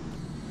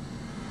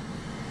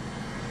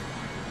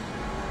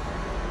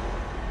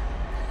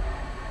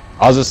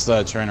 I'll just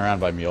train around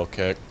by Mule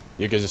Kick.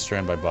 You can just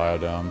train by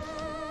Biodome.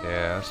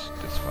 Yeah,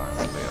 that's fine.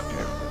 I'll be okay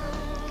with it.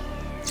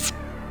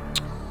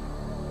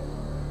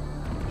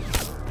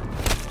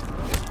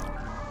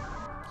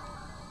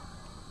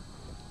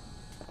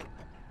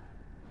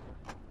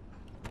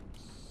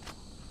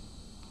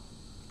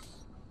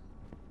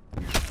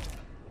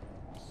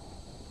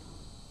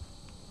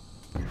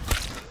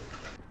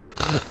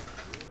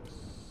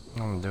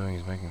 All I'm doing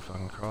is making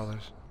fucking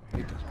crawlers. I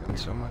hate this gun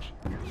so much.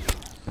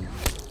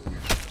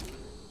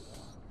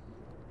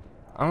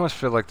 I almost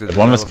feel like the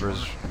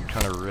developers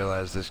kind of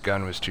realized this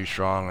gun was too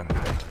strong and...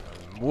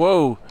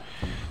 Whoa!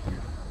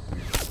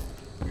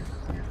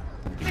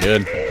 You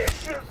good?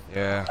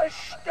 Yeah. A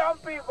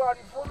stumpy one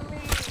for me.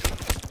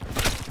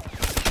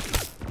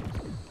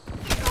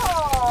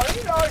 Oh,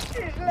 he lost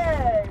his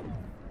leg.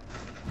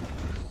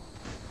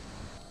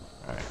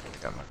 Alright,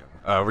 got my gun.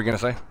 What were we gonna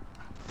say?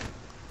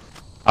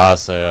 I'll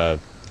say,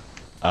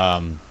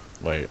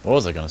 wait, what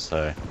was I gonna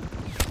say?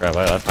 Crap,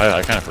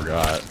 I kind of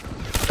forgot.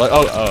 Like,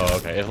 oh,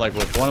 okay. If like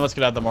if one of us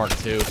could have the Mark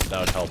II, that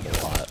would help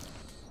a lot.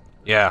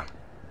 Yeah,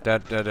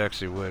 that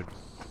actually would.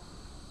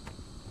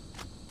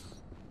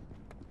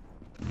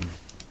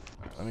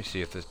 Right, let me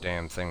see if this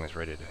damn thing is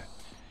ready to...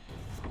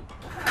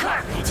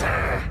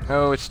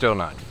 No, it's still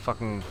not.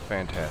 Fucking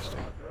fantastic.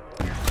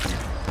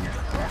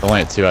 It's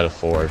only at 2 out of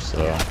 4,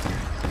 so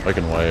I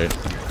can wait.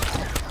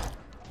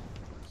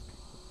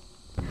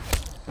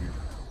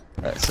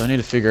 Alright, so I need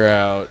to figure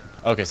out...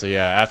 Okay, so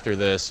yeah, after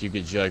this, you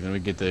get jugged, and we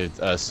get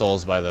the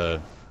souls by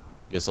the...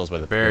 Get souls by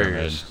the pyramid.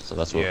 Barriers. So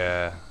that's what...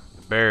 Yeah,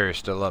 the barrier's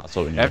still up. That's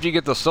what we need. After you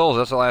get the souls,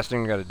 that's the last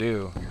thing you gotta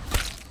do.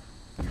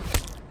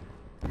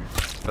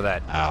 For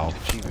that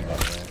achievement.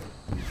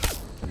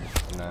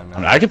 No. I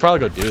mean, I could probably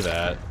go do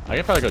that. I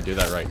could probably go do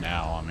that right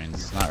now. I mean,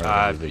 it's not really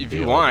a big if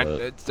deal, you want,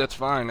 but... that's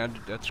fine.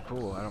 That's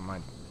cool. I don't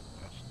mind.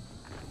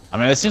 I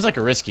mean, it seems like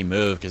a risky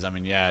move, because, I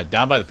mean, yeah,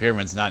 down by the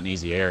pyramid's not an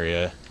easy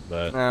area,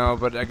 but... No,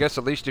 but I guess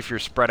at least if you're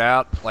spread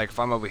out, like if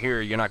I'm over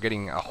here, you're not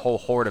getting a whole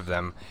horde of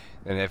them,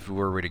 than if we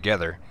were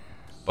together.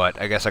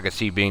 But I guess I could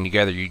see being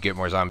together, you'd get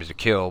more zombies to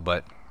kill,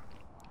 but...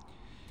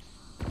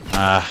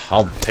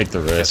 I'll take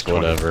the risk,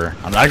 whatever.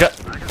 I mean, I've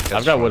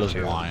got Widow's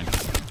Wine,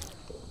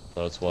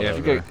 so it's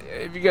whatever. Yeah,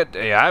 if you get,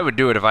 yeah, I would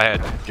do it if I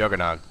had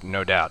Juggernaut,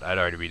 no doubt. I'd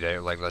already be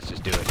there, like, let's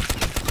just do it.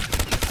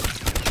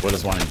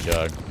 Widow's Wine and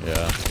Jug,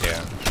 yeah.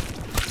 Yeah.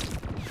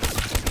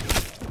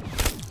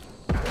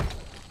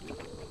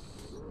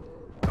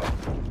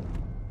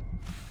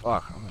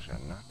 Fuck, I almost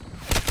got knocked out.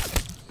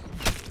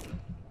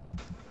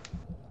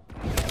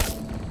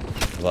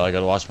 Well, I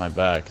gotta watch my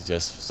back, because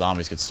yes,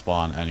 zombies could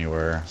spawn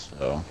anywhere,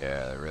 so...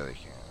 Yeah, they really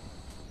can.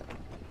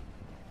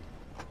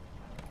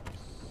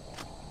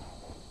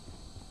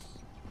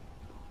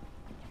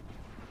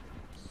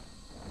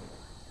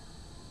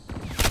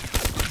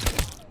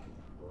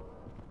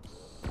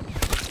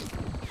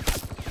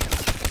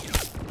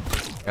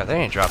 Yeah, they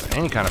ain't dropping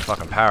any kind of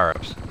fucking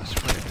power-ups. I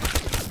swear to God.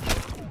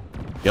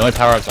 The only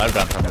power-ups I've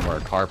gotten from them were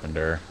a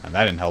Carpenter, and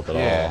that didn't help at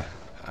all.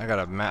 I got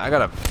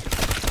a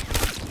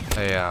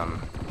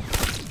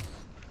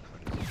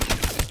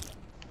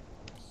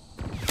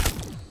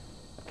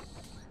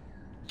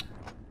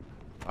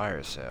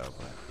fire sale,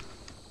 but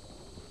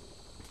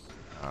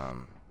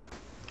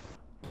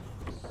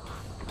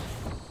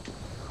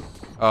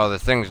oh, the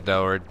thing's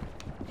Delward.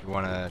 If you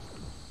wanna,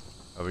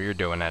 oh, you're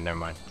doing that. Never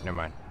mind. You're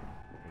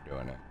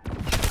doing it.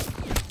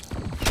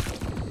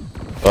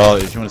 Well,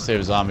 if you want to save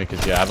a zombie,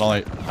 because yeah, I've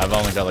only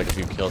got like a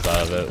few kills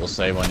out of it. We'll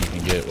save one. You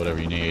can get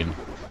whatever you need.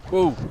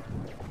 Whoa.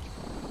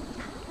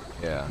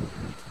 Yeah.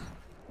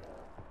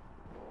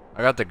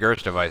 I got the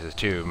Gertz devices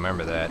too.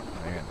 Remember that?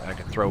 I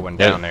can throw one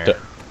down there.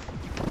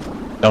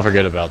 Don't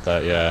forget about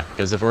that. Yeah,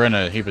 because if we're in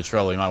a heap of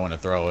trouble, you might want to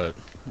throw it.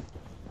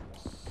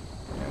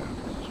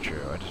 Yeah, it's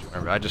true.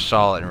 I just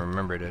saw it and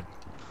remembered it.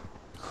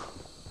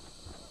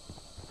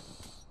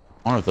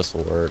 I wonder if this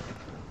will work.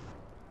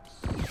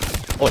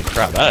 Holy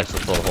crap, that actually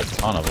killed a whole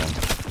ton of them.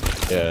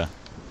 Yeah.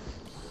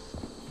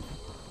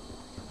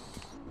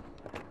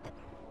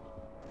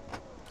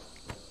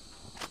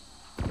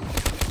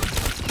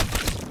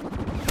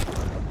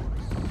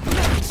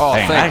 Oh,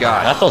 dang, thank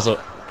God. That feels a...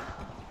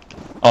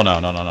 Oh, no.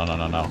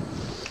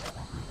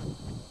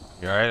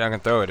 You alright? I can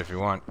throw it if you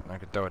want. I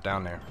can throw it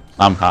down there.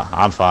 I'm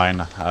fine.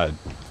 I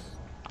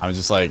was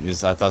just like,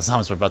 I thought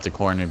zombies were about to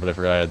corner me, but I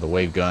forgot I had the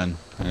wave gun,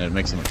 and it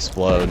makes them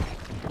explode.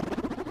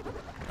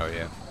 Oh,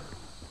 yeah.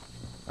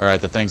 Alright,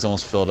 the thing's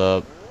almost filled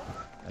up.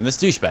 And this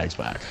douchebag's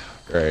back.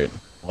 Great.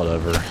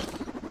 Whatever.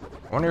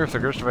 I wonder if the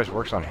Gertz device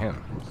works on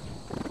him.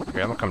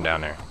 Okay, I'm gonna come down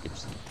there.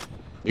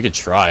 You could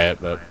try it,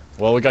 but...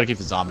 Well, we gotta keep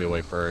the zombie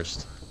away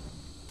first.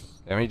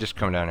 Let me just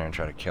come down there and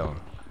try to kill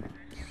him.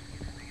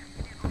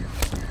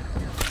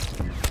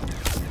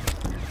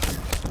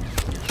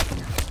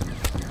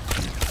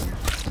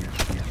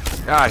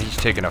 God, he's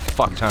taking a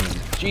fuck ton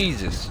of...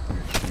 Jesus!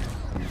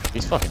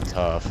 He's fucking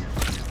tough.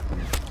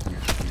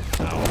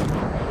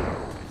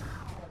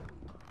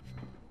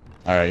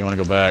 Alright, you wanna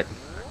go back?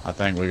 I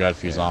think we got a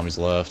few zombies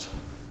left.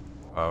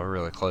 Oh, we're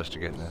really close to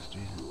getting this,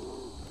 Jesus.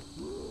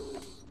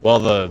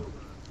 Well,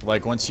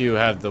 like once you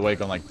have the weight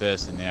going like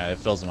this, and yeah, it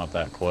fills them up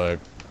that quick.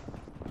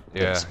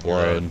 They Yeah.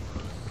 explode.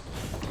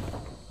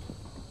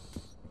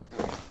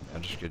 I'll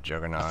just get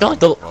Juggernaut. I feel like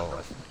the.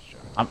 Well,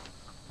 I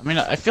mean,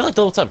 I feel like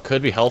double tap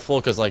could be helpful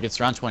because like it's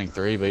round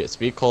 23, but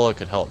Speed Cola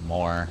could help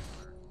more,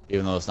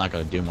 even though it's not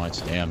going to do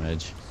much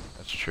damage.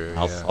 that's true.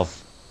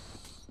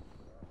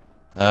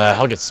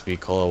 I'll get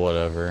Speed Cola,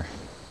 whatever.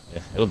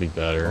 Yeah, it'll be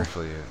better.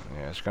 Hopefully,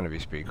 yeah, it's gonna be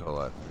Speed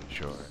Cola. I'm pretty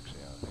sure. Actually,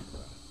 I don't think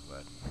about it,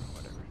 but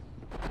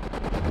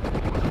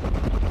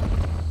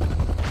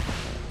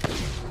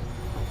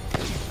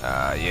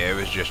whatever. Yeah, it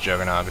was just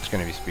Juggernaut. It's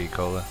gonna be Speed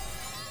Cola.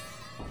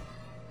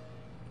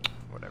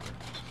 Whatever.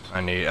 I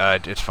need.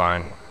 It's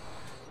fine.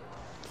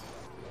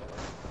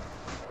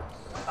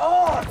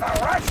 Oh, the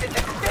Russian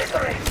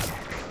disintegrates!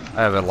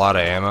 I have a lot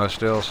of ammo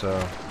still, so.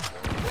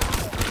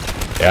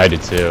 Yeah, I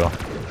did too.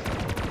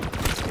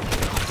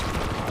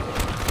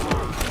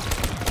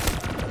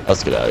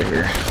 Let's get out of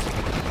here.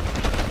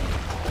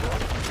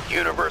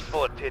 Universe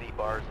full of titty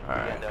bars. All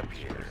right. End up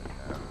here.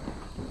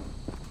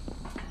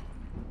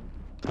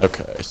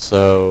 Okay,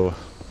 so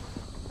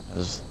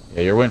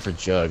yeah, you're waiting for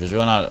Jug. There's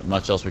really not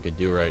much else we could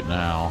do right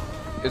now.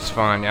 It's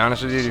fine.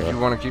 Honestly, dude, if So- you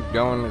want to keep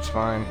going, it's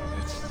fine.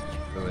 It's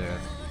really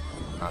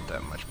not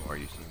that much more.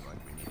 You seem like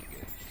we need to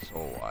get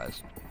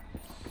soul-wise.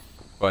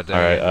 But All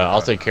right,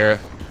 I'll take care of.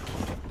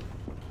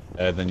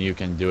 And then you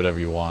can do whatever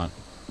you want.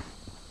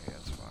 Yeah,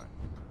 it's fine.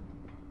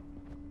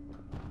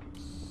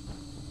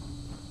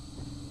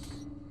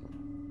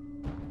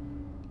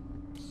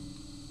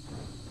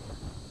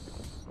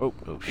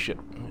 Oh shit.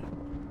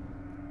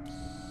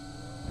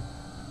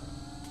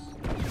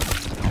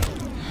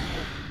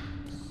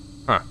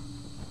 Huh.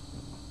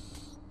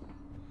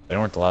 They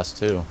weren't the last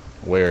two.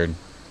 Weird.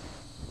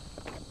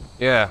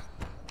 Yeah.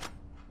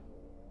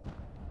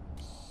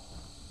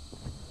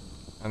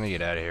 I'm gonna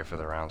get out of here for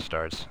the round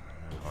starts.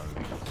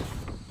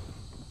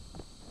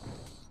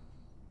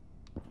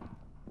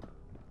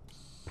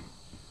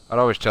 I'd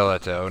always tell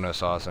that to Ono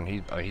Sauce, and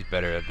he's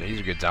better. He's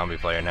a good zombie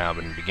player now,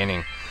 but in the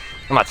beginning,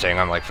 I'm not saying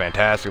I'm like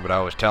fantastic, but I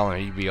always tell him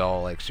he'd be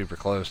all like super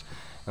close.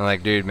 And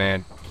like, dude,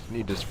 man, you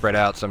need to spread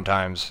out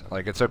sometimes.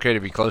 Like, it's okay to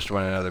be close to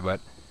one another,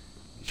 but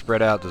you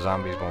spread out, the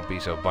zombies won't be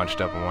so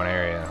bunched up in one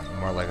area. You're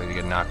more likely to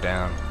get knocked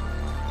down.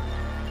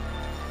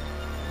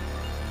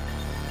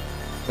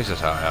 At least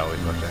that's how I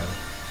always looked at it.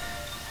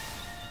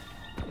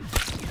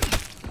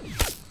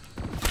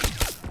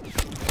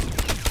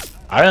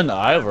 I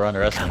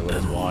underestimated what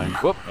it's wine.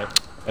 Whoop.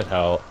 It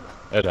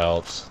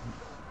helps.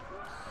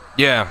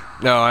 Yeah,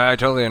 no, I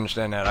totally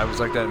understand that. I was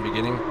like that in the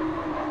beginning.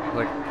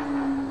 Like,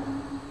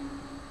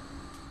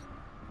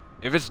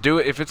 if it's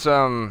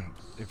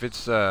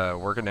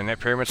working and that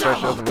pyramid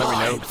starts to open, let me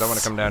know, because I want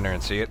to come down there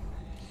and see it,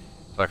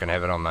 so I can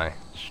have it on my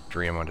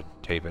stream. I want to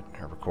tape it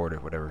or record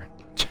it, whatever.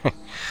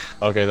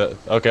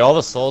 Okay, all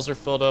the souls are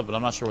filled up, but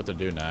I'm not sure what to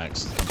do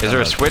next. Is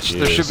there a switch?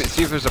 There should be.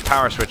 See if there's a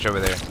power switch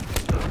over there.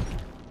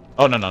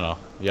 Oh no.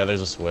 Yeah,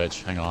 there's a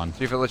switch. Hang on.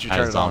 See if it lets you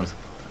turn it on.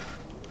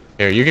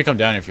 Here, you can come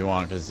down if you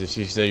want, because if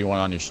you say you want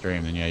it on your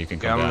stream, then yeah, you can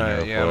come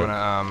down here.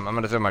 I'm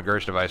gonna throw my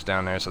Gersh device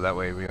down there, so that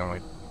way we only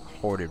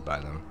hoarded by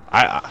them.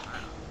 I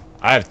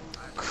have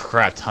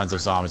crap tons of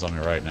zombies on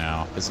me right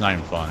now. It's not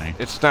even funny.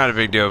 It's not a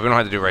big deal. We don't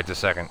have to do it right this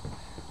second.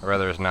 I'd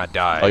rather us not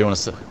die. Oh, you want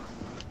to?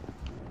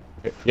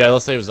 Yeah,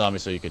 let's save a zombie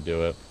so you could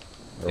do it.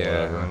 Or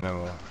Yeah, whatever. and then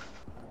we'll...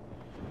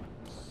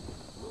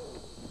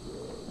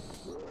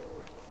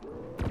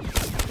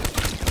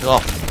 Oh,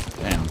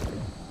 damn.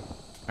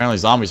 Apparently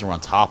zombies were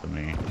on top of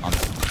me.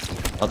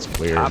 That's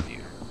weird. Top you.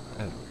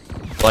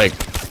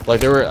 Like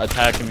they were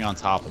attacking me on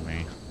top of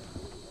me.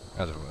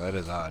 That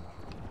is odd.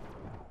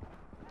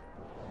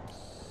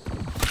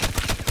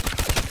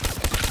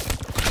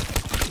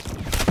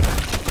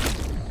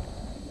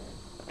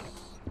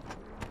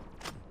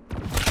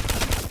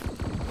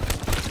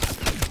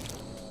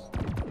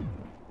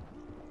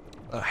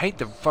 I hate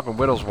the fucking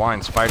Whittle's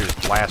Wine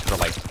spiders last for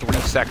like 3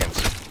 seconds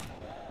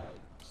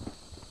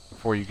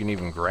before you can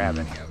even grab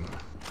any of them.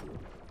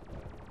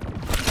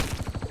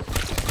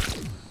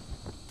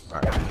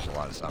 Alright, there's a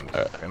lot of zombies.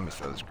 I'm gonna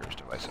throw this Gersh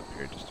device up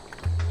here just to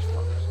get rid of these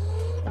fuckers.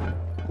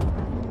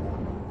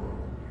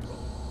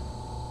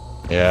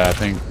 Yeah, I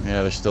think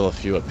there's still a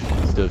few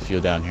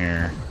down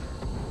here.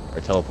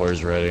 Our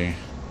teleporter's ready.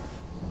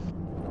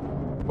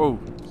 Whoa!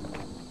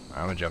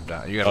 I'm gonna jump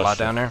down. You got a lot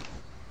down there?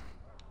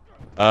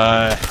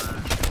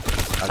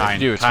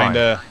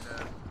 Kinda.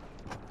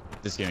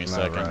 Just give me a Not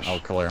a second. rush. I'll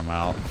clear them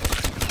out.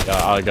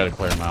 Yeah, I gotta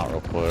clear them out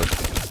real quick.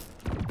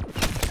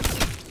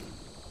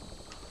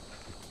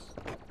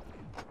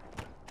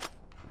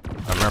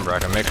 I remember I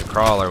can make a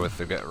crawler with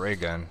the ray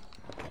gun.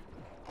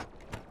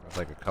 It's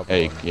like a couple.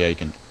 Hey, of them. yeah, you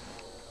can.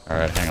 All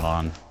right, hang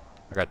on.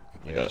 I got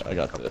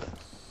the.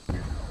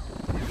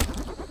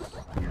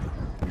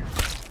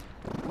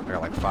 I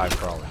got like 5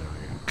 crawlers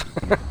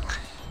over here.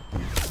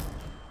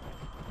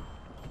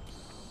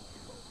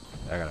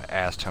 I got an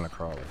ass ton of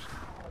crawlers.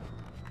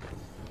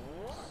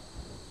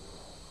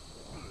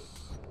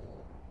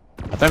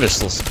 I think they're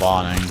still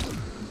spawning.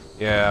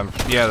 Yeah,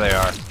 yeah, they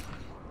are.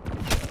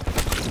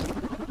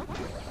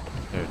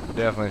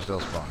 definitely still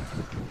spawning.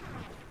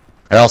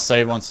 Here, I'll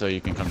save one so you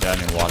can come down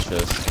here and watch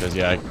this. Because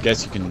yeah, I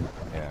guess you can.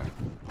 Yeah.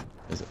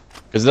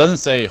 Because it doesn't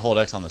say hold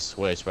X on the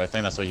Switch, but I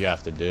think that's what you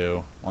have to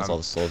do once all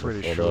the souls are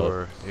pretty filled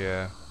sure. up.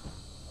 Yeah.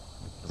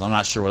 Because I'm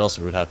not sure what else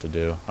we would have to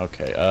do.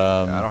 Okay.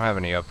 I don't have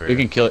any up here. You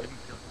can kill.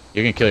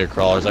 You can kill your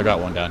crawlers. I got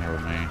one down here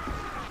with me.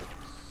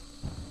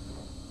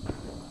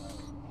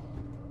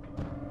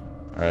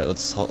 All right,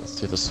 let's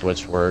see if the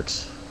Switch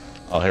works.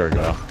 Oh, here we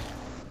go.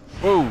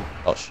 Whoa!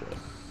 Oh shit.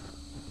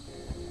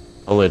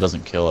 Hopefully it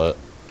doesn't kill it.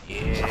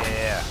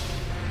 Yeah.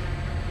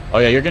 Oh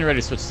yeah, you're getting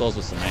ready to switch souls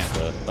with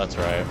Samantha. That's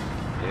right.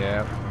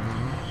 Yeah.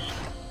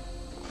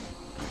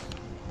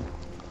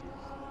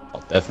 Oh,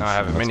 definitely. I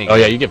have a mini. Oh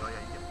yeah, you get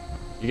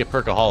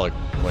perkaholic.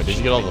 Wait, did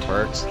you get all the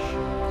perks?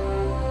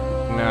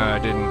 No, I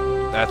didn't.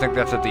 I think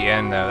that's at the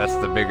end though. That's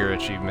the bigger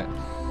achievement.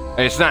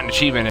 It's not an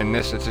achievement in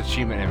this. It's an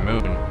achievement in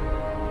Moon.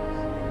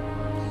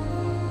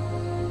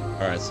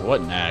 All right. So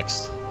what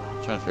next?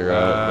 I'm trying to figure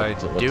out what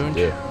to don't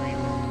do.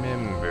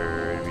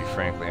 remember, to be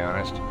frankly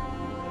honest.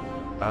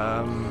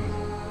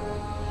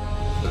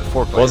 The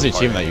 4 What was the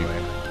achievement that you?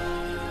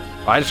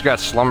 I just got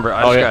Slumber.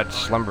 I just got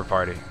Slumber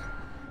Party.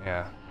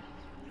 Yeah.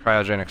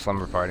 Cryogenic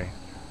Slumber Party.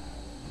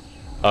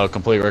 Oh,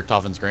 complete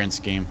Richtofen's grand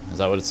scheme. Is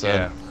that what it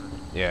said?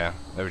 Yeah. Yeah.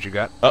 Is that what you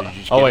got? Oh, Did you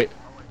just oh get wait. it?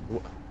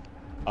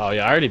 Oh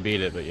yeah, I already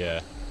beat it, but yeah.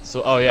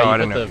 So yeah, I you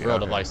didn't put know the if real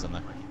you- device in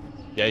there.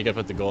 Yeah, you gotta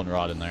put the golden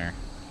rod in there.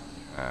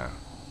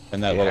 In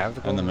that you little have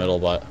the in the golden middle,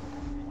 but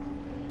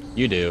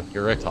you do.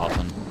 You're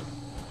Richthofen.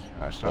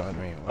 That's not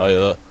me. Oh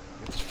yeah.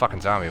 It's a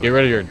fucking zombie. Get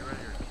rid of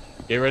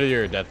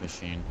your death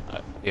machine.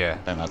 Yeah.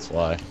 And that's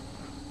why.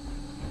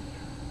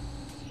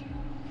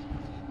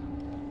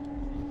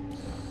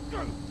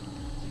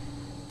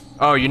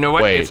 Oh, you know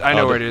what? Wait, I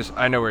know where it is.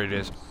 I know where it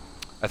is.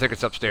 I think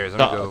it's upstairs.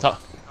 Let me go.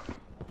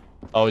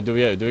 Oh, do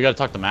we gotta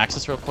talk to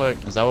Maxis real quick?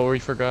 Is that what we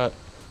forgot?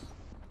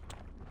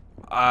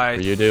 I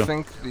you do?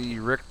 think I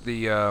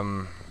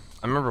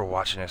remember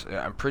watching this.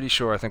 I'm pretty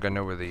sure. I think I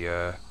know where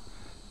the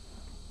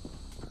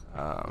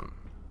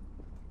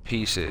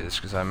piece is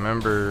because I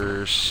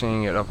remember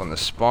seeing it up on the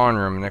spawn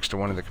room next to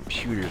one of the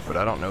computers, but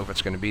I don't know if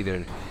it's going to be there.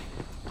 I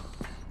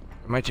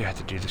might have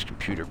to do this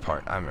computer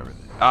part. I remember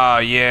that. Oh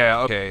yeah.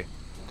 Okay.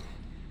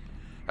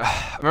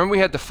 I remember we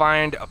had to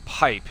find a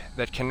pipe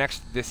that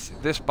connects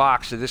this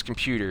box to this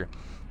computer,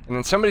 and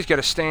then somebody's got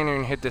to stand there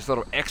and hit this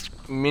little X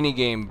mini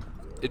game.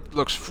 It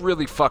looks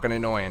really fucking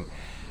annoying.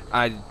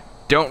 I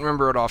don't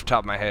remember it off the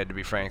top of my head, to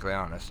be frankly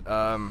honest.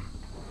 So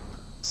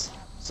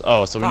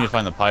we need to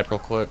find the pipe real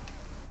quick.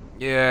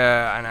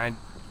 Yeah, and I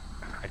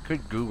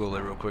could Google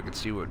it real quick and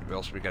see what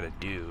else we gotta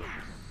do.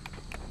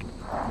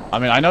 I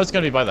mean, I know it's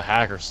gonna be by the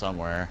hacker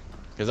somewhere,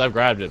 because I've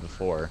grabbed it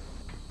before.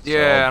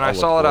 Yeah, so and I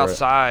saw it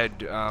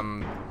outside,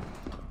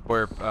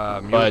 where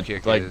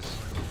Moon-Cryogenic like, is.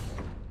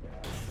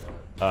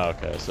 Oh,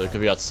 okay, so it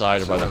could be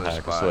outside or by the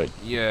hacker. So wait.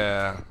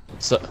 Yeah.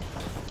 So,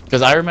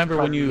 because I remember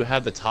when you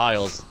had the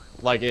tiles,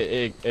 like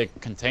it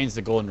contains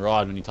the golden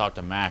rod when you talk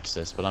to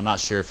Maxis, but I'm not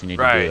sure if you need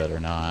to do that or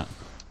not.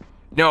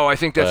 No, I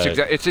think that's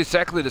it's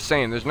exactly the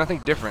same. There's nothing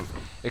different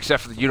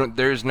except for they don't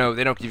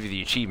give you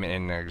the achievement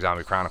in the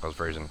Zombie Chronicles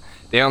version.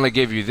 They only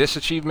give you this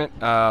achievement.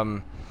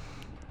 What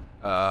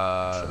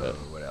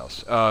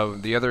else?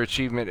 The other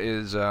achievement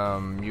is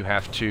you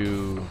have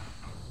to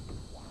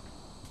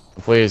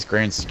play his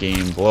grand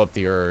scheme, blow up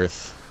the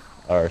Earth,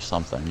 or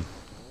something.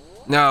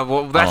 No,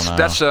 well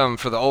that's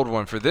for the old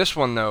one. For this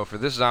one though, for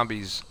this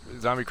Zombie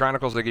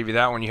Chronicles, they give you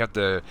that one. You have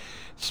to,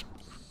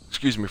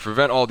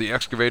 prevent all the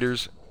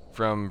excavators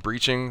from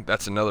breaching.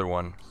 That's another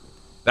one.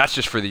 That's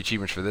just for the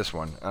achievements for this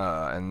one.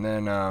 And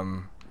then I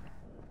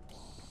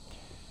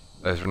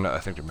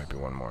think there might be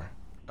one more.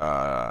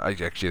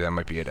 Actually, that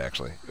might be it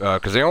actually,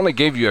 because they only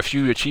gave you a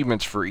few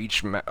achievements for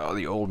each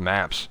the old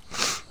maps,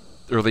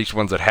 or at least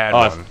ones that had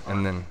one.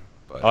 And then.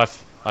 I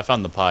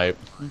found the pipe.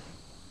 All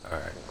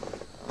right,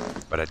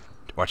 but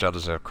watch out,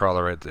 there's a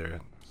crawler right there.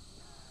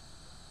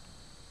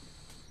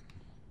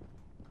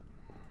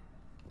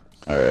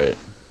 All right.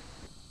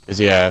 Cause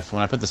yeah,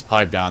 when I put this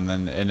pipe down,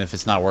 and if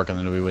it's not working,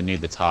 then we would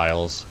need the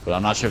tiles. But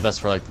I'm not sure if that's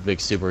for like the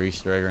big super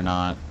Easter egg or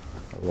not,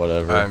 or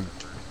whatever. I'm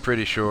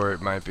pretty sure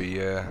it might be.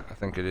 Yeah, I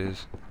think it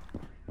is.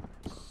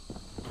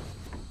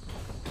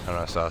 I don't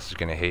know. Sauce is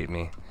gonna hate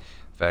me.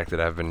 The fact that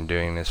I've been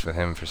doing this with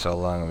him for so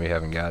long and we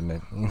haven't gotten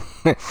it.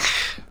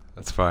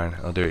 That's fine.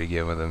 I'll do it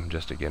again with him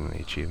just to get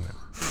the achievement.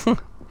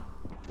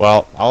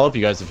 Well, I'll help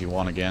you guys if you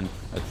want again.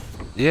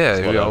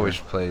 Yeah, we always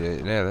play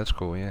it. Yeah, that's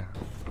cool. Yeah,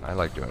 I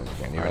like doing it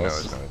again, even though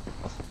it's not.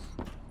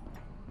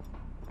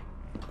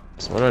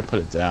 So where do I put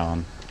it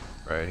down?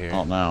 Right here. I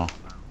don't know.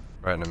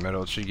 Right in the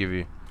middle. It should give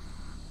you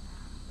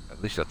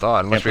at least a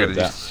thought. Unless we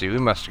gotta see, we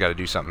must have got to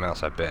do something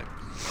else. I bet.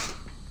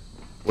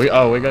 We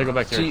gotta go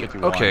back to See,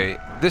 51. okay,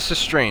 this is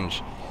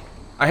strange.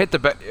 I hit the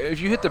back. If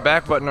you hit the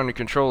back button on your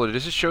controller,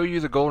 does it show you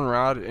the golden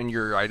rod in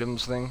your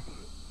items thing?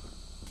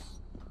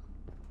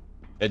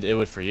 It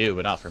would for you,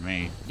 but not for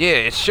me. Yeah,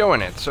 it's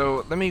showing it.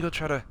 So let me go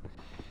try to.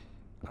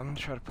 I'm gonna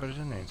try to put it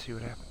in there and see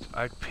what happens.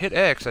 I hit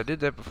X. I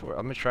did that before.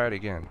 I'm gonna try it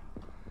again.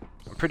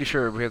 I'm pretty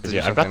sure we have to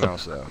do something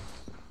else though.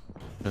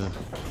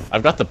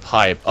 I've got the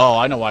pipe. Oh,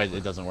 I know why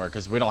it doesn't work.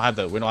 Because we don't have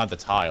the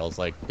tiles.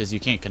 Like, because you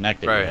can't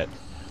connect it yet.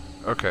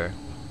 Okay.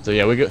 So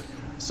yeah, we go.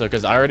 So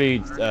because I already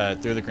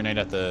threw the grenade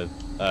at the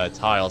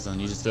tiles,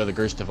 and you just throw the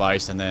Gersh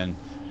device, and then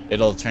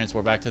it'll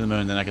transport back to the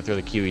moon. Then I can throw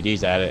the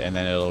QEDs at it, and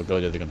then it'll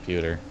go to the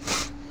computer.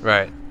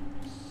 Right.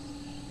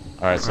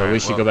 All right. So we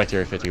should go back to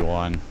Area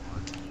 51.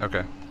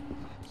 Okay.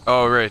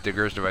 Oh right, the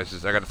Gersh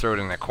devices. I got to throw it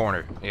in that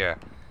corner. Yeah,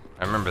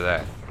 I remember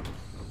that.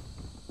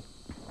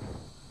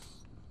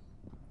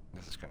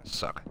 This is gonna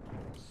suck.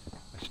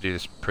 I should do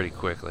this pretty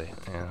quickly.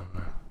 Yeah.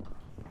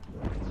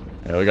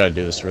 Yeah, we gotta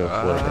do this real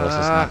quick, or else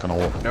it's not gonna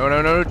work.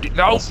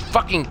 No,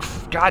 fucking,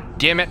 god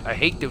damn it, I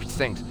hate those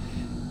things.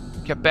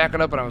 Kept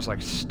backing up and I was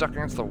like stuck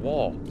against the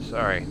wall.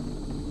 Sorry.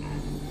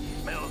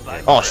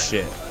 Oh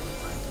shit.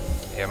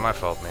 Yeah, my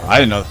fault, man. I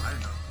didn't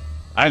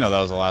know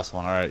that was the last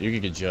one. Alright, you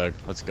can get Jug.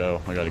 Let's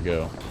go. I gotta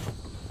go.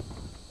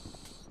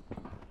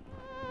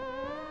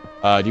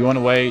 Do you want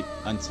to wait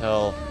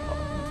until...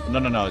 No.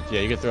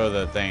 Yeah, you can throw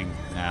the thing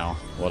now.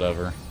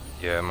 Whatever.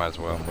 Yeah, might as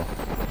well.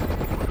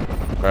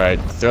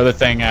 Alright, throw the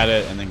thing at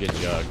it and then get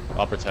Jug.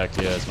 I'll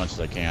protect you as much as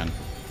I can.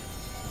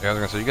 Yeah, I was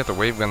gonna say, you got the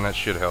wave gun, that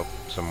should help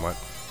somewhat.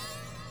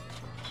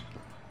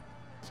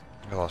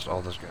 I lost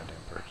all those goddamn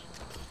perks.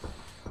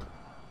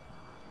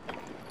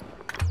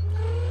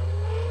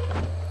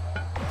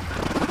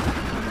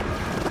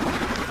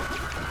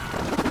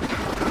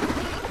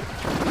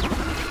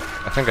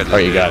 I think I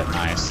just you got it.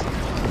 Nice.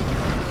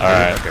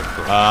 Alright. Okay,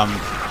 cool.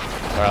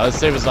 Alright, let's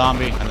save a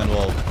zombie and then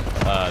we'll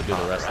do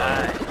the rest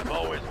later.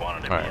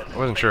 Alright, I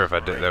wasn't sure if I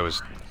did. That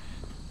was.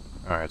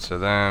 Alright, so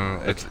then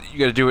it's you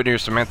gotta do what your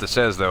Samantha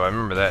says though. I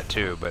remember that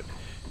too, but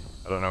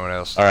I don't know what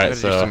else. Alright,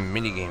 so do some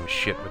minigame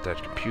shit with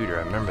that computer.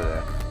 I remember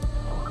that.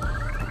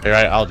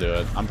 Alright, I'll do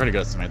it. I'm pretty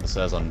good at Samantha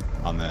says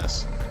on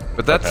this.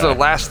 But that's the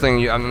last thing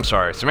you. I'm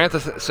sorry.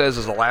 Samantha says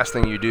is the last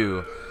thing you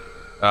do.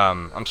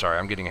 I'm sorry.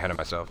 I'm getting ahead of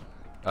myself.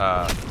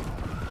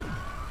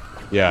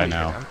 Yeah, I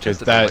know. I'm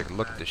just that. to, like,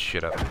 look this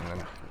shit up and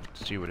then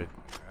see what it.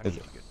 I need to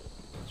get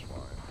this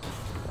one.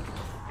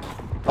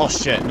 Oh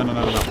shit! No.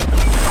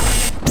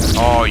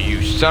 Oh,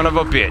 you son of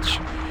a bitch!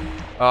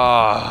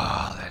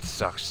 Oh, that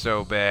sucks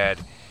so bad.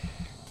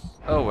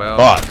 Oh well.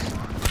 Fuck.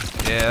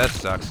 Yeah, that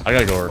sucks. I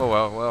gotta go. Oh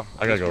well.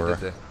 I gotta go.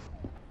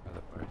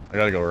 I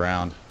gotta go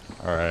around.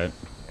 All right.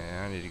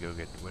 Yeah, I need to go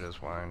get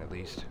Widow's Wine at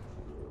least.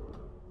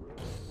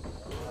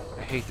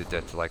 I hate that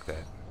that's like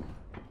that.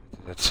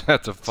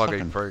 That's a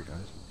fucking perk, guys.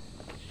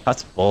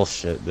 That's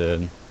bullshit,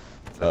 dude.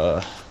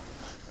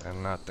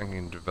 I'm not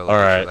thinking develop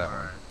Alright.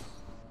 that.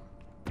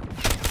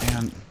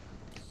 Man.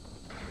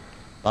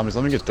 Zombies,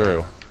 let me get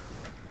through.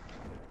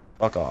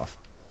 Fuck off.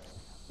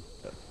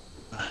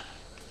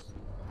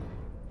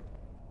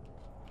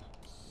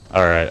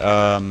 Alright,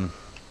 alright.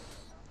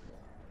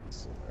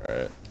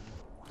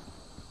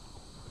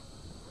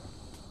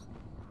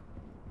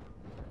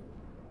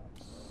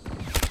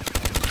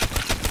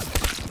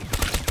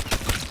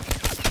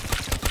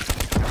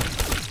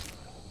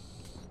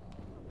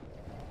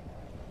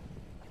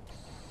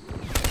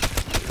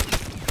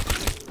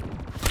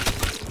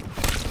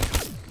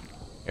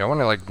 Yeah, I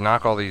want to like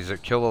knock all these,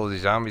 kill all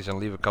these zombies and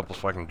leave a couple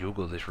so I can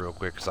Google this real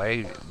quick, because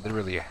I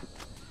literally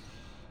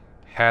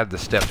had the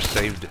steps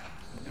saved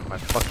in my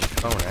fucking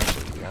phone,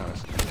 actually, to be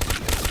honest.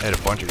 I had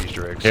a bunch of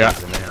Easter eggs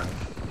saved in there.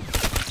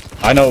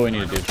 I know what we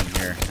need to do from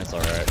here. That's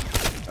alright.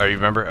 Oh, you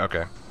remember?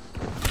 Okay.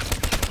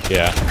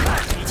 Yeah.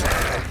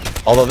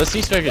 Although this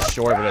Easter egg is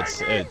short,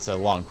 but it's a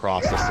long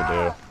process to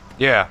do.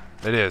 Yeah,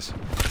 it is.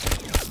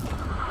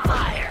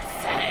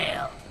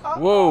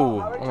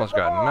 Whoa! Almost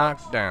got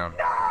knocked down.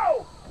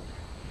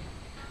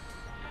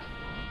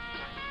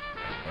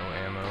 No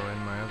ammo in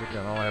my other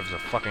gun. All I have is a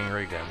fucking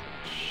ray gun.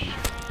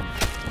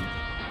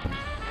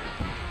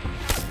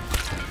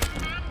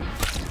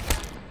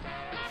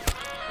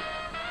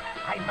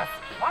 I must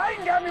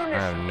find ammunition. I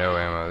have no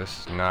ammo. This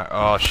is not.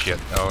 Oh shit!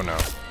 Oh no!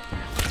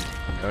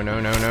 No!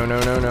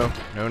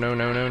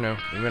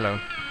 Leave me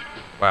alone.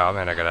 Wow,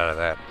 man, I got out of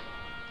that.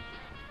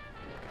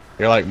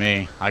 You're like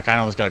me. I kind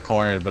of almost got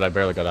cornered, but I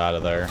barely got out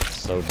of there.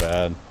 So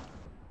bad.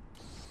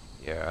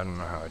 Yeah, I don't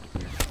know how I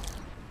did.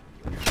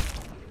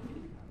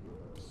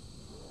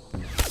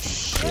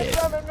 Shit.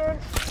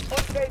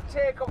 They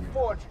take a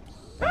fortune.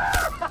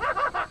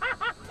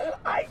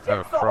 I have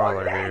a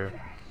crawler here.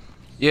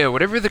 Yeah,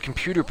 whatever the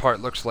computer part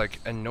looks like,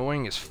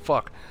 annoying as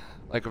fuck.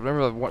 Like, I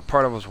remember what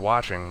part I was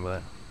watching,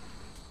 but...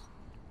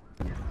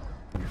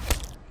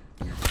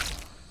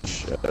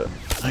 Shit.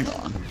 Hang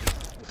on.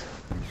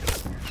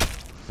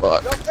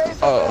 Fuck.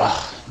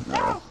 Oh,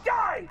 no.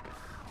 Die!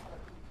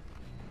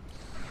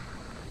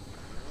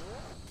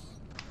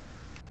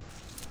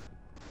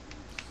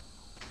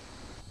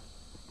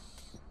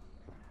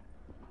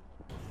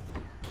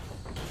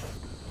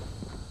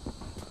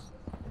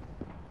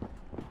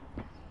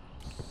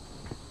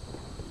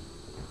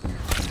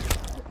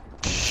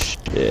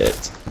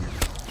 Shit.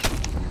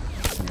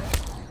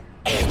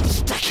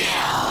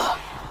 Insta-kill!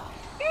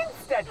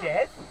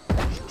 Insta-death?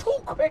 Too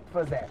quick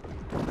for them.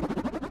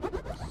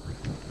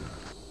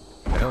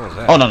 What the hell was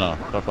that? Oh, no.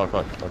 Fuck.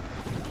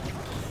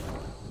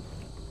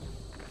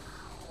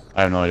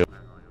 I have no idea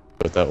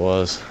what that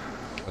was.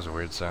 That was a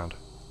weird sound.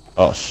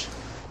 Oh,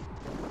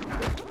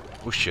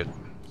 Oh shit.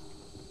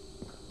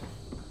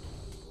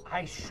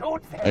 I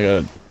shoot them I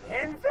got.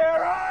 in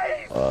their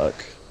eyes.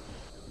 Fuck.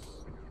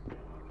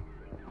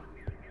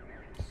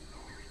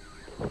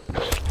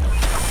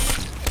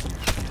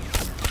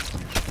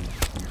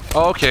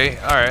 Oh, okay.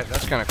 Alright,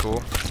 that's kind of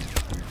cool.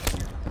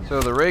 So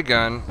the ray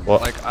gun,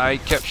 What? like I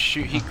kept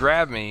he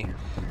grabbed me,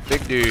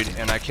 big dude,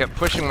 and I kept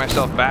pushing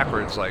myself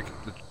backwards like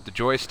the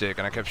joystick,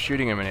 and I kept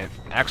shooting him, and it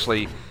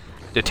actually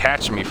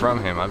detached me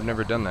from him. I've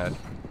never done that.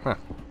 Huh.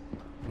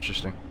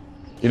 Interesting.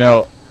 You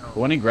know,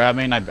 when he grabbed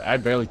me, and I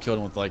barely killed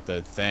him with like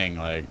the thing,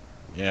 like,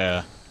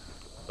 yeah,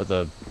 with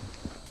the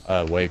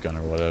wave gun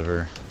or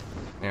whatever.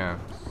 Yeah.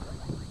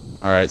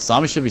 All right,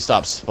 zombies should be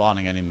stopped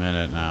spawning any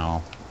minute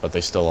now, but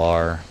they still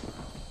are.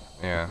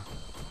 Yeah.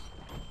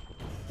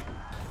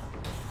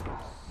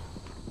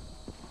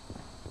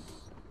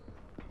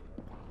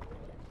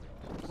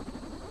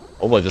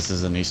 Hopefully, this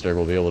is an Easter egg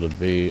we'll be able to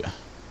beat.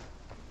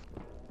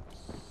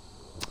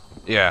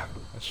 Yeah,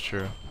 that's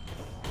true.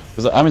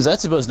 Cause I mean,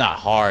 Zetsubo's not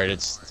hard. It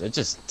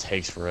just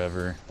takes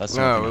forever. That's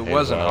the only No, thing I it hate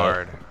wasn't about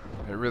hard.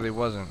 It really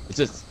wasn't. It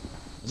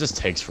just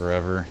takes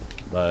forever,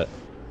 but.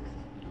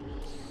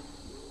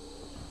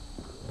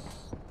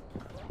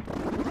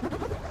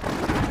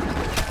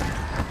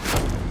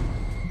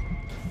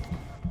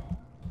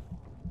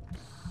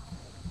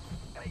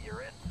 Hey,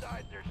 your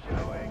insides are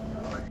showing.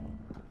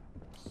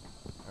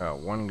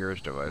 One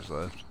Gersh device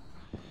left.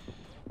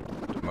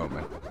 At the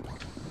moment.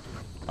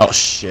 Oh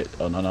shit!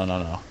 Oh no no no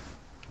no!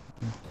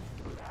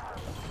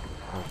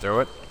 Throw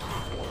it.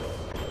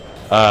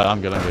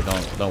 I'm good. I'm good.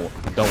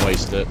 Don't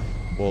waste it.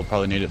 We'll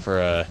probably need it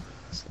for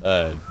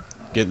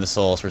getting the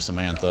souls for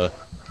Samantha.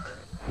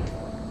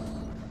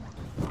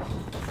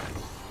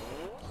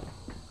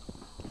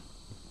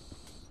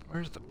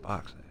 Where's the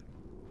box at?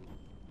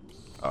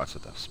 Oh, it's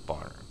at the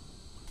spawner.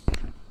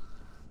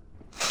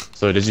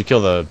 So did you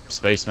kill the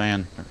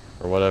spaceman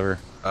or whatever?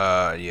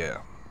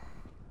 Yeah.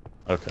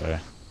 Okay.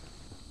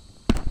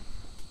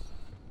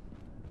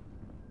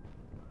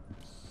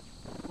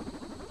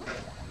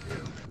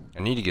 I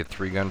need to get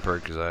 3 gun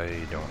perk because I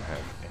don't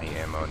have any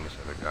ammo in this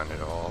other gun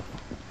at all.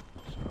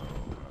 So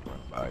I'm gonna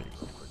buy you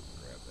real quick and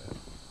grab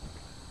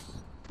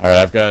that. All right,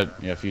 I've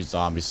got a few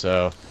zombies,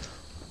 so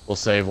we'll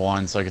save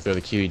one so I can throw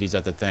the QEDs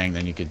at the thing.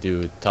 Then you could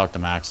talk to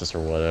Maxis or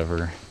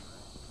whatever.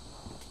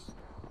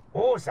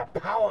 Oh, the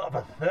power of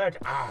a third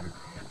arm.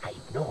 I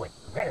know it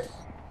well.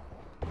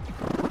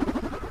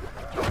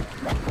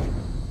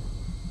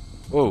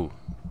 Whoa.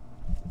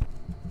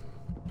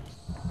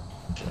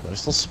 Are they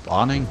still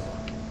spawning?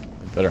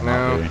 They better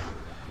not No. be.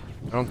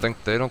 I don't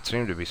think they don't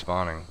seem to be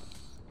spawning.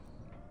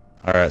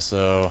 All right,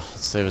 so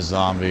let's save a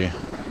zombie.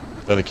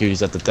 Throw the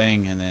QEDs at the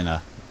thing, and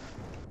then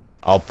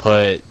I'll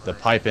put the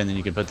pipe in, and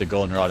you can put the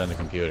golden rod in the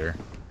computer.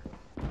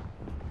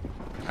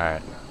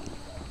 Alright.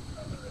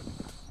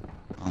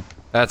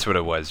 That's what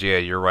it was. Yeah,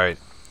 you're right.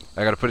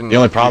 I gotta put it in The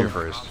only computer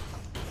problem- first.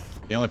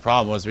 The only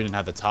problem was we didn't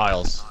have the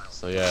tiles,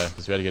 so yeah,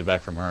 because we had to get it back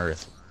from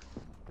Earth.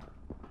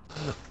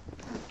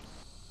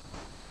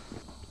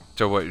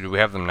 So what, do we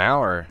have them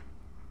now, or?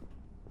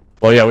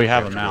 Well, yeah, we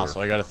have them now, so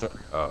I gotta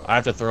Oh. I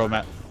have to throw them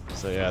at.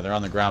 So yeah, they're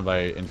on the ground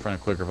in front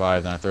of Quick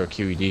Revive. Then I throw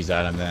QEDs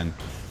at them, then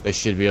they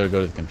should be able to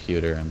go to the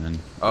computer, and then.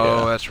 Oh,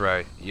 yeah. that's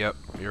right. Yep,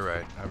 you're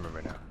right. I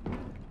remember now.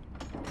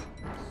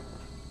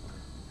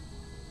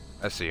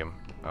 I see him.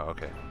 Oh,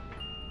 okay.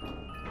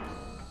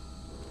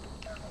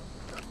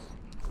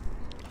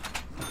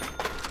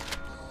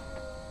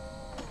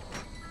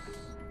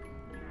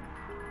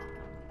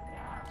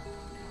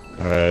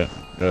 All right,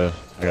 I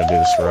gotta do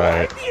this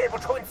right. Be able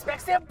to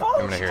inspect their I'm bones.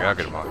 gonna hear. I'll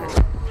get him on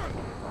here.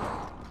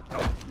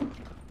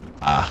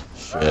 Ah,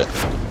 shit.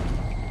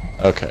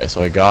 Okay,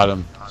 so I got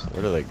him. So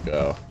where do they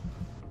go?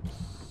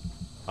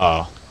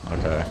 Oh,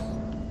 okay.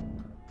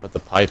 Put the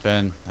pipe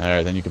in.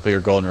 Alright, then you can put your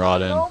golden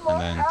rod in,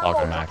 and then talk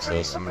to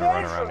Maxis. I'm gonna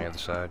run around the other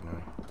side.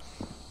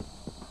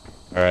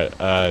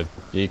 Alright,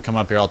 you come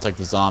up here, I'll take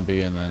the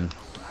zombie, and then...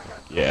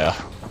 Yeah.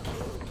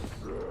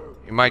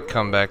 He might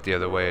come back the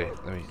other way.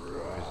 Let me.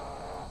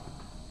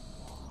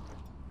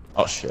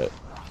 Oh, shit.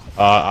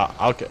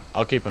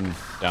 I'll keep him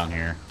down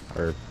here.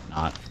 Or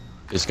not.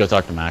 Just go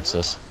talk to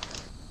Maxis.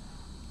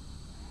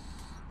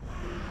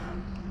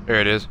 There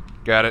it is.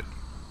 Got it.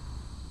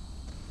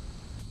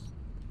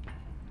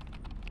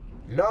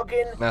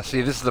 Login. Now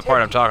see, this is the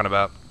part I'm talking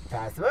about.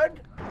 Password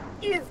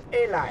is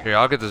a lie. Here,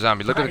 I'll get the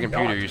zombie. Look at the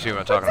computer. You see what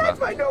I'm talking That's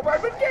about. why no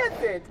one would guess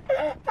it.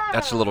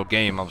 That's the little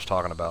game I was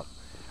talking about.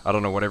 I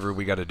don't know whatever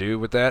we got to do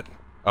with that.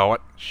 Oh,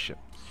 what? Shit.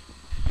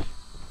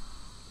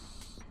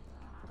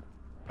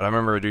 But I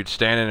remember a dude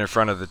standing in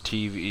front of the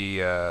TV,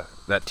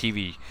 that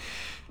TV,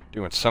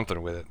 doing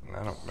something with it. And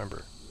I don't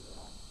remember.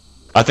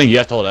 I think you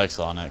have to hold X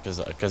on it,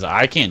 because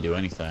I can't do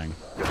anything.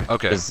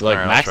 Okay. Because, like,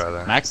 Alright, I'll try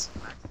that. Max...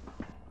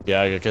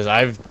 Yeah, because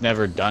I've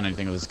never done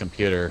anything with this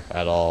computer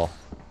at all.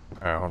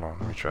 Alright, hold on.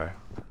 Let me try.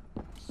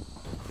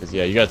 Because,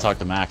 yeah, you gotta talk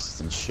to Maxis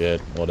and shit,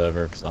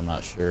 whatever, because I'm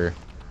not sure.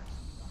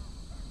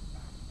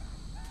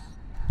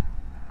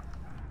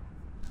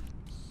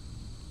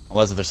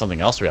 Unless if there's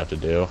something else we have to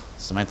do.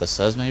 Samantha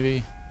says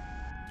maybe?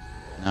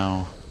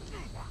 No.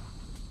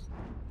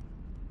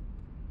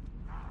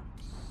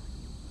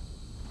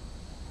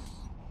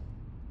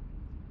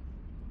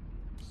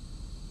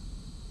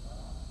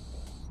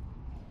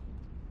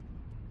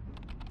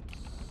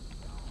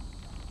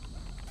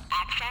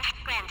 Access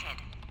granted.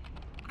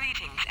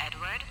 Greetings,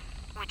 Edward.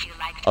 Would you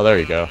like to Oh, there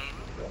you go.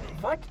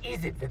 What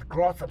is it with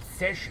Groth's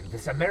obsession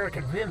with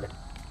American women?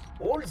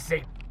 All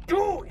they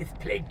do is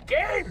play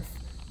games.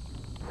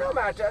 No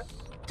matter.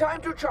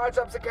 Time to charge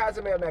up the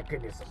Casimir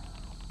mechanism.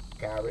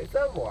 Carry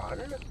the one.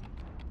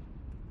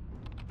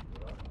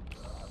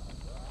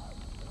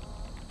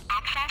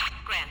 Access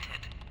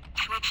granted.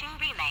 Switching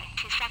relay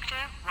to sector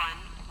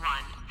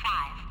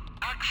 115.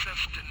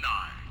 Access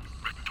denied,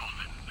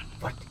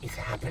 Richtofen. What is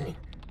happening?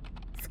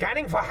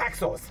 Scanning for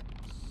hacksaws.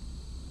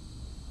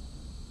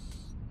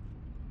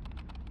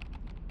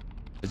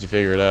 Did you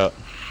figure it out?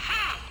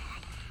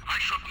 I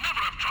should never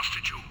have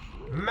trusted you.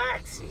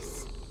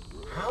 Maxis,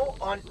 how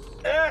on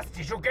earth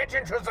did you get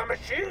into the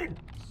machine?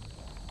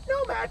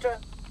 No matter.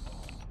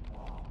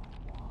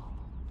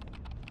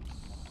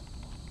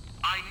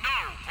 I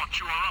know what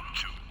you are up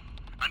to,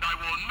 and I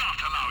will not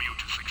allow you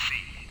to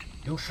succeed.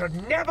 You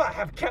should never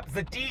have kept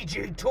the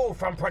DG2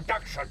 from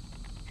production.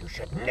 You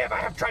should never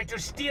have tried to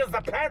steal the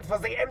plans for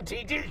the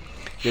MTD.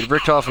 Get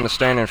Richtofen to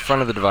stand in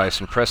front of the device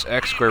and press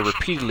X square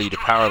repeatedly to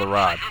power the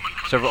rod.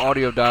 Several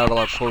audio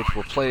dialogue quotes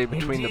will play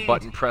between the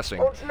button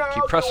pressing.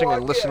 Keep pressing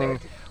and listening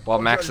while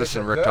Maxis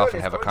and Richtofen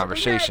have a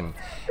conversation.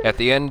 At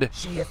the end,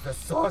 She is the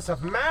source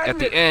of get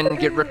madness.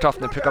 Richtofen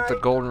to pick up the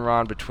golden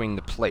rod between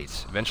the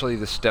plates. Eventually,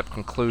 this step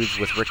concludes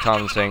with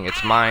Richtofen saying,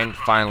 "It's mine,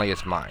 finally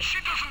it's mine,"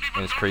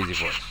 in his crazy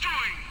voice.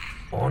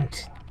 Und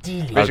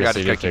die Okay, Basically, I so just you gotta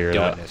did figure keep it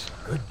doing out. this.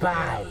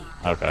 Goodbye.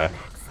 Okay.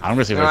 I'm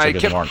gonna see if No, I I can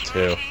kept- get mark too.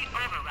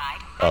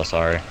 Override. Oh,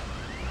 sorry.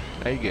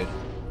 Now you good.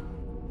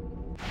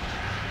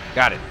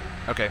 Got it.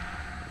 Okay.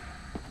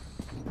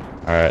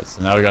 Alright,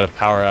 so now we gotta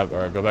power up,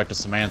 or go back to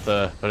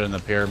Samantha, put it in the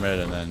pyramid,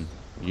 and then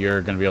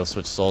you're gonna be able to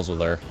switch souls with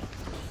her.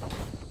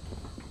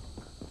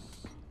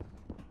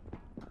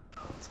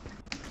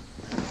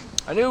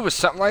 I knew it was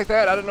something like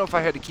that. I don't know if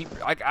I had to keep...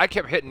 I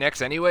kept hitting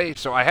X anyway,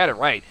 so I had it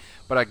right.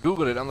 But I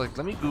Googled it. I'm like,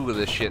 let me Google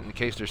this shit in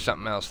case there's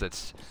something else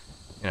that's,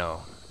 you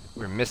know,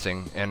 we're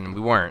missing, and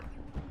we weren't.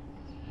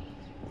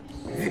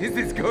 This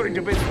is going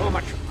to be so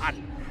much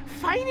fun.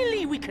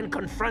 Finally, we can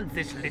confront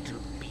this little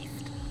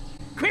beast.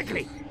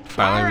 Quickly.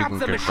 Finally, fire we up can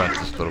the confront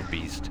machine. this little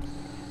beast.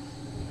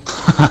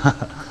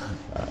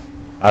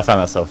 I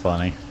found that so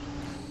funny.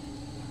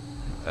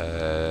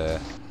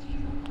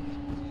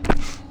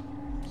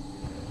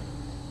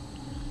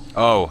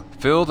 Oh,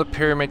 fill the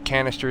pyramid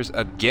canisters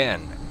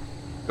again.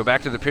 Go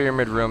back to the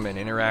pyramid room and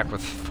interact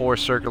with 4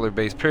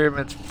 circular-based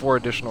pyramids. 4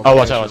 additional Oh,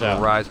 watch canisters out,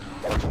 will watch rise.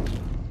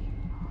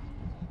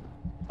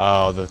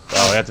 Oh, we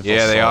have to fill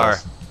Yeah, they are.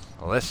 souls.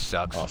 Well, this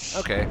sucks. Oh, sh-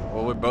 Okay,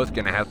 well, we're both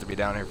gonna have to be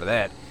down here for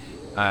that,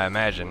 I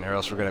imagine, or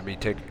else we're gonna be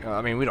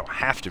I mean, we don't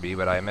have to be,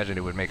 but I imagine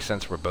it would make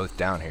sense we're both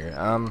down here.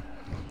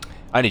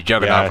 I need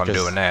Juggernaut Yeah, if I'm 'cause-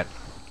 doing that.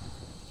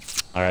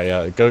 Alright,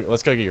 yeah,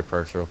 let's go get your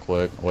perks real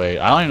quick. Wait,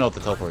 I don't even know if the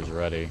teleport is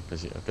ready,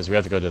 because we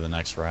have to go to the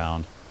next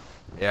round.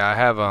 Yeah, I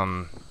have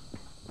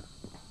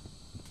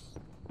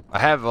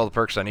all the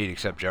perks I need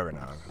except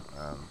Juggernaut.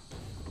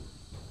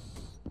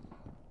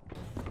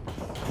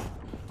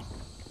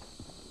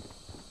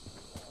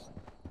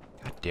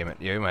 God damn it!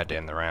 Yeah, we might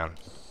end the round.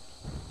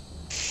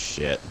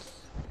 Shit.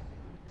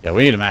 Yeah,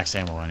 we need a max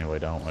ammo anyway,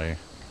 don't we?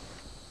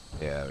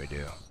 Yeah, we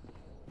do.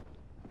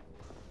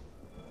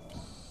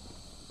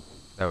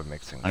 That would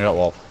make things. I got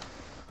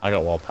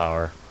wall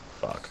power.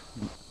 Fuck.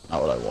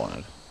 Not what I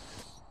wanted.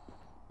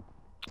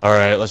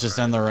 Alright, let's just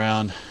end the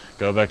round.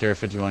 Go back to Area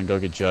 51, go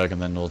get Jug,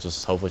 and then we'll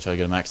just hopefully try to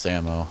get a max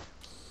ammo.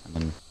 And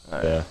then,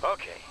 yeah.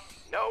 Okay,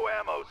 no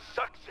ammo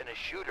sucks in a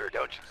shooter,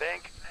 don't you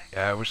think?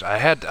 Yeah,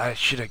 I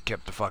should have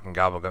kept the fucking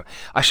gobblegum.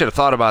 I should have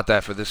thought about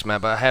that for this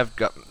map, but I have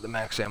got the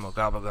max ammo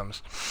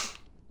gobblegums.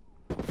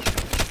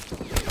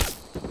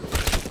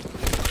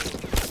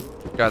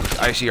 God, this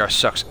ICR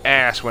sucks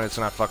ass when it's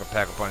not fucking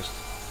pack-a-punch.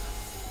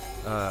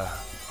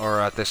 Or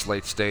at this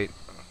late state.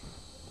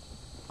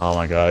 Oh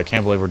my god, I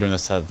can't believe we're doing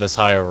this this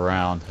high of a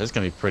round. This is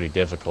gonna be pretty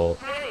difficult.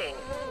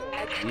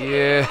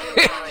 Yeah,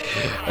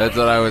 that's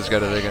what I was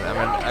kind of thinking.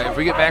 I mean, if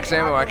we get max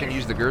ammo, I can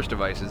use the Gerst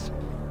devices.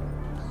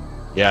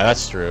 Yeah,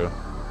 that's true.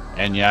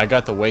 And yeah, I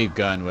got the wave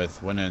gun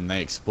with when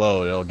they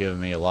explode, it'll give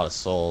me a lot of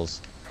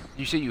souls.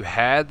 You say you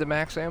had the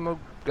max ammo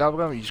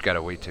gobblegum? You just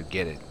gotta wait to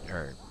get it,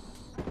 or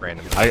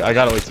randomly. I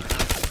gotta wait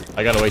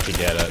to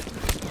get it.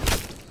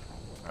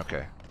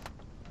 Okay.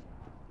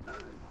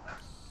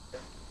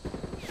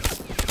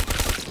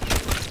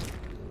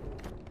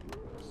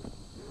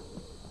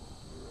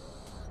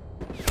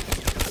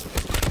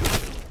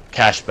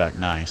 Cashback,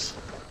 nice.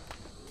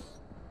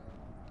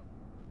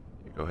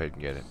 Go ahead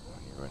and get it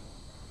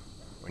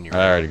when you're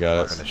I already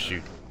got it. gonna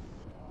shoot.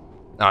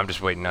 No, I'm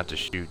just waiting not to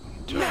shoot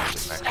until I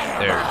get max.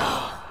 There it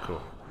is.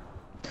 Cool.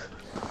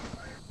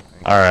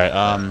 Alright,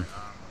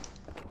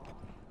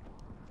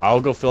 I'll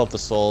go fill up the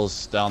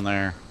souls down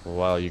there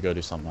while you go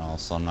do something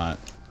else. I'm not,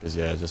 cause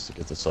yeah, just to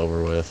get this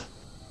over with.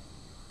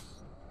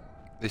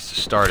 At least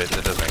to start it,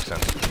 that doesn't make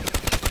sense.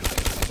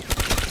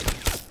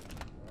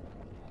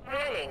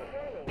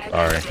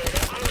 Sorry.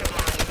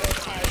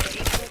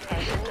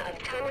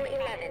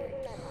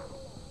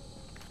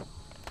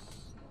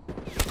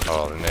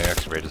 Oh, and the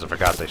excavators, I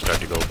forgot they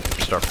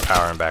start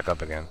powering back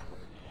up again.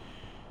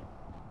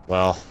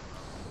 Well,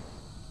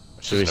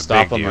 should we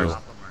stop them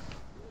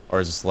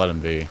or just let them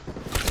be?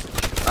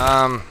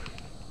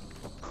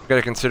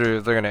 Gotta consider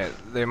if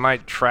they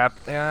might trap.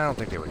 Yeah, I don't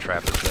think they would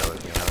trap us though,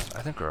 to be honest.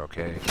 I think we're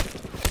okay.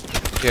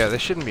 Yeah,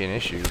 this shouldn't be an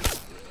issue.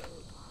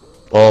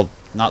 Well,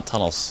 not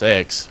tunnel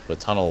 6, but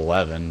tunnel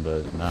 11,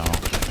 but no.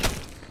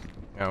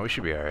 No, we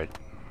should be alright.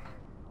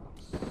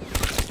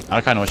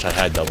 I kind of wish I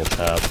had double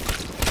tap.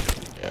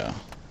 Yeah.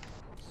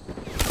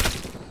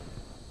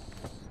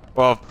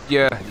 Well,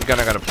 yeah, you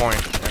kinda got a point,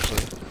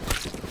 actually.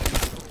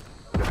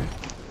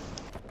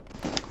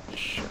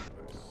 Shit.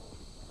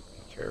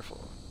 Be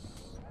careful.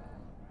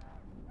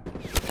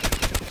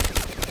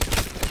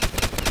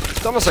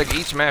 It's almost like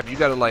each map you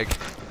gotta like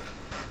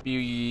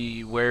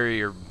be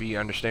wary or be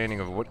understanding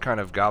of what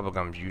kind of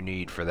gobblegums you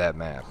need for that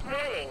map.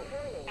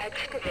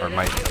 Or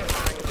might.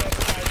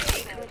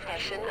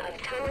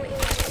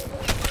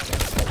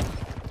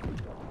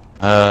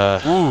 I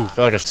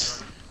feel like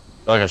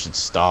I should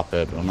stop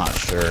it, but I'm not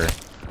sure.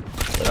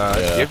 But,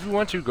 if you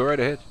want to, go right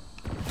ahead.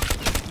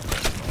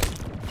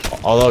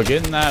 Although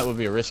getting that would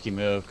be a risky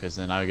move, because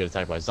then I would get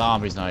attacked by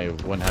zombies, and I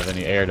wouldn't have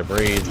any air to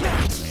breathe.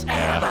 I mean,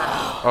 yeah.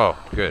 Oh,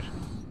 good.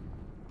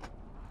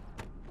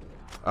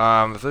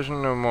 If there's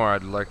no more,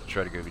 I'd like to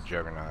try to go get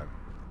Juggernaut.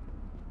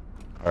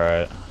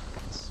 Alright.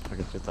 Let's see if I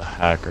could get the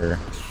hacker.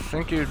 I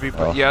think it would be...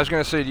 Yeah, I was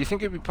gonna say, do you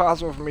think it'd be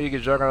possible for me to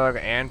get Juggernaut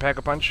and pack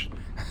a punch?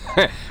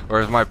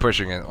 Or is my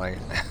pushing it, like...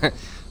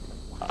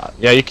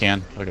 Yeah, you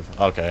can.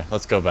 Okay,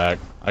 let's go back.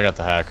 I got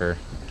the hacker.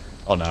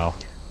 Oh no.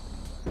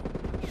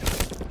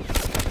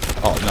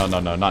 Oh,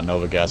 no, not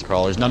Nova Gas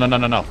Crawlers. No.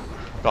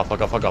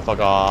 Fuck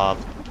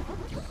off.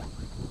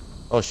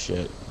 Oh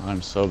shit.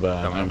 I'm so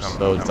bad.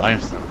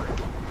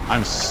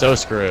 I'm so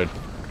screwed.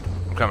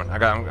 I'm coming.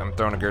 I'm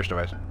throwing a Gersh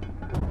device.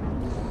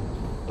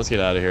 Let's get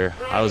out of here.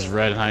 I was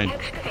red and I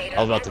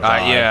was about to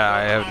die. Yeah,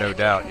 I have no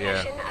doubt,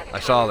 yeah. I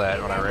saw that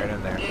when I ran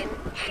in there.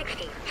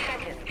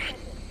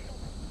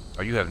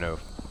 Oh, you have no...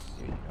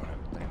 You don't have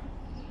a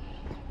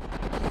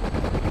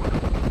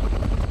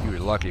thing. You were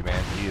lucky,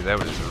 man. That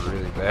was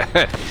really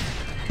bad.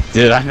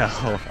 Dude, I know.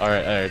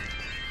 Alright,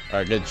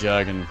 get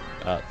Jug and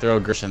throw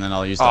a Gersh and then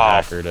I'll use the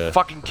hacker to...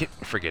 fucking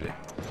forget it.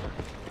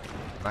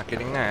 Not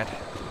getting that.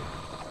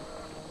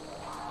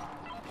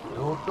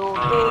 I'm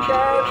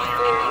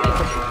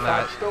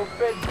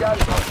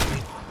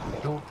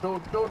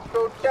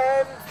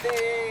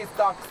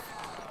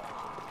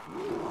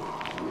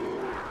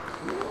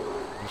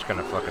just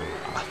gonna fucking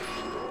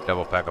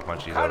double pack a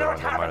punch these other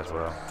ones, I might as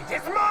well.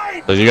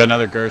 So you got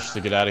another Gersh to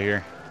get out of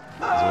here?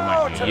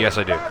 Yes,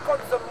 I do.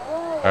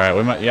 Alright,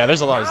 we might... Yeah,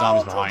 there's a lot of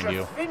zombies behind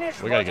you.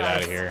 We gotta get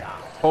out of here.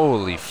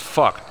 Holy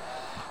fuck.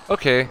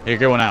 Okay. Here,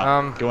 get one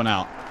out. Get one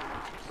out.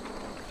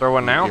 Throw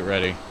one now? Get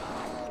ready.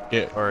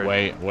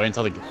 Wait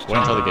until the gates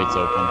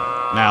open.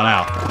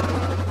 Now.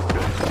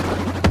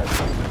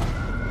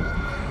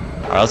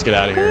 Alright, let's get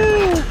out of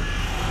here.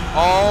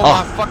 Oh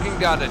my fucking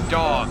god, a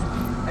dog.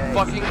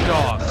 Fucking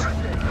dog.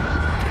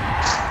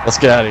 Let's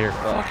get out of here.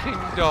 Fucking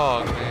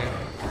dog, man.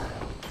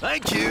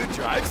 Thank you,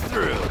 drive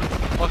through.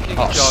 Fucking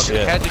dog. Shit.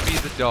 It had to be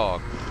the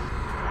dog.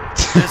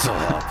 This'll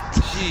help.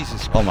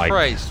 Jesus my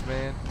Christ,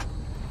 man.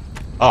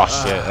 Oh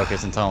shit, okay,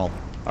 it's in tunnel.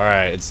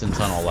 Alright, it's in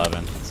tunnel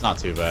 11. It's not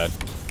too bad.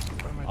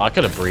 Oh, I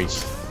could have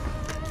breached.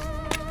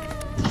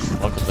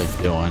 What was I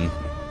doing?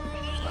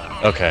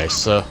 Okay,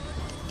 so...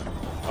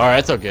 Alright,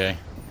 it's okay.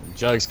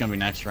 Jug's gonna be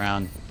next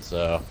round,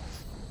 so...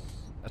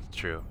 That's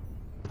true.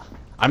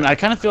 I mean, I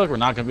kind of feel like we're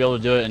not gonna be able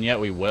to do it, and yet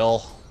we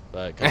will.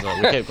 But, because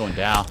we kept going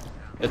down.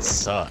 It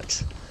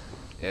sucks.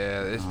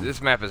 Yeah,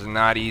 this map is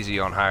not easy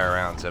on higher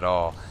rounds at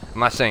all. I'm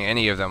not saying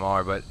any of them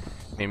are, but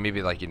I mean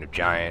maybe like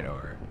Giant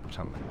or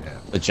something like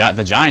that.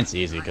 The Giant's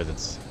easy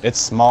because it's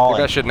small.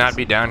 I should not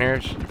be down here.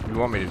 If you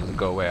want me to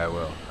go away, I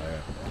will.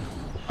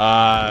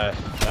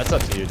 That's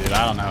up to you, dude.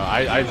 I don't know.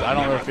 I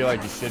don't really feel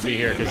like you should be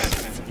here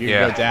because you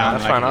can go down.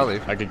 That's fine. I'll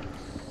leave.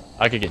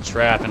 I could get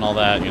trapped and all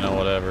that, you know,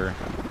 whatever.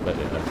 But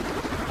you're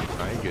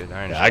good.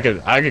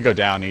 I could go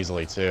down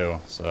easily too.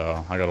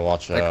 So I gotta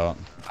watch out.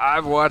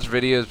 I've watched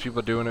videos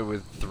people doing it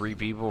with 3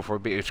 people.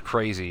 It's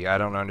crazy. I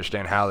don't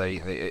understand how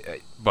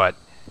but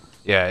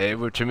yeah,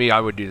 to me, I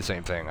would do the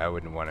same thing. I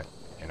wouldn't want it,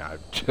 and I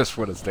just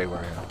want to stay where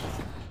I am.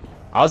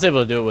 I was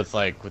able to do it with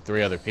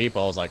 3 other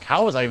people. I was like,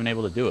 how was I even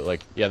able to do it?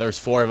 Like, yeah, there's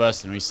 4 of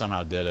us, and we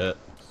somehow did it.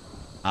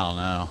 I don't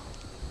know.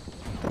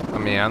 I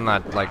mean, I'm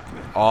not like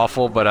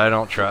awful, but I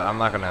don't trust. I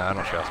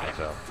don't trust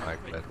myself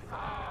like that.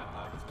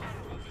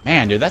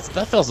 Man, dude, that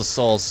fills the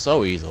souls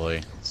so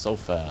easily, so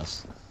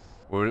fast.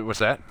 What's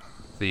that?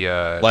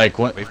 The like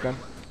wave gun?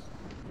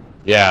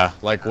 Yeah,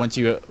 like once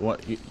you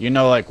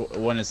know, like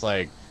when it's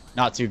like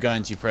not two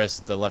guns, you press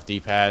the left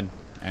D-pad,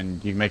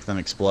 and you make them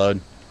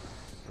explode.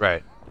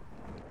 Right.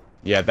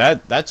 Yeah,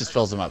 that just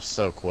fills them up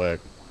so quick.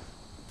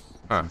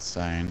 Huh.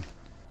 Insane.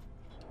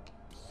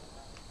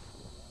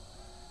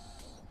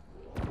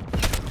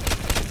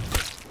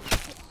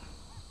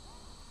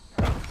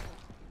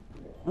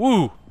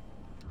 Woo!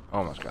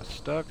 Almost got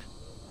stuck.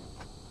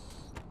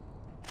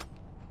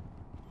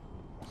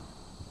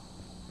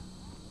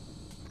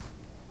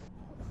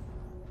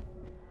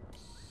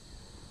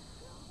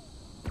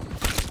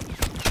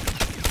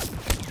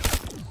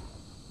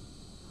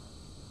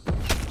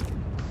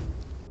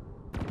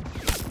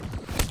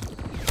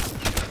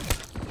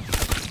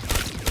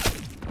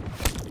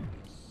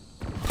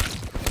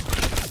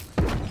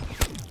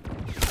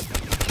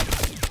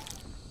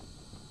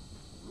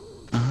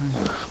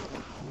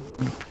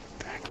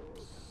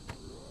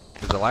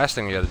 The last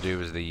thing you got to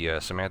do is the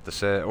Samantha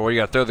says, or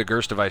you got to throw the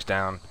Gerst device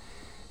down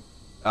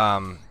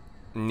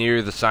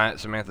near the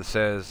Samantha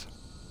says,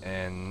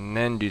 and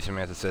then do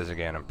Samantha says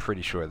again. I'm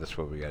pretty sure that's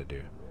what we got to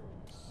do.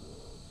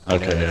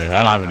 Okay,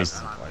 I don't have any.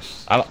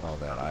 I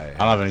don't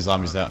have any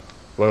zombies down.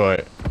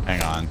 Wait,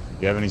 hang on. Do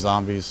you have any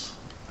zombies?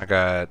 I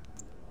got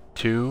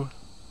 2,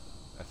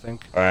 I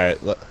think. All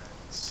right, let's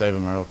save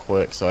them real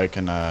quick so I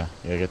can yeah,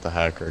 get the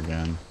hacker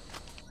again.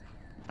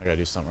 I gotta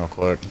do something real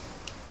quick.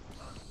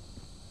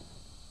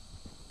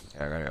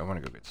 Yeah, I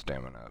want to go get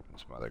stamina up and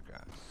some other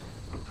guy.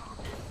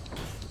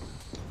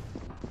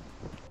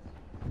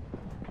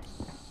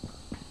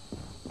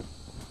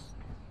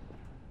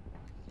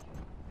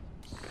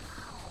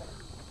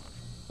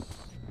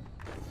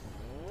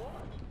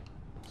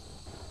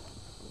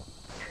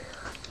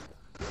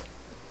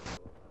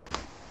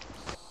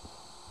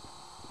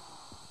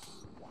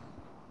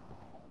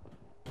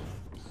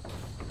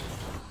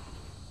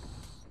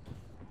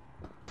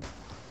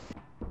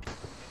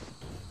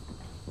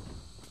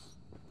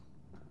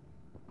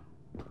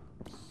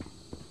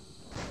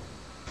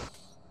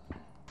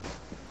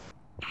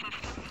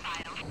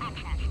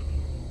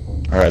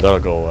 Alright, that'll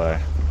go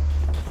away.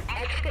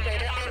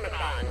 Excavator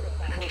Omicron.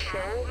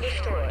 Control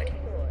restored.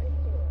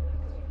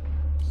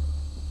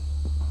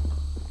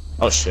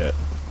 Oh shit.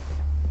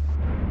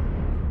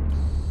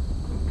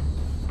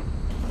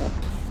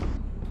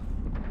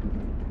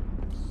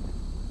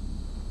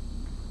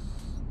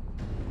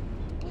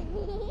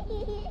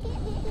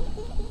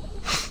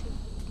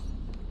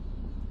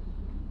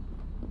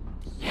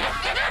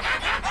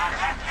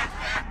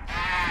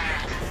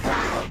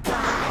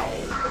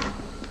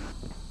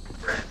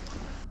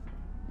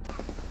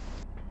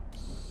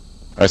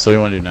 Alright, so what do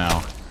you want to do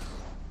now?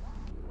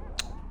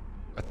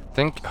 I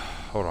think.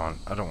 Hold on.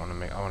 I don't want to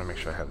make. I want to make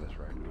sure I have this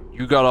right.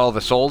 You got all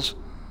the souls?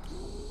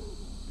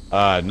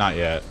 Not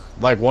yet.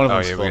 Like one of Oh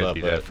them's yeah, we filled gotta up.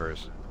 do that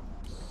first.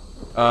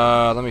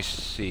 Let me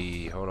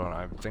see. Hold on.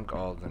 I think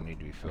all of them need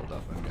to be filled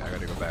up. I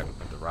gotta go back and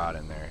put the rod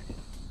in there.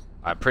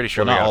 I'm pretty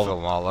sure Well, we not gotta all fill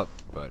them all up,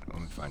 but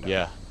let me find out.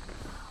 Yeah.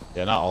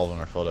 Yeah, not all of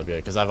them are filled up yet,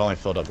 because I've only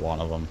filled up one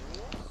of them.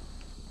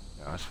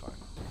 No, that's fine.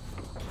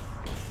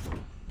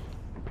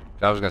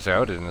 I was gonna say I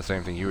would have done the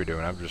same thing you were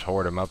doing. I would just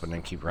hoard them up and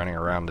then keep running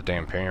around the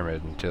damn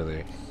pyramid until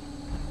they.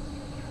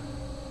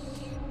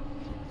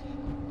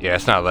 Yeah,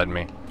 it's not letting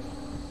me.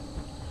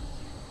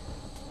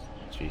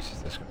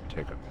 Jesus, this is gonna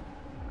take a minute.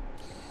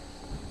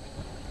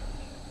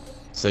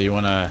 So you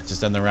wanna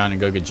just end the round and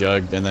go get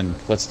Jug, and then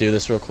let's do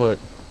this real quick?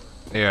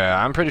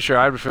 Yeah, I'm pretty sure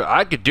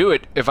I could do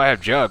it if I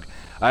have Jug.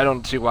 I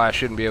don't see why I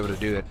shouldn't be able to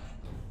do it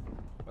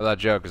without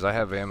Jug, because I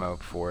have ammo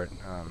for it.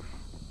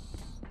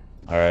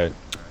 Alright.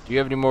 Do you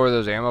have any more of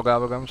those ammo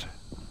gobblegums?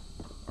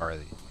 Or are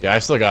they? Yeah, I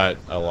still got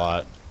a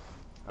lot.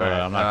 But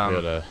Alright, I'm not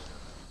good to...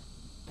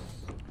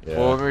 Yeah.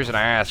 Well, the reason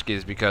I ask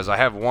is because I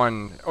have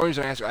one. Or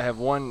reason I ask, I have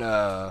one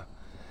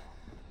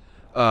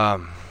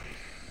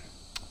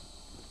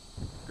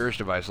Gerst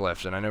device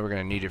left, and I know we're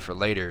gonna need it for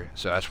later,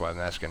 so that's why I'm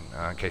asking,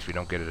 in case we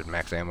don't get it at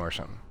max ammo or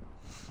something.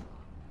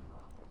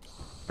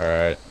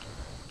 Alright.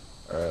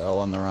 Alright,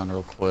 I'll end the round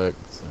real quick.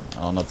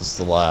 I don't know if this is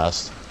the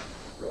last.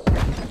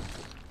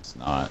 It's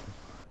not.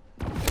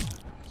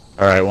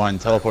 Alright, one,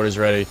 teleporter's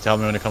ready. Tell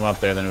me when to come up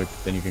there, then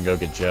you can go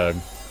get Jug.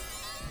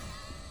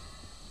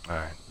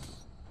 Alright.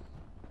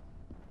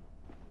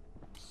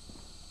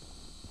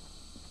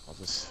 I'll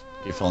just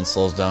keep filling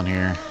souls down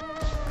here.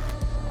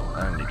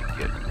 I need to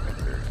get.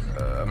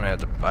 I'm gonna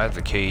have to. I have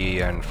the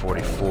KEN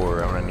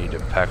 44. I'm gonna need to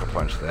pack a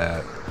punch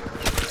that.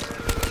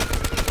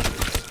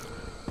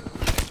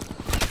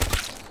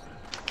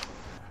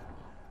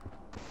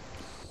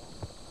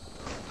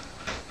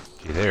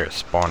 Gee, they're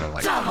spawning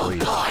like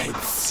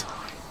crazy.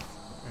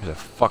 There's a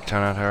fuck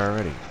ton out here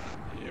already.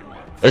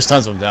 There's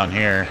tons of them down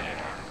here.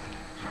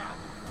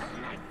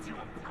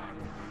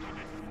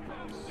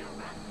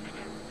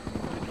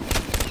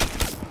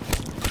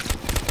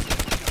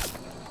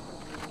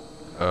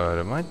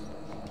 Did my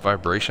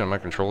vibration on my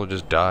controller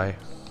just die?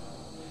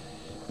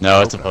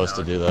 No, it's supposed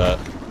to do that.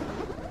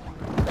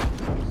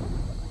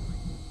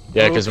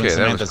 Yeah, because when Okay,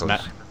 that was Samantha's close.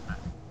 mad,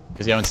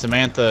 because yeah, when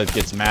Samantha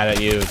gets mad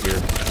at you,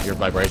 your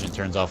vibration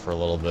turns off for a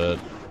little bit,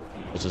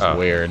 which is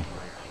weird.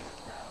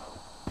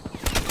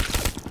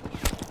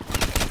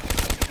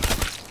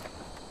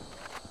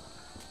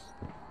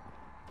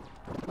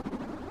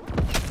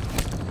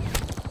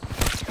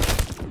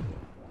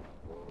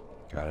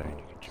 God, I need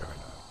to get Juggernaut.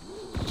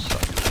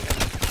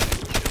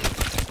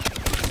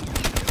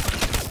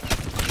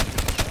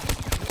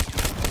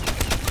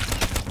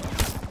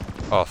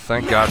 Oh,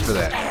 thank God for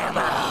that.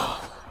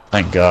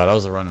 Thank God, I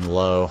was running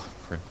low.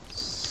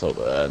 So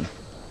bad.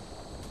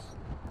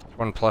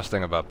 One plus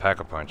thing about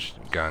Pack-a-Punch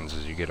guns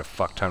is you get a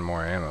fuck ton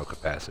more ammo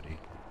capacity.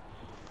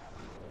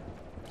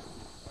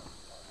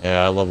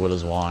 Yeah, I love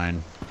Widow's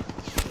Wine.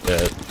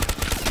 Shit.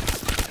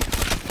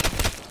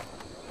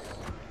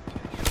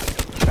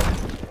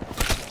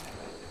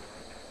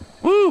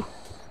 Woo!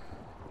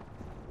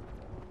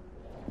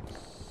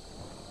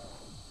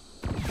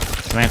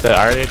 Samantha,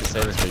 I already hate to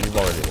say this, but you've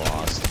already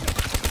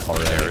lost.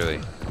 Already. Yeah, really.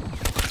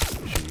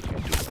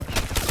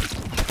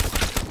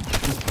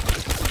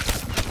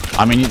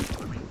 I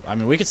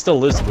mean, we could still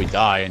lose if we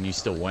die and you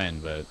still win,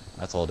 but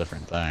that's a whole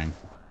different thing.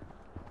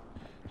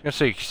 I was gonna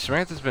say,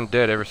 Samantha's been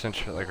dead ever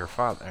since, like, her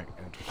father,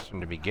 from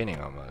the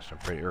beginning almost. I'm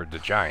pretty, or the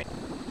giant,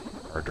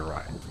 or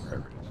Durai,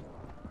 wherever it is.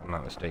 I'm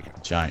not mistaken.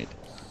 Giant.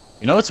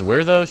 You know what's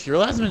weird though? She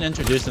really hasn't been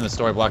introduced in the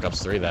story of Black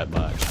Ops 3 that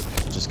much,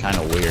 which is kind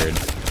of weird.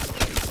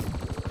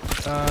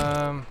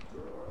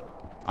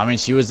 I mean,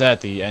 she was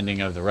at the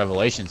ending of the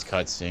Revelations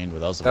cutscene, but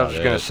that was about it. I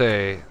was gonna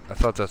say, I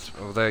thought that's,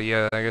 well,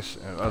 yeah, I guess,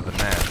 other than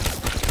that.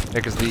 Yeah,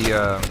 because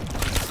the,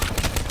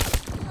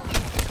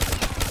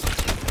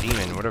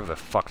 demon, whatever the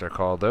fuck they're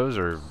called, those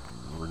were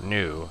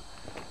new.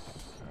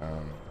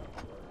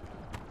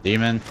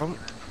 Demon?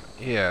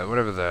 Yeah,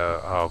 whatever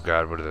the, oh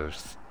god, what are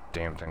those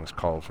damn things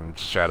called from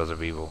Shadows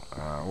of Evil?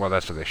 Well,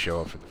 that's where they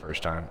show up for the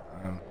first time.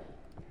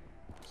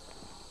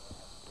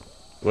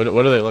 What do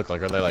they look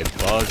like? Are they like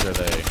bugs? Or are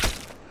they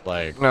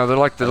like... No, they're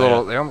like the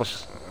little, they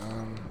almost,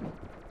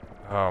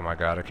 oh my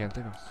god, I can't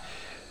think of.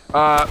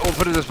 We'll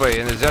put it this way,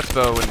 in the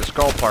Zetspo, in the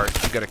skull part,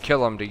 you gotta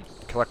kill them to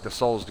collect the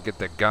souls to get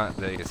the gun,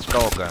 the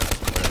skull gun.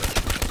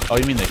 Oh,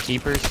 you mean the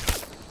keepers?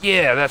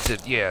 Yeah, that's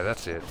it, yeah,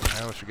 that's it.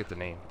 I always forget the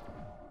name.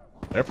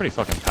 They're pretty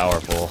fucking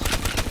powerful,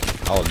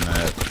 I'll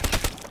admit.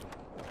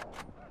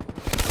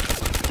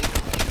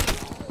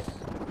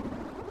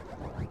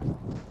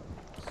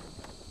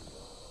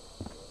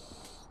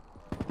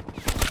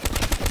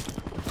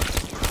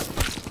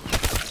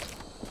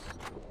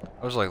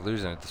 I was like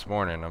losing it this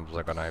morning. I was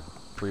like, when I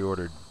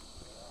pre-ordered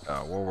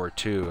World War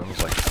II, I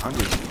was like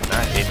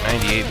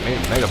 198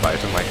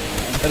 megabytes. I'm like,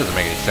 that doesn't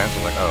make any sense.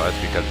 I'm like, oh, that's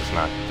because it's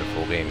not the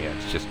full game yet.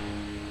 It's just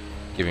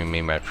giving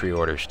me my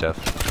pre-order stuff.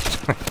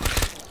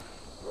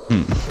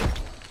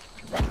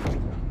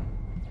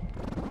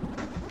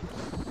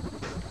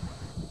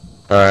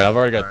 Alright, I've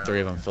already got 3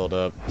 of them filled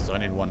up, so I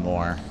need 1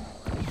 more.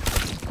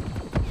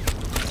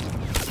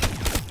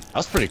 That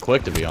was pretty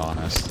quick, to be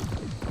honest.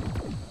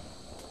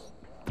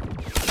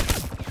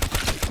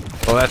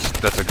 Well,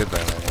 that's a good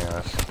thing then, yeah.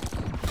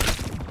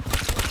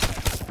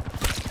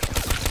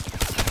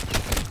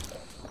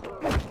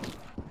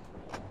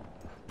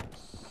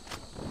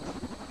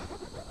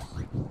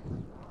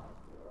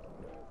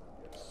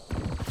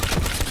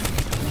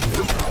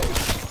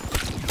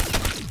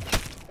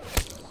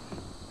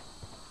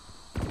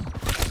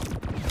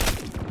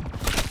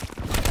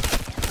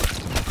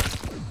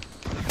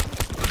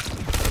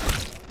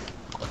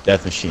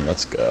 Death Machine,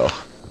 let's go.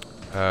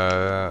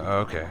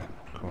 Okay.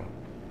 Cool.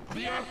 Do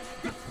you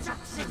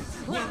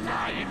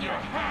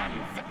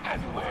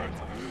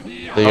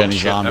got any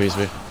zombies?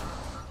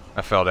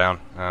 I fell down.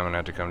 I'm gonna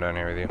have to come down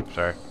here with you.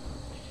 Sorry.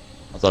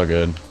 That's all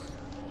good.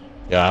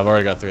 Yeah, I've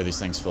already got 3 of these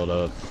things filled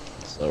up,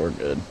 so we're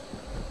good.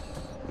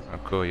 Oh,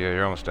 cool. Yeah,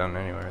 you're almost done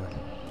anyway.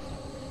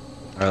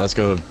 Alright, let's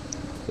go.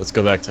 Let's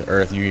go back to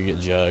Earth, and you can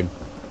get Jug,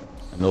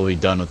 and we'll be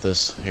done with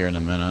this here in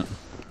a minute.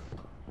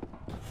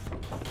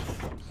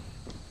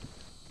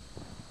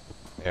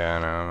 Yeah, I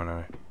know. I'm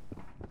gonna.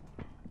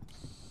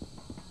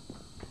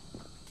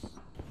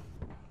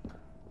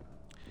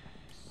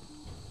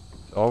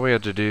 All we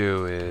have to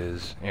do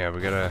is, yeah, we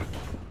gotta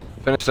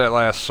finish that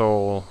last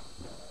soul.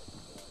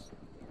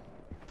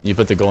 You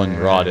put the golden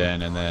rod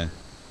in, and then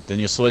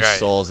you switch Right.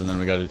 souls, and then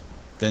we gotta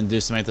then do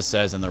Samantha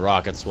Says, and the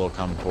rockets will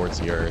come towards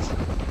the Earth.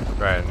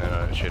 Right, and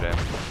then it should end.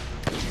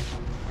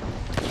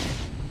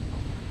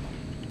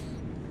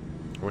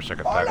 I wish I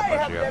could pack a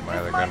punch you up my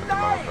other gun at the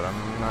moment, but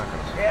I'm not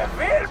gonna. There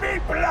will be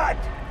blood!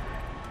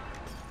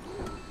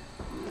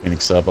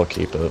 Phoenix up, I'll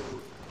keep it.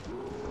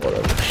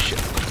 Whatever. Shit.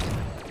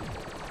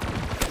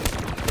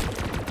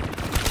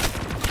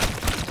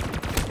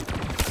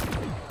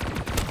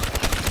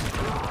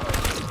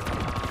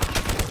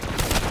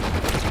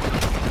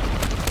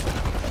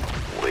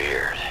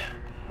 Weird.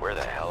 Where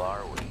the hell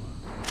are we?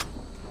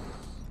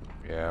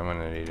 Yeah, I'm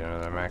gonna need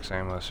another max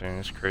ammo soon.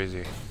 It's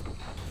crazy.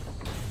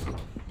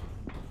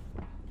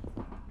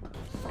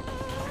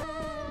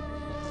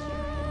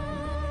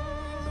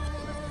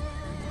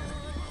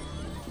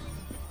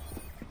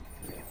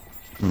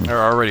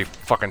 They're already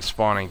fucking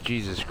spawning.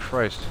 Jesus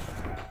Christ.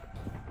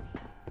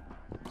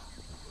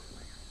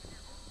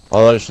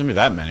 Well, there shouldn't be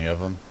that many of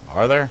them,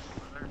 are there?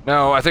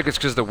 No, I think it's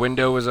because the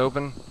window was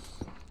open.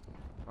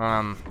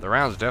 The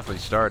rounds definitely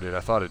started. I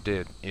thought it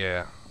did.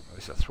 Yeah, at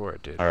least I swore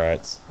it did. All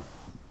right.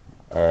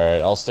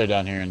 Alright, I'll stay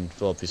down here and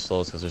fill up these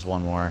souls because there's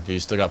one more. Do you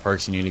still got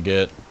perks you need to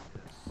get?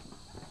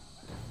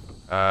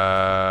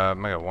 I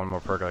got one more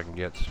perk I can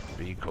get.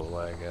 Be cool,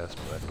 I guess,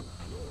 but.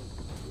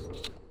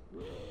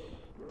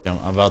 Yeah,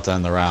 I'm about to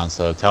end the round,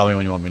 so tell me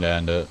when you want me to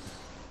end it.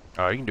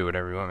 Oh, you can do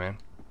whatever you want, man.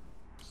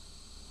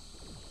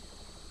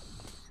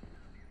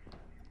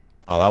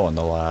 Oh, that wasn't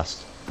the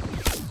last.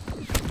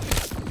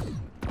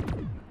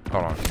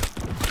 Hold on.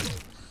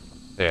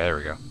 Yeah, there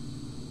we go.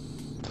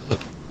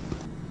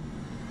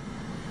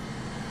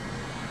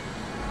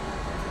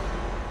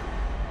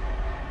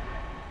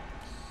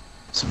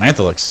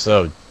 Samantha looks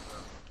so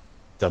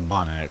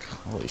demonic.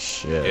 Holy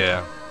shit.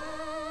 Yeah.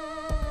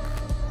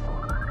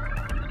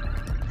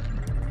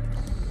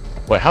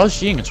 Wait, how is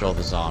she in control of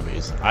the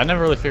zombies? I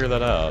never really figured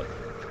that out.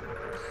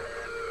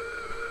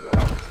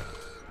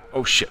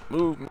 Oh shit!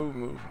 Move, move,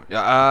 move.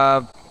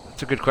 Yeah.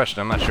 That's a good question.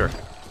 I'm not sure.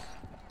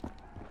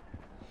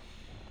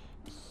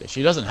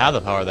 She doesn't have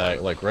the power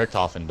that like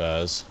Richtofen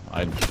does.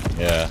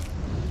 Yeah.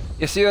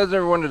 Yeah. See, I've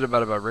never wondered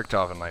about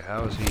Richtofen. Like,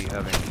 how is he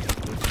having?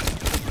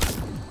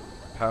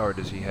 What power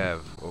does he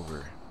have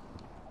over?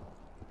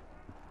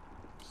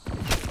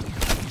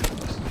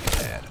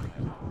 Bad.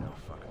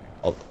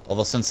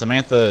 Although since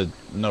Samantha,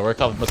 no,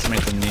 Richtofen put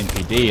Samantha in the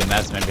NPD, and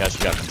that's maybe how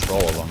she got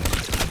control of them.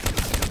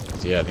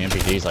 So yeah, the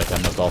NPD's like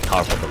that most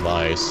all-powerful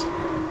device.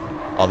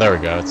 Oh, there we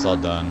go. It's all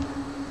done.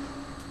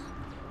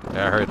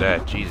 Yeah, I heard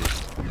that.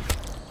 Jesus.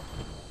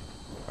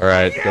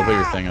 Alright, go put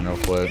your thing in real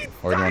quick.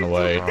 Or you want to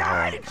wait.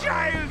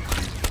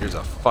 Here's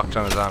a fuck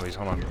ton of zombies.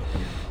 Hold on.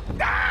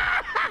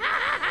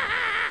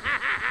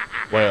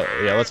 Well,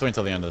 yeah, let's wait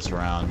until the end of this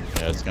round.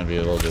 Yeah, it's gonna be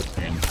a little bit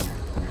pain.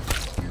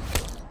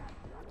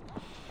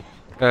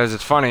 Because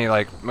it's funny,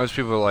 like, most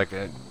people, like,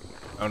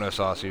 Ono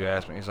Sauce, who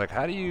asked me, he's like,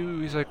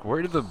 he's like,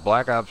 where did the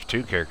Black Ops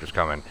 2 characters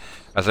come in?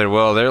 I said,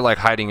 well, they're, like,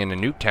 hiding in the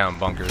Nuketown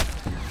bunker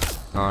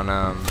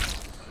on,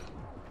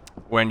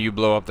 when you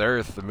blow up the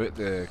Earth,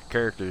 the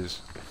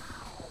characters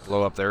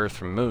blow up the Earth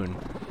from Moon.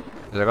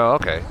 He's like, oh,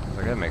 okay. I was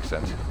like, that makes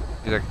sense.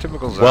 He's like,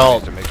 typical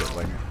zombies to make it,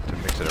 like, to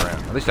mix it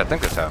around. At least I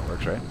think that's how it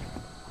works, right?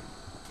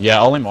 Yeah,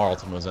 only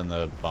Marlton was in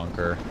the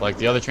bunker. Like,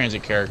 the other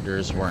transit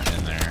characters weren't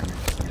in there.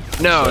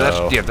 No,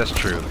 So- that's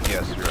true.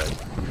 Yes, you're right.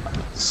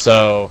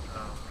 So,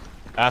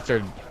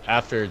 after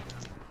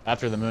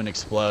the moon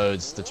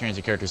explodes, the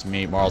transit characters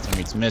meet. Marlton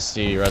meets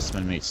Misty,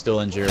 Rustman meets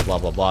Stillinger, blah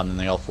blah blah, and then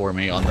they all four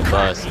meet on the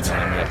bus, and then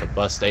they meet at the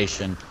bus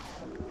station,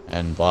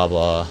 and blah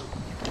blah.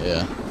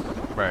 Yeah.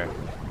 Right.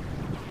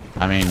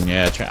 I mean,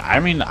 yeah. I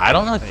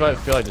don't really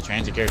feel like the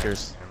transit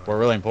characters were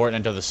really important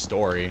into the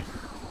story They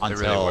until.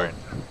 really weren't.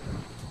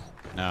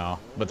 No,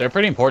 but they're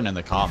pretty important in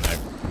the comic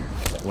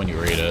when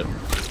you read it.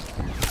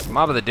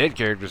 Mob of the Dead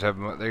characters have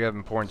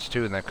importance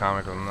too in that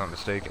comic, if I'm not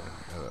mistaken.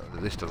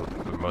 At least the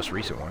most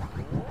recent one.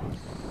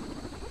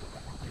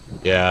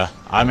 Yeah,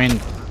 I mean,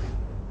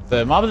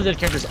 the Mob of the Dead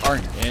characters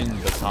aren't in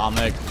the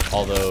comic,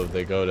 although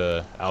they go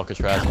to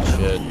Alcatraz and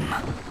shit,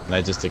 and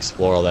they just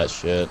explore all that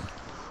shit.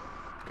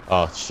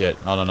 Oh shit!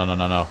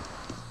 No!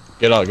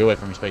 Get away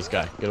from me, space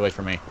guy! Get away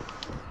from me!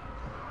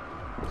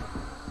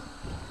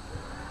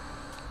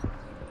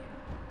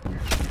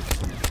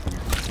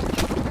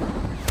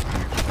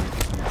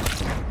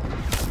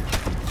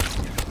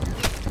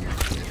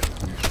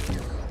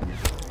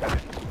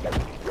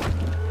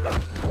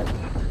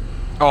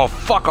 Oh,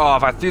 fuck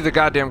off! I threw the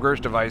goddamn Gersh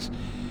device.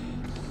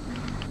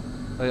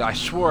 I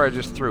swore I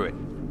just threw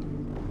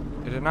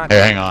it. Did it not? Hey,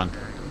 hang on.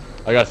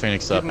 I got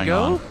Phoenix up. Didn't Hang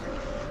go? on.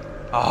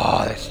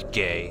 Oh, that's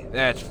gay.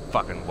 That's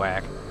fucking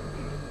whack.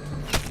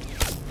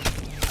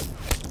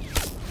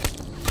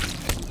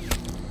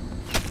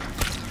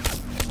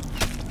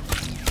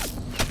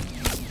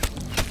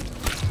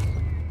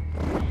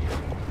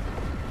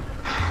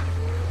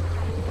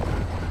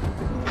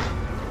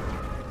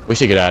 We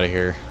should get out of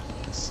here.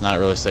 It's not a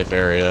really safe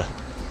area.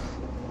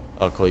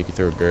 Oh, cool. You can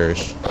throw a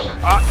Gersh.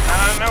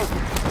 No!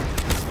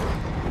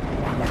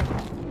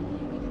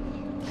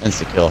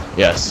 Insta kill.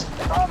 Yes.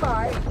 Oh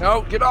my!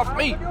 No, get off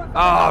me! Oh,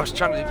 I was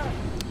trying to...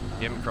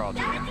 Give him crawl to.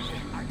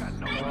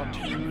 Crawl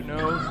to,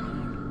 no.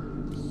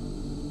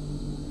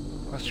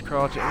 Let's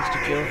crawl to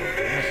insta-kill.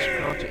 Let's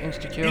crawl to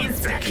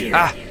insta-kill.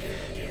 Ah!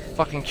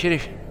 Fucking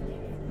kitty.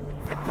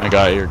 I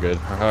got it. You're good.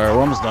 Alright, we're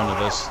almost done with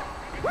this.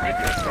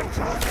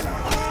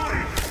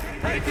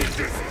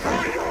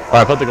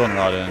 Alright, put the golden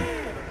rod in.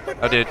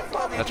 I did.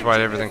 That's why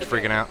everything's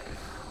freaking out.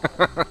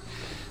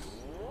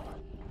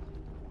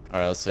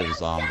 Alright, let's save a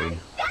zombie.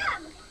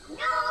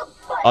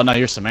 Oh no,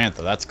 you're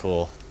Samantha. That's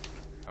cool.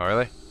 Oh,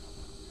 really?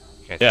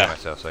 Can't see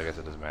myself, so I guess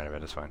it doesn't matter,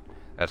 but it's fine.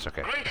 That's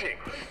okay. Greetings.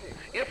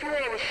 If you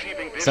are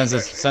receiving this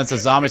Since the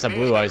zombies have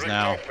blue eyes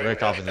now,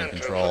 Richtofen is in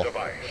control.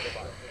 device,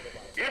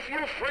 if you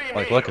free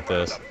Like, me, look at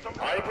this.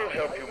 I will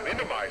help you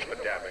minimize the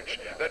damage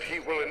that he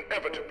will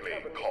inevitably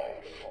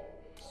cause.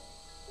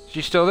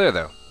 She's still there,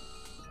 though.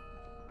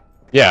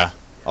 Yeah,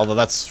 although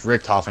that's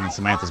Richtofen and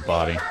Samantha's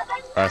body.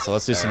 Alright, so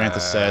let's do Samantha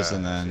says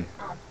and then...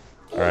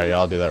 Alright, yeah,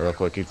 I'll do that real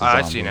quick. Keep the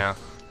I zombie. see now.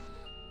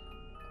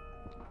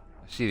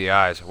 I see the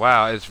eyes.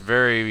 Wow, it's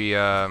very,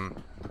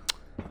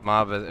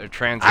 mob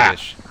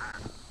transit-ish.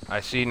 I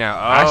see now.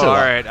 Oh, Actually,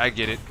 alright, I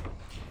get it.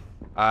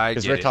 I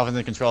Because get Rick it. Toffin's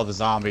in control of the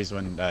zombies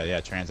when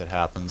yeah transit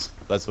happens.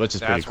 Which is pretty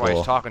That's why cool.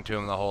 he's talking to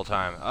him the whole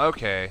time.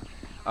 Okay.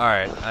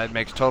 Alright, that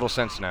makes total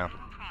sense now.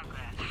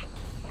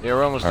 Yeah,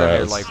 we're almost done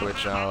here, Light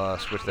Witch. I'll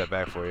switch that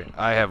back for you.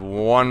 I have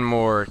one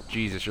more.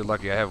 Jesus, you're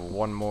lucky. I have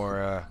one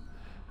more.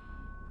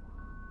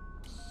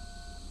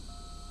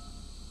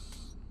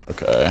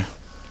 Okay.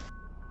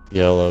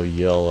 Yellow,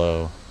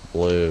 yellow,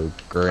 blue,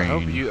 green. I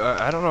hope you.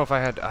 I don't know if I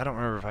had. I don't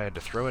remember if I had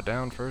to throw it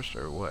down first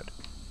or what.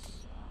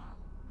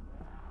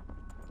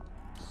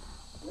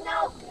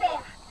 No fair.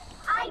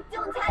 I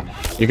don't have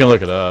any. You can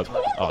look it up.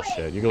 Oh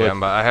shit, you can Yeah,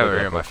 look. I have it look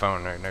here up on my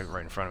phone,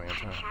 right in front of me.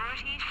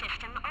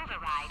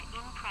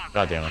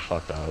 God damn, I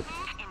fucked up.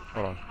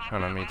 Hold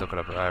on, let me look it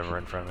up. I have it right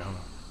in front of me. Hold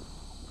on.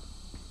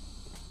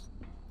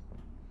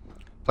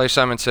 Play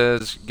Simon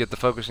Says, get the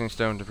focusing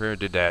stone to prepare,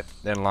 did that,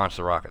 then launch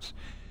the rockets.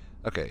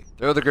 Okay,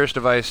 throw the Gerst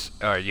device.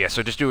 Alright, yeah,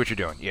 so just do what you're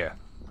doing, yeah.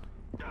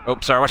 Oh,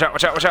 sorry, watch out,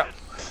 watch out, watch out!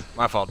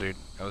 My fault, dude.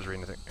 I was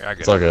reading the thing. I get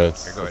It's all good.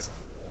 Here, go ahead.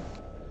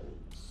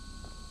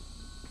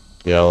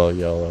 Yellow,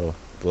 yellow,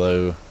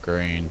 blue,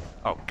 green.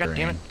 Oh, god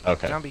damn it.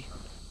 Okay. Zombie.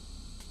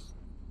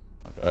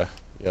 Okay.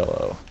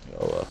 Yellow,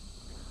 yellow.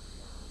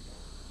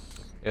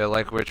 Yeah,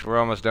 like which, we're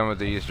almost done with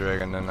the Easter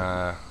egg, and then,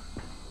 I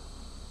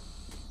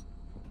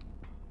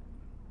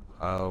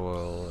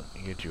will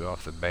get you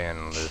off the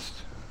ban list.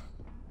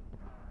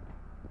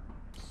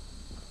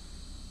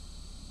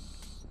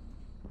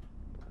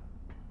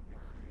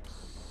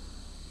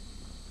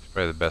 It's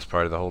probably the best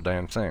part of the whole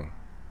damn thing.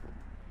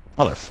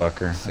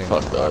 Motherfucker. Seeing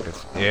Fucked the up.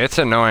 rockets. Yeah, it's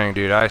annoying,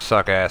 dude. I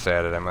suck ass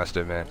at it, I must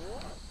admit.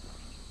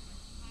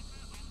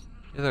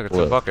 Hey, look, it's a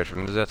What? bucket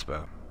from the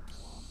Zetspo.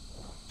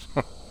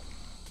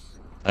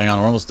 Hang on,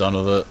 we're almost done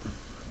with it.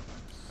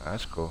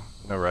 That's cool.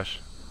 No rush.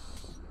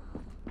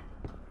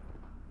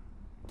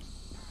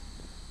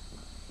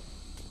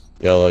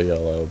 Yellow,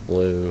 yellow,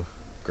 blue,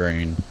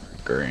 green,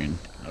 green.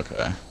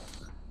 Okay.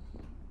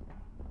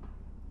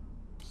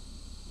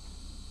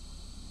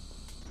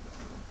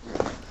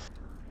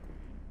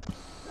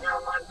 No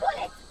more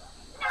bullets.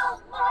 No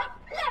more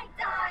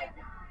playtime.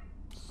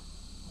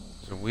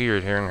 It's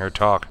weird hearing her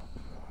talk.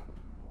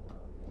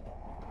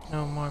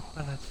 No more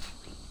bullets.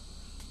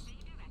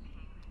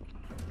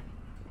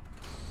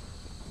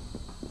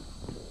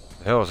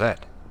 The hell is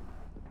that?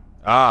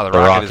 Ah, the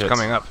rocket is rockets.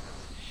 coming up.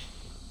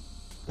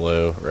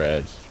 Blue,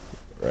 red,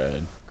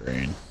 red,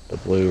 green. The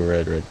blue,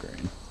 red, red,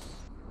 green.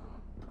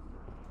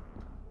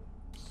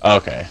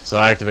 Okay, so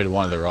I activated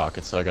one of the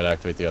rockets, so I gotta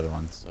activate the other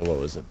one. So what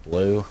was it?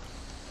 Blue?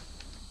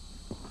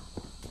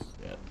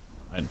 Yeah,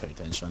 I didn't pay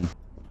attention.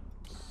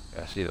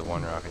 Yeah, I see the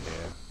one rocket,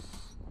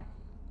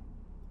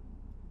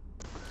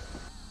 yeah.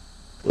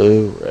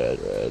 Blue, red,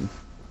 red,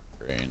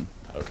 green.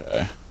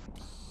 Okay.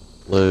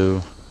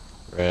 Blue,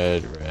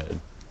 red, red,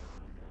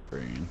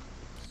 green.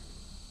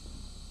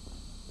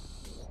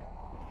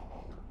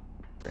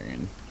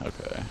 Green.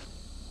 Okay.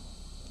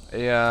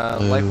 Yeah,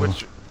 Blue. like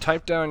which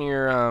type down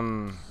your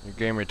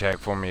gamer tag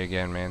for me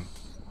again, man.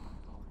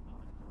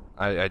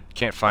 I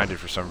can't find it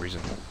for some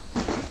reason.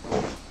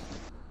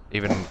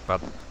 Even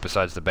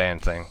besides the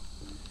band thing.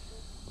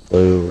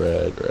 Blue,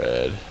 red,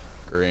 red,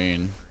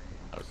 green.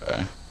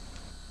 Okay.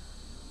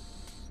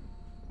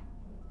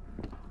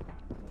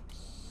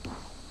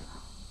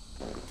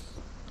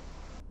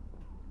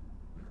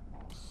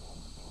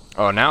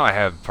 Oh, now I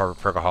have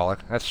Perkaholic.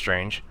 That's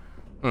strange.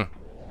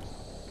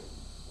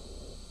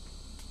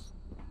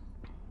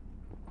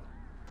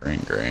 Green,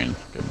 green.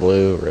 Okay,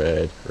 blue,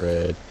 red,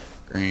 red,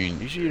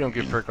 green. Usually you don't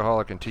get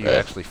Perkaholic until you Red.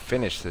 actually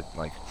finish it.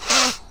 Like,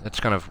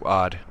 that's kind of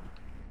odd.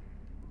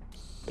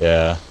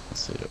 Yeah. Let's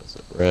see. Was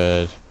it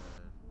red?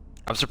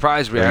 I'm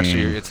surprised Green.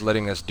 it's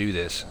letting us do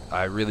this.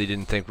 I really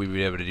didn't think we'd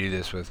be able to do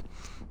this with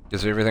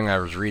just everything I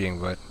was reading,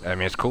 but I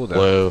mean it's cool though.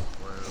 Blue.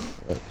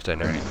 Red, Just I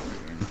know. green.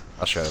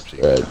 I'll shut up so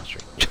you Red. can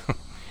concentrate.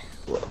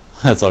 Blue.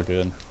 That's all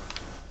good.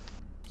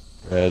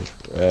 Red,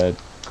 red,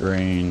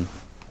 green.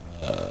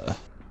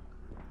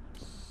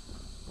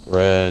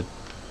 Red.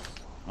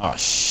 Oh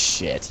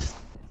shit.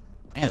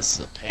 Man, this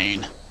is a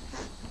pain.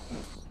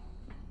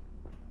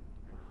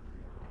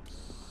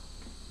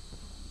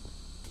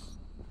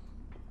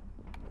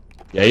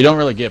 Yeah, you don't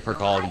really get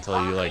Perkaholic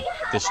until you like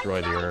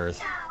destroy the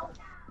Earth.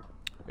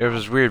 It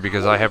was weird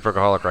because I have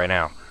Perkaholic right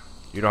now.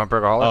 You don't have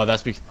Perkaholic? Oh,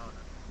 that's because.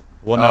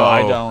 Well, no,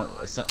 I Oh. don't.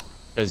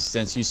 Because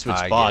since you switch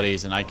I get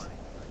bodies, and I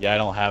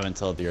don't have it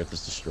until the Earth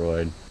is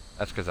destroyed.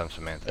 That's because I'm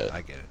Samantha. Yeah.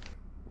 I get it.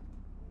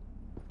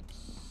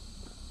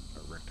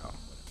 Or Rick Tom.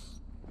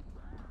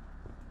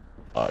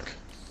 Fuck.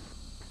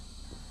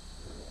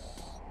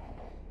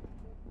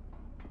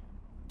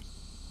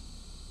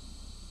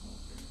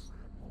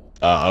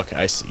 Oh, okay,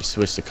 I see. You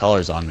switched the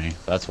colors on me.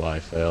 That's why I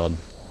failed.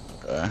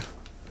 Okay.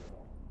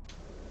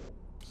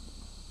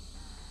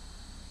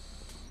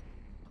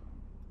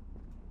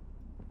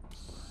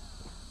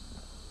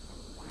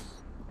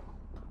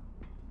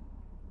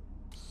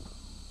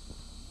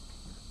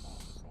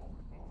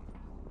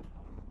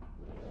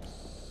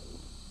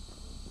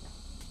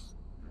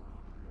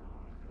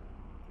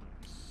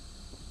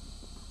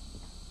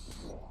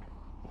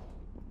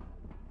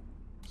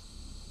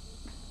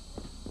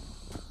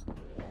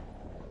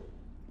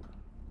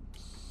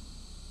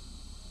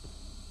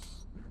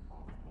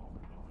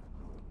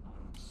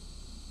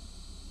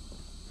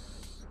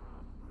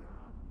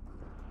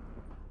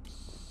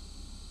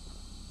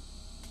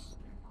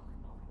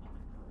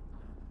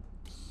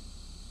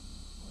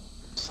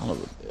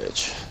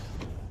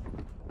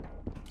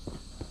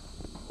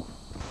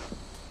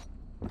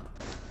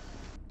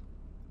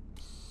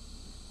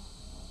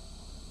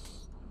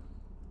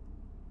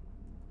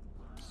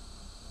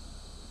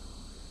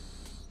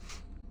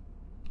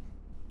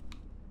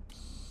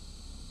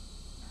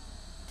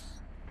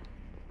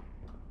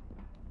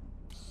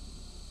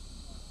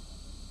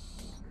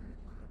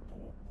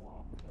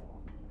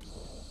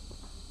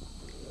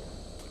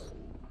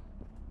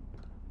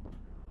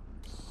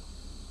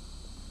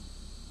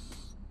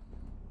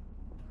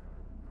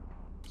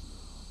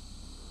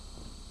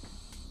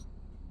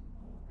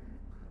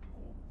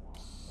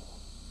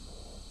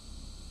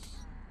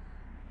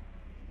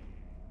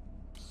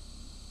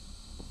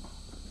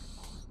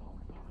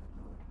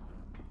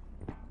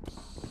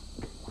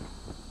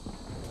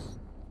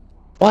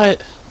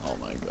 What? Oh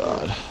my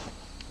god.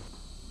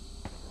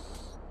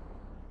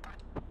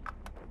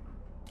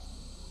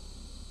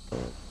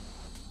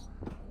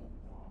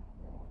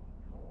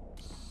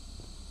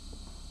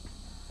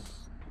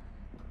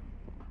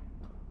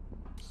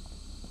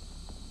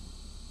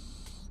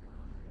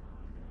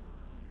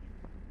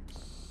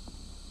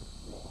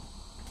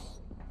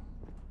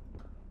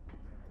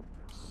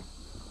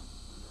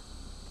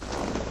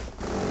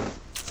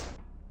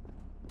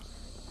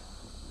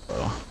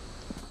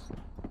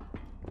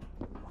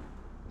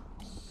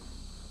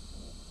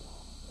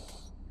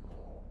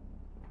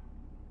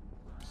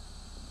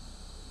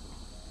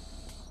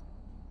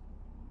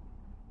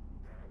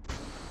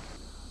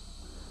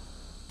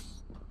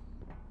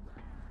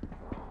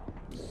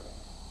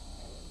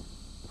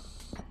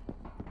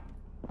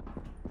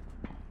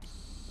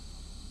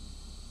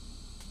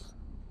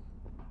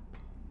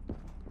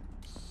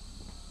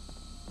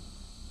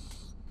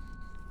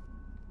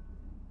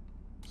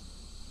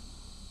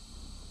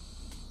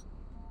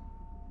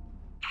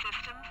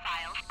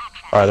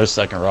 Alright, there's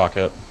second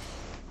rocket.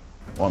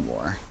 One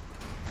more.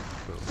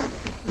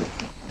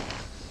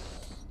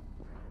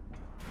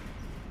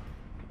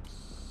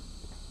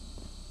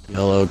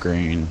 Yellow,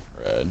 green,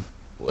 red,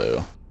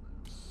 blue.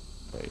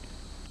 Wait.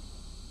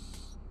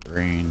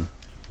 Green,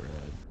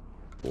 red,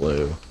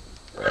 blue,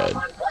 red. No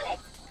more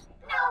bullets!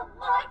 No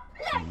more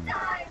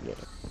playtime! Yeah.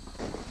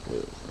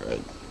 Blue,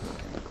 red.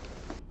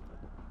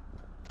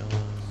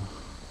 Yellow.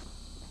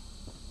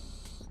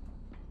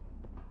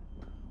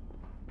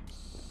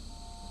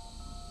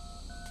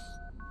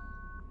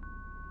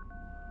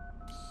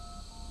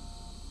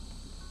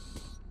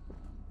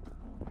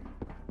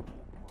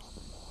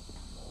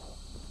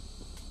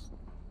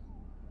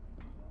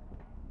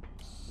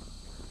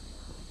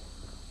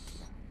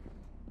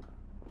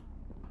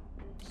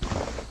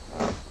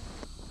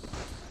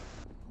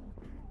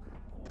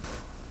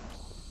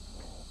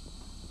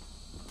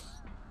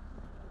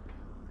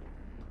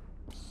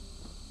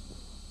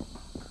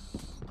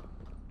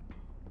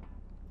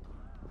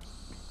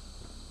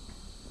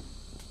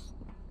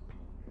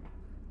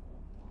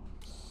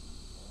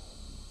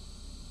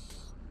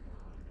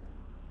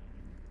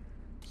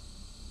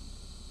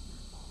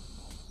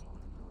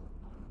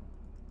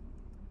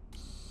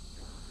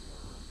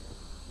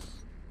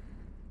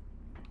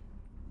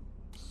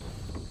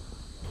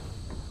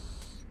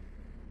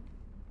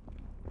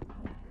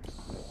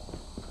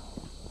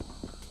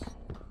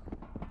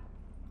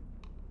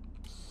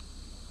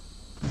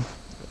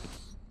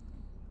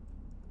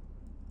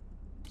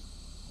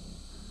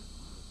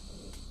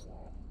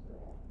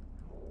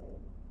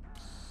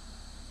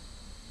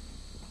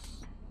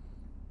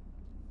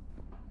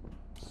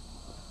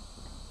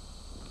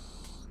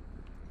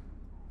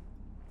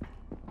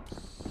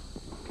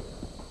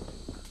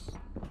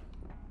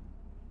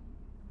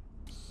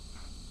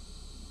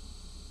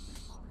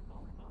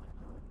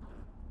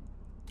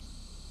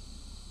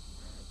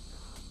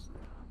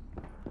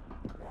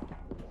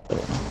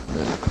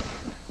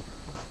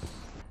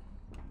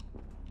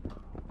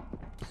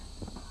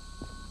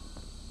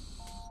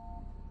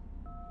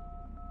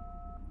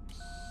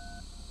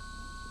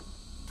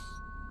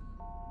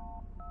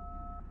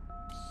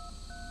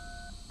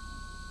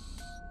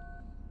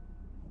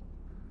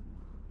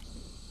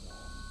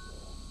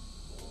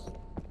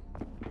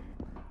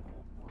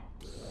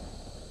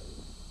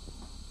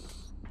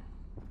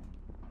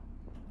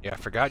 Yeah, I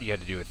forgot you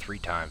had to do it 3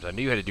 times. I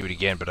knew you had to do it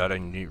again, but I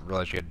didn't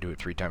realize you had to do it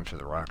 3 times for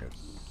the rocket.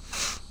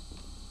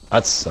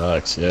 That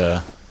sucks,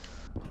 yeah.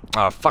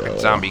 Oh, fucking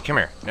zombie, come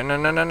here. No, no,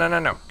 no, no, no, no,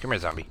 no. Come here,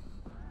 zombie.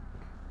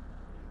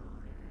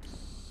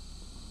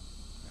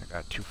 I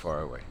got too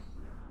far away.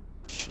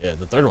 Shit,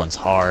 the third one's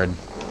hard.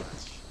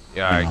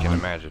 Yeah, I can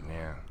imagine,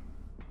 yeah.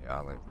 Yeah,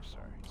 I'll sorry.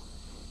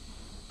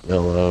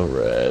 Yellow,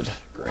 red,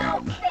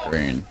 green,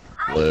 green,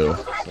 blue.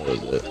 What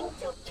is it?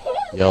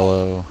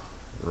 Yellow,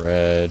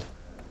 red.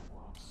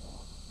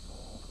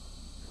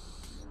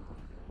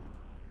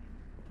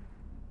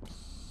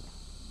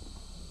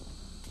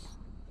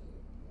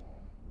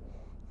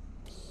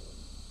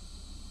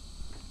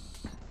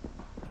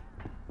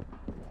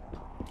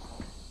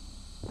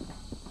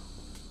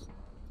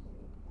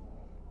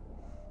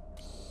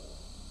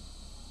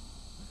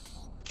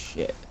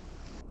 Shit.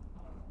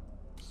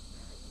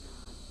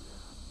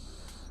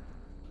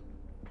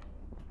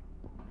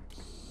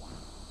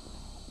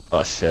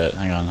 Oh shit,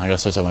 hang on, I gotta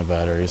switch out my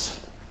batteries.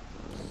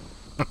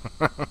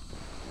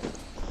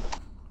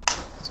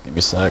 Just give me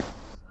a sec.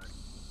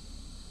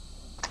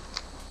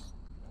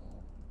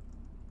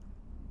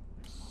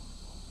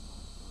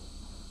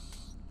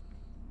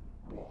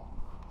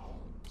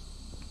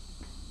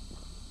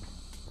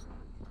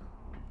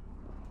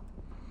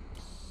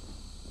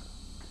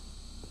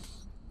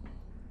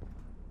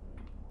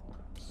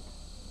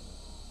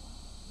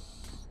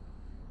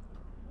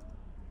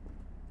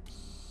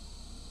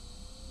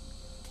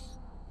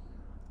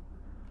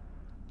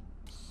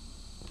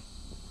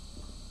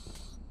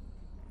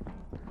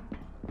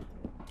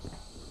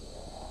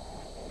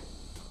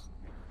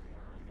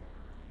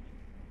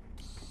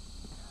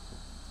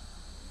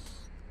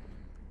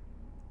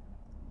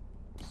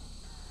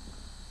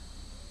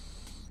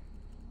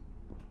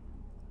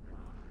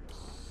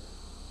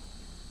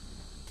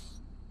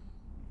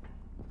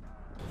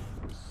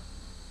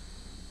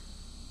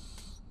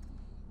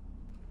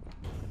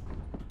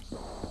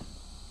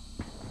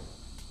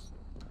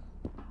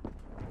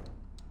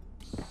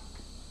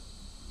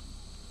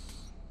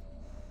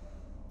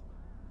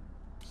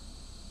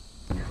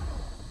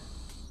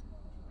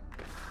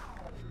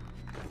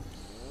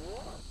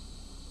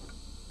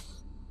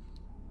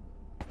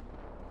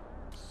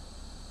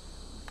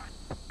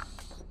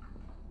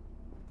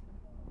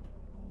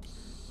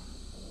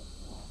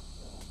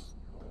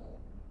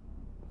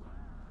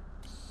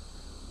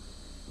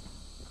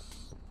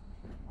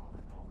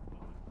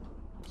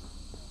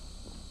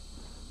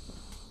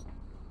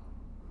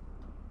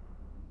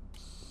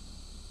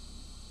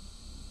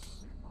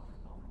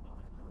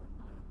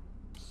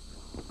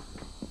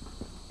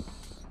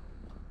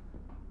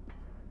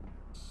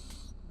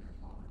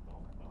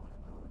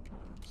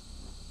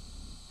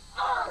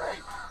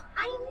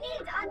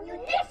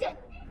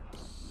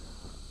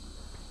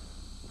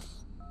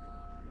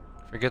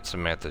 Forget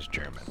Samantha's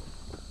German.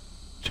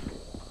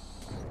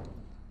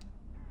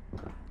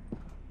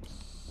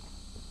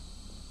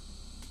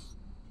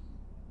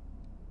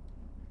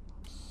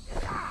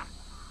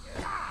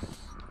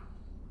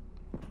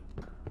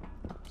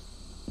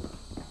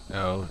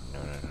 No, no,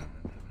 no, no.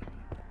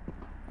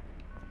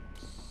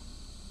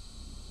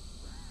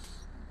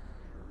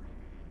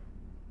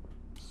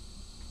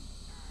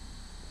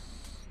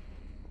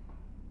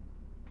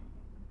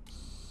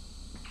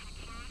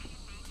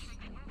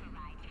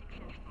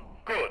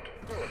 Good.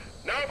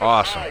 Now that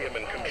Awesome. I am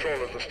in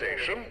control of the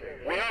station,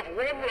 we have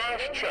one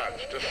last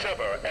chance to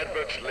sever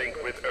Edward's link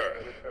with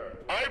Earth.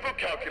 I will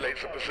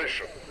calculate the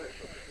position.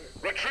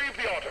 Retrieve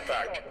the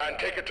artifact and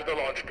take it to the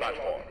launch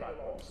platform.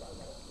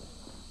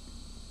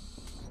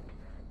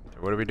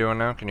 What are we doing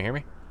now? Can you hear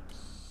me?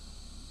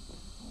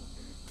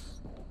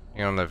 I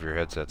don't know if your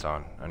headset's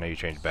on. I know you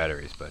changed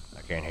batteries, but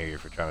I can't hear you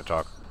if you're trying to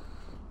talk.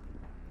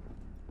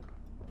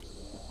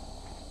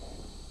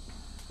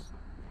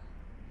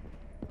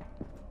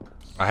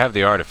 I have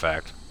the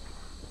artifact.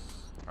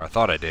 Or I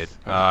thought I did.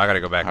 I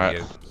gotta go back and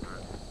get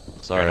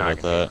it. Sorry You're not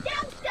about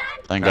that.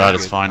 Thank No, God you're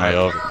it's good. finally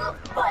over.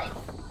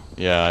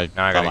 Yeah,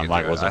 Now I I gotta thought get my to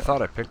mic it. wasn't. I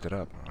thought I picked it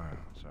up. Oh,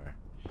 sorry.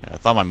 Yeah, I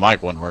thought my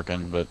mic wasn't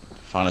working, but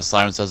finally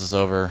Simon says it's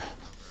over.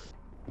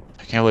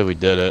 I can't believe we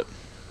did it.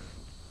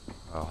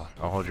 Oh,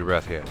 I'll hold your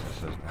breath here.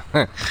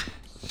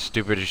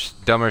 Stupid,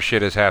 dumber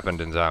shit has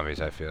happened in zombies,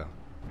 I feel.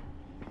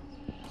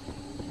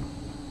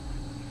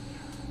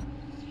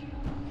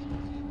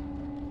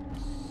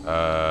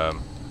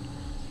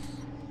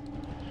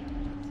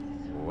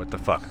 What the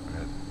fuck?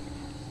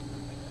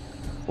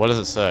 What does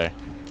it say?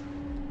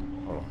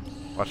 Hold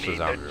on. Watch the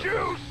zombie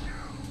real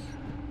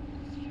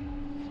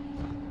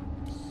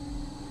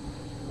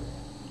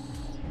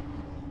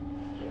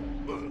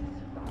quick.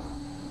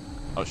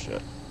 Oh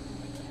shit.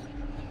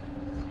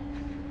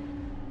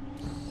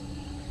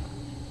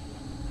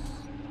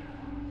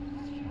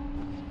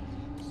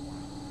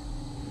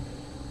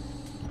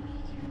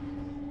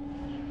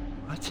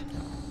 What?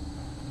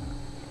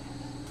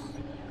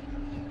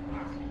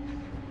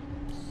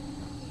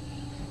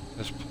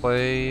 Let's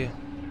play.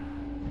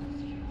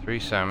 3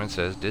 Simon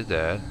says, did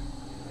that.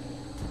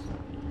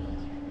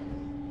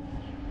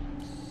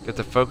 Get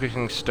the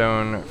focusing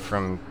stone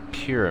from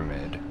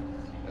pyramid.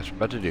 That's what we're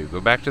about to do.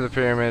 Go back to the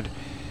pyramid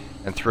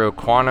and throw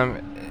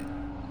quantum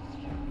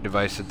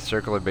device at the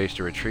circular base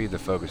to retrieve the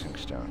focusing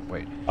stone.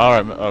 Wait.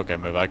 Alright, okay,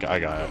 move. I got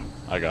it.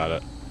 I got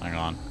it. Hang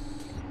on.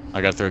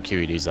 I gotta throw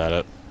QEDs at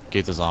it.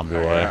 Keep the zombie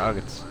away.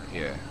 Yeah,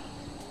 yeah.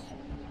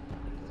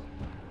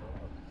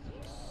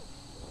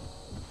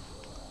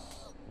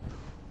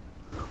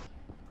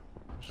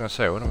 I was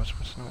gonna say, what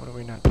are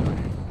we not doing?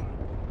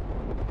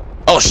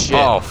 Oh shit!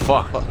 Oh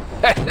fuck!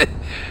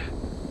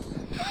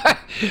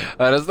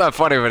 That's not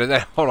funny,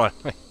 but hold on.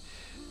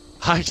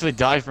 I actually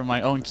died from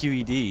my own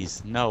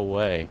QEDs. No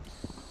way.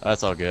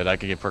 That's all good. I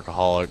could get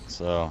perkaholic,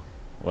 so...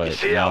 Wait,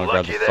 see now how I'll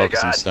grab the lucky they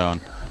focusing got?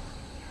 stone.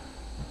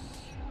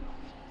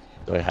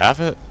 Do I have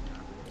it?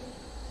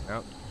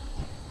 Nope.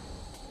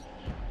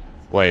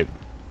 Wait,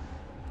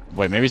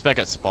 maybe it's back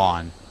at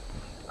spawn.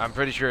 I'm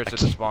pretty sure it's at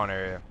the spawn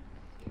area.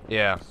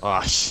 Yeah.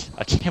 Oh,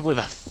 I can't believe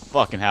that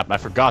fucking happened. I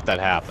forgot that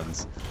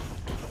happens.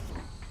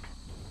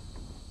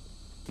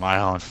 My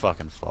own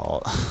fucking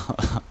fault.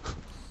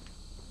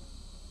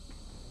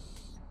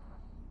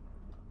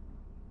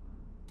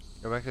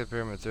 Go back to the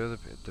pyramid. Throw the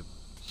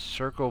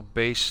circle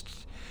base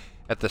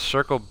at the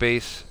circle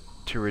base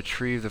to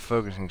retrieve the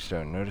focusing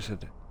stone. Notice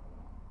it.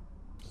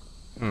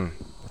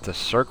 It's a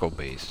circle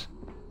base.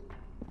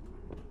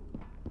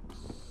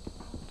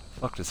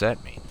 The fuck does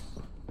that mean?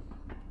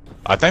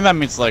 I think that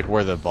means like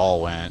where the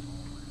ball went.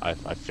 I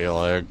feel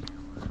like.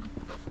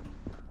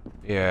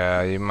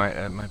 Yeah,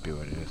 that might be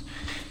what it is.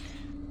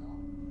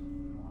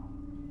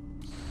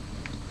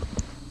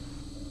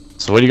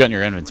 So what do you got in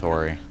your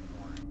inventory?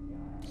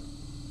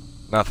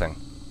 Nothing.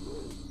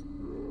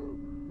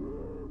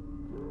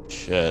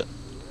 Shit.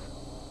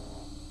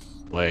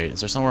 Wait, is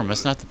there somewhere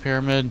missing at the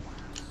pyramid?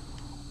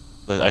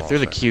 I threw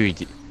the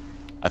QED.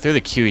 I threw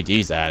the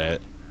QEDs at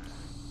it,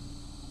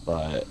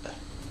 but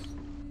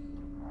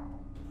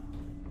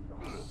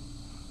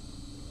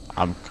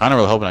I'm kind of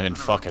really hoping I didn't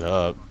fuck it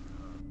up.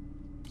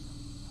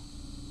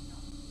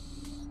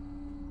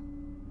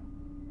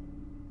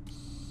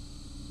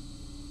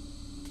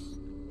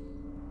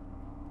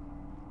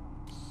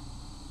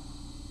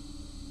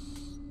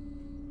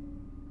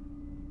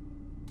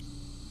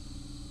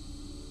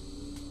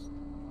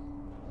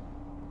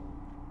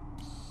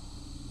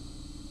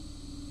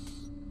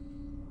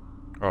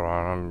 Hold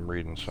on, I'm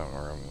reading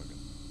somewhere. I'm looking.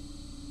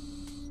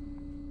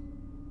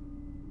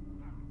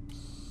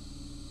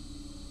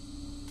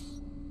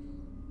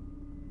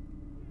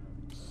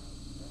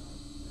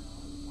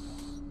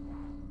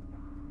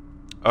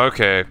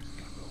 Okay.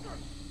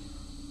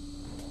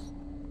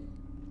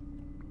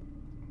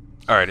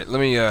 All right,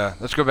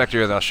 let's go back to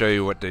here. I'll show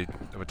you what I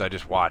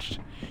just watched.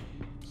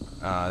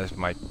 This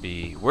might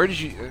be. Where did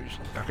you?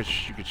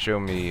 You could show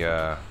me.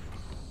 Oh,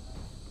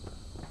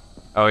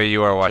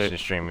 you are watching the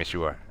stream. Yes,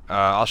 you are.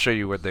 I'll show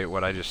you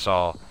what I just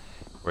saw,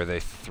 where they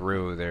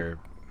threw their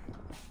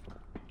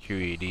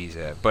QEDs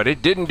at. But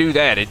it didn't do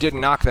that. It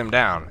didn't knock them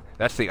down.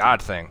 That's the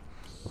odd thing.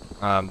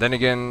 Then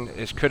again,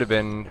 it could have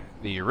been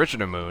the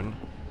original moon,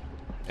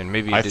 and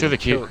maybe I threw the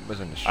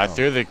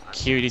the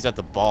QEDs at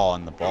the ball,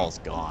 and the ball's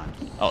gone.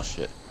 Oh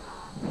shit.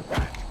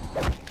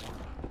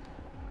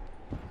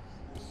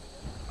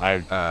 I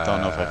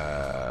don't know if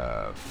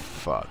I...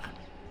 Fuck.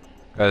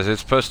 Because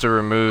it's supposed to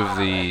remove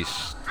the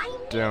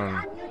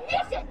stone.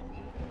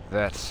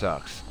 That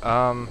sucks.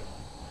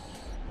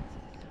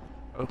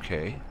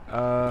 Okay.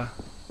 Wonder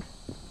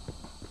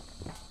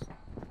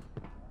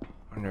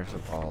if the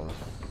ball is...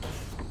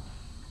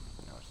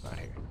 No, it's not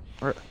here.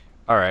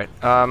 Alright,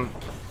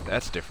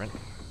 that's different.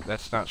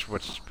 That's not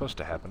what's supposed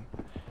to happen.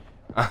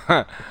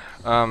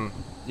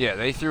 Yeah,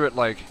 they threw it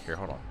like... Here,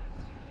 hold on.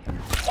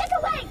 Get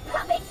away,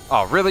 puppy!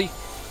 Oh, really?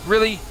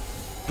 Really?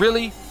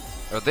 Really?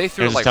 Oh, they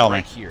threw it like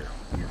right here.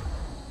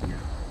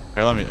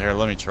 Here, let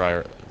me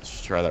try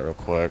that real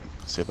quick.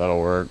 See if that'll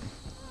work.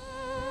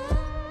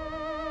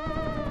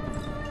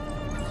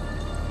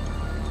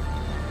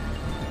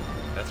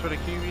 That's what a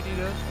QED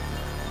does?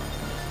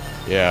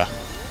 Yeah.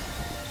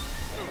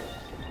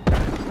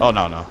 Oh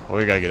no. Well,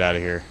 we gotta get out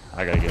of here.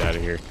 I gotta get out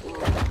of here.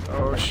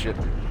 Oh shit.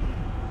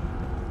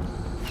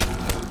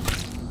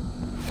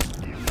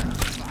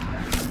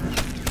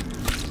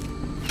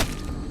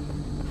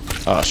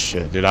 Oh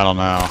shit, dude, I don't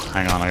know.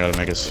 Hang on, I gotta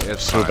make a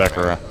swoop back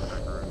around.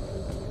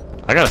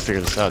 I gotta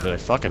figure this out. Did I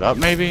fuck it up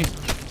maybe?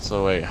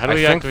 So wait, how do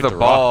we activate the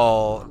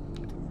ball?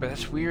 But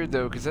that's weird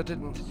though, because that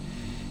didn't...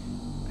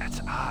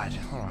 That's odd.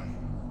 Hold on.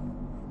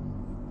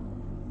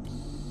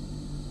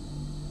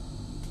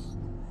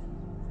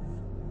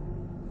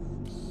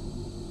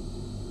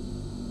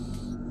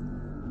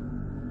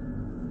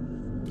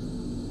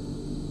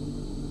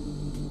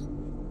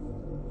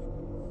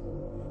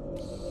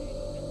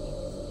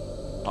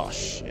 Oh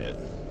shit.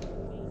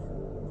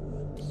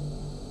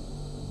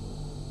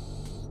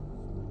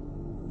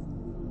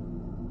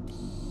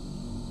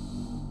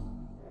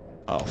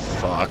 Oh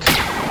fuck.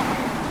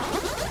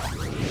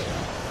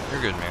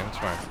 You're good, man. It's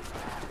fine.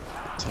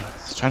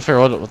 Just trying to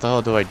figure out what the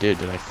hell do I do?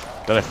 Did I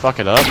fuck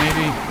it up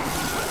maybe?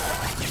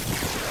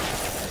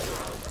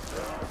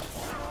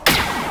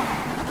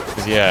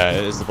 Cause yeah,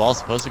 is the ball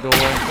supposed to go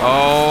away?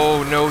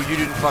 Oh no, you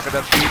didn't fuck it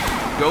up, dude.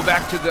 Go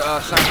back to the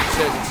sign that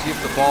says and see if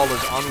the ball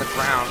is on the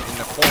ground in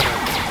the corner,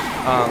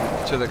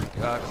 to the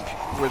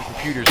where the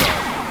computers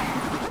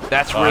are.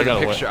 That's where the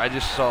picture. I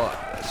just saw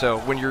it. So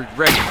when you're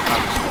ready,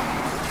 obviously.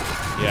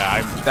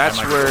 Yeah, that's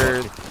where.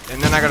 And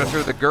then I gotta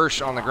throw the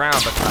Gersh on the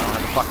ground, but I don't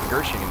have the fucking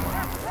Gersh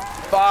anymore.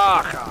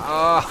 Fuck!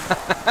 Oh.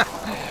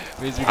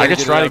 Means we gotta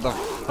get out of the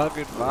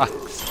fucking box.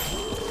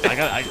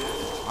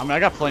 I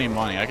got plenty of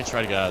money. I could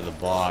try to get out of the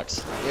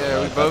box.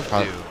 Yeah, we both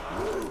do.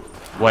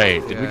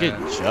 Wait, did we get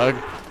Jug?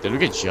 Did we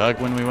get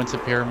Jug when we went to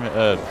Pyramid?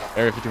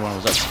 Area 51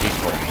 was that Speed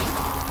Port?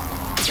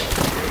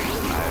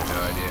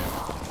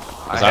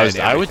 I have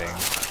no idea.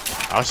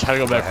 I was trying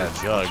to go back for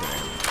Jug,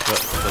 but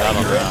I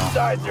don't know.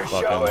 Insides are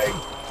showing.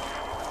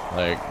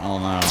 Like, I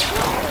don't know.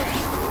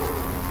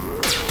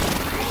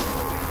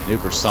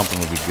 Nuke or something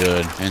would be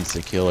good.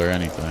 Insta kill or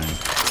anything.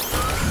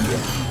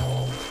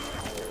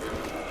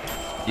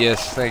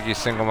 Yes, thank you,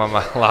 Single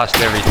Mama. Lost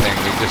everything.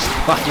 We just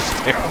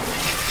lost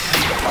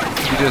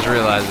everything. You just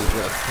realized it.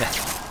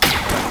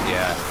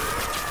 Yeah.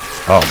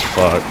 Oh,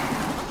 fuck.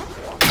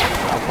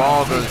 The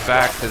ball goes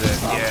back to the...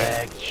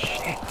 Yeah.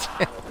 Shit.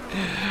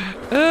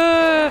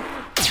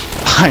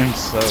 I'm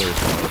so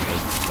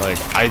retarded. Like,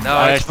 I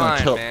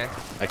actually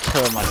I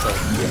killed myself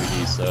in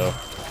 3D, so...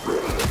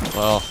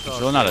 Well, it's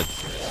really not a...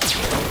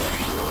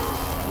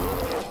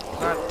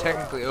 Not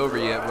technically over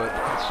yet, but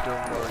it's still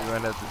more you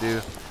might have to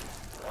do.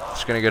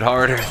 It's gonna get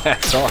harder,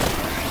 that's all.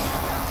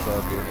 It's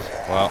all good.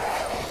 Well,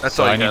 that's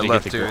all you got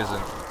left too, isn't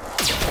it?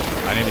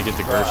 I need to get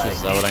the Gershes,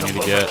 is that what I need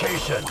to get?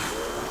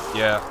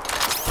 Yeah.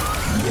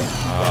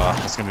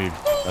 That's gonna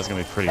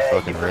be pretty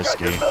fucking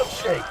risky.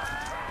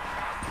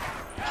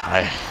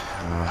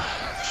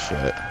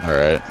 Shit.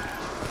 Alright.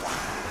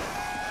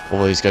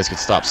 Hopefully these guys can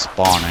stop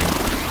spawning.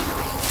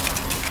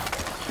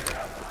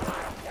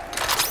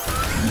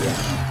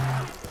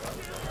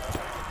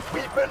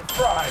 We've been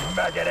fried,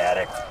 maggot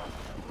addict.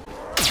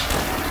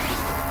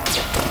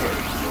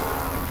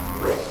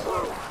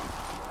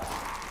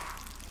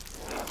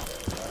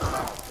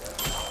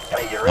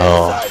 Hey, your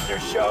insides are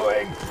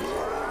showing.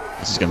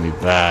 This is gonna be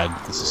bad.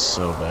 This is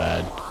so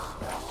bad.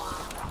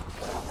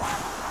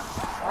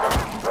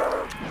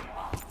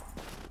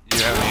 Do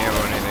you have any ammo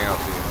or anything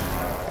else, do you?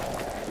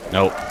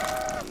 Nope.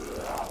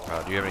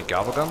 Do you have any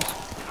gobble guns?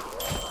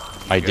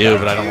 I do,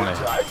 but I don't want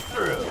to.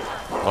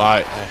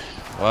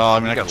 Well, I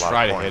mean, I could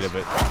try to hit it,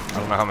 but I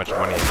don't know how much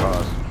money it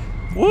costs.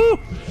 Woo!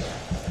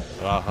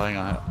 Hang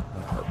on.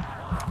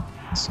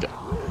 Let's go.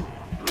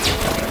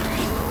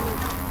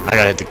 I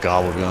gotta hit the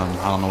gobble gun.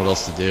 I don't know what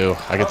else to do.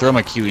 I could throw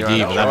my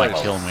QED, but that might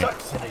kill me.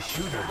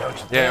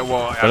 Yeah,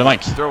 well, but I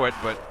might throw it,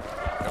 but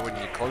I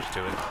wouldn't get close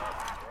to it.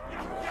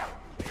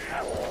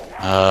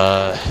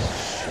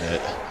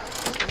 Shit.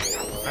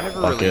 I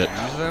never Fuck really it.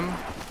 use them.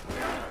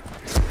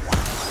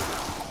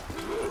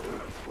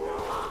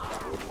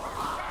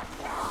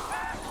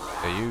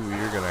 Yeah,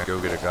 you're gonna go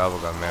get a gobble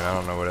gun, man. I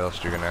don't know what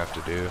else you're gonna have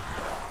to do.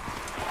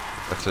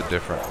 That's a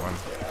different one.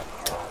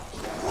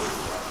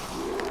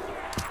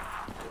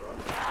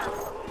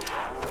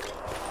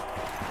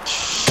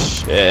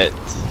 Shit.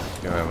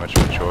 You don't have much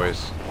of a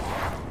choice.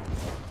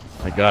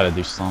 I gotta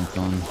do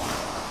something.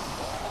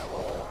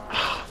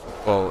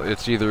 Well,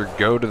 it's either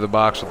go to the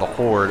box with the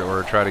horde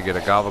or try to get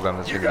a gobble gun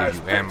that's gonna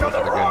give you ammo for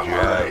the guns you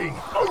have.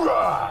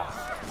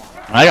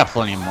 I got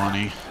plenty of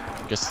money.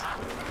 Guess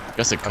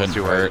it couldn't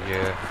hurt.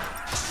 Yeah.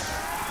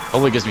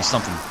 Hopefully it gives me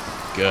something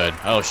good.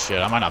 Oh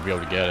shit, I might not be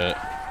able to get it.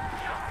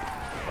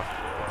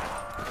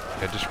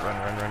 Yeah, just run.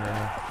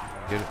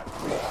 Get it.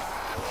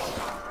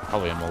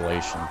 Probably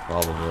immolation,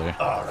 probably.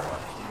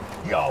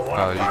 Y'all Oh,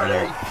 want to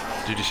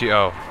party? did you see?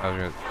 Oh, I was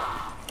gonna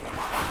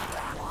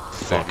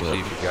Fuck see it.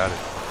 if you got it.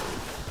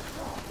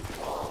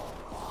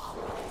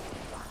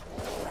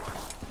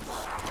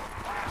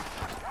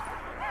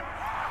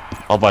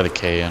 I'll buy the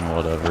KN,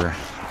 whatever.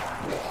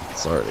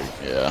 It's already,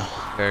 yeah.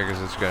 Yeah,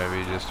 because it's gonna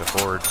be just a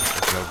horde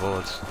with no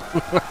bullets.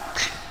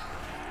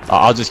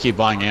 I'll just keep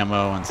buying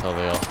ammo until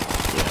they'll,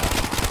 yeah.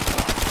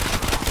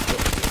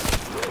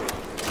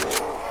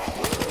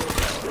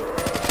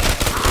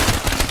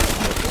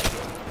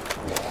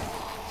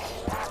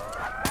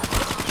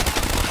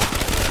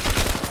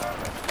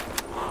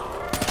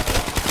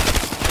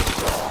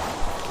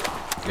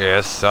 Yeah,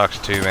 it sucks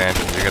too, man.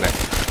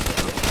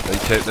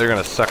 They're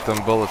gonna suck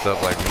them bullets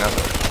up like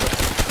nothing.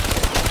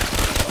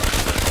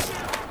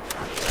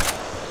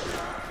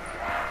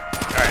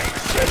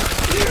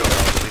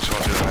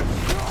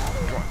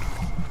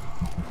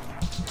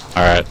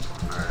 Alright.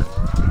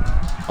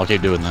 I'll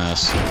keep doing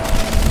this.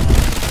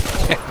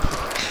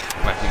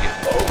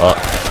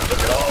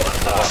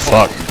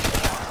 Fuck.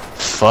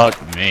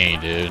 Fuck me,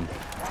 dude.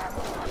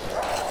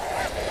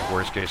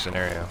 Worst case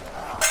scenario.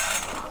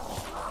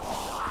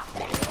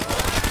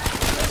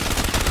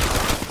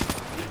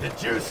 The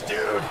juice,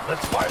 dude.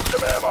 Let's find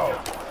some ammo.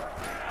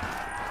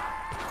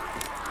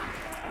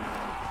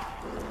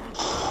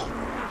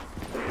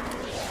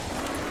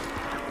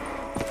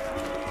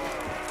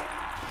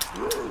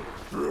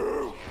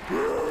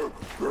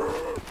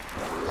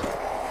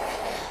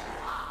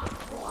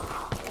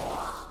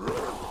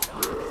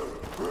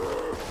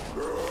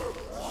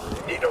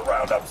 Need to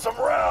round up some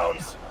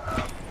rounds.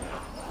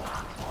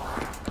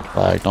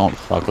 Like, don't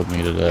fuck with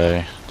me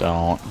today.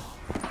 Don't.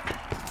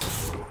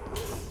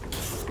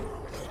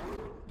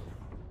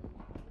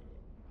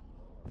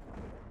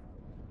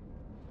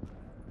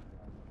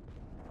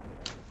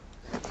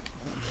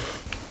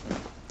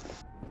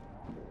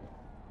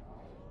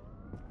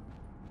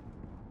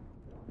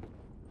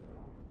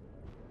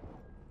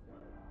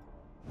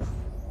 Oh,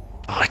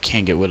 I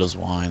can't get Widow's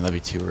Wine. That'd be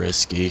too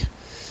risky.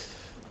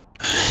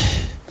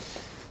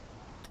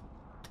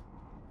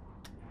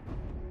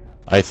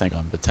 I think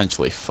I'm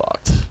potentially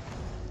fucked.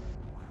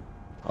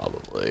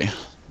 Probably.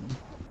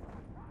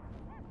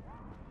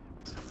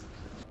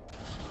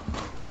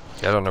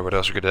 Yeah, I don't know what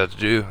else we're gonna have to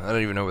do. I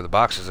don't even know where the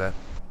box is at.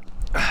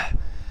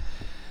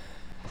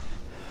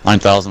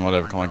 9,000,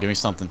 whatever. Come on, give me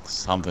something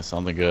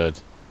good.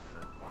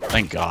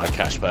 Thank God,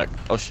 cashback.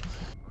 Oh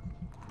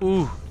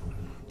Ooh.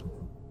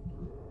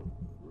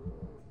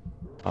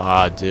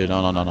 Ah, dude,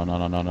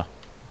 no.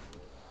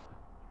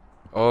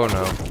 Oh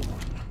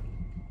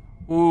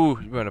no. Ooh,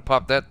 you gonna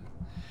pop that?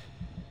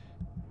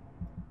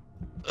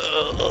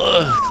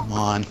 Come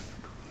on.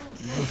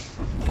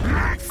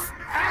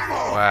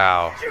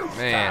 Wow,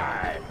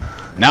 man.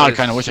 Now I That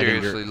kind of is wish I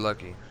didn't seriously get.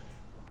 lucky.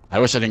 I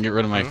wish I didn't get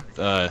rid of my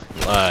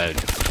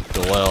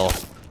Galil.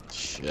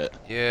 Shit.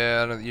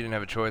 Yeah, you didn't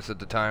have a choice at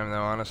the time,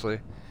 though. Honestly.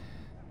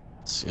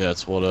 Yeah,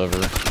 it's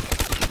whatever.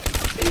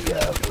 See ya,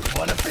 would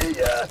wanna be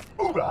ya.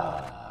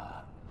 Hoorah!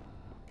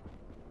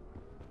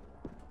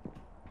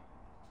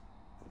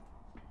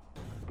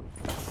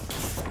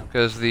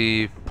 Because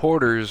the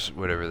porters,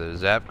 whatever the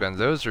zap guns,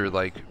 those are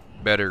like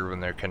better when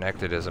they're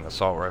connected as an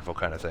assault rifle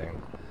kind of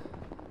thing.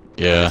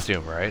 I Yeah.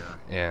 assume, right?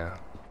 Yeah.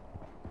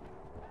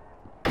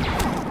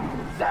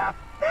 Zap.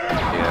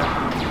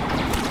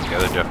 Yeah. Yeah,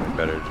 they're definitely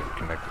better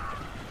connected.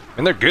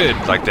 And they're good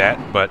like that,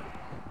 but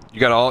you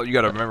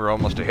gotta remember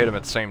almost to hit them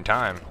at the same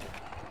time.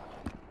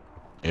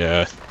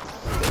 Yeah.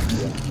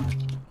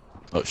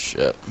 Oh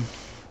shit.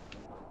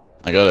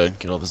 I gotta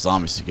get all the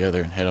zombies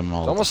together and hit them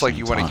all. It's almost like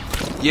you want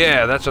to.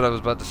 Yeah, that's what I was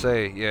about to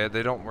say. Yeah,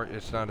 they don't work.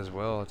 It's not as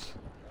well. It's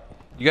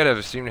you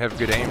gotta seem to have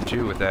good aim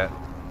too with that.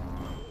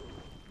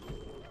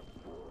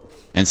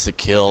 Insta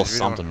kill, If you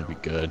something don't-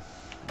 would be good.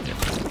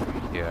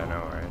 Yeah, I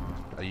know, right?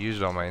 I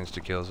used all my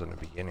insta kills in the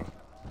beginning.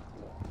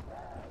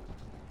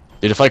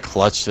 Dude, if I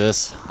clutch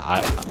this,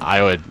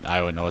 I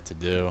would know what to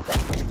do.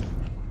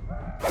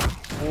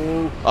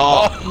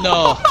 Oh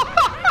no!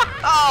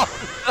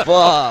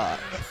 Fuck!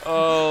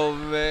 Oh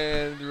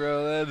man,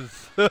 bro,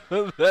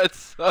 that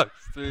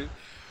sucks, dude.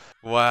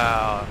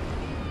 Wow,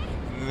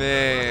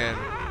 man,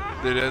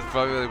 dude, that's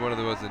probably like one of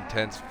the most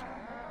intense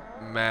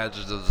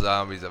matches of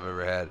zombies I've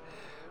ever had.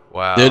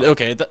 Wow. Dude,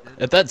 okay,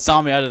 if that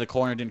zombie out of the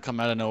corner didn't come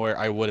out of nowhere,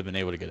 I would have been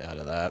able to get out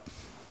of that.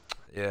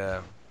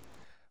 Yeah.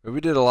 But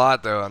we did a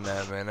lot, though, on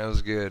that, man. That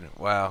was good.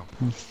 Wow.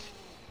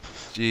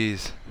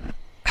 Jeez.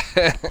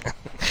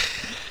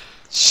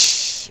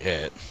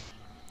 Shit.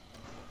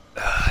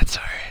 It's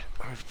alright.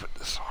 Let me put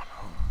this on.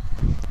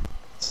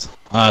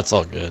 It's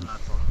all good.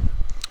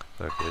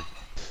 So good.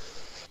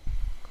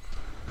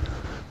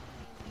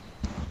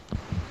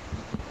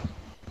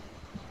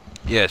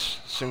 Yes,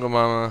 single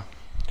mama.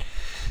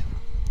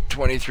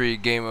 23,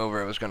 game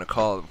over. I was gonna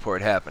call it before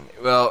it happened.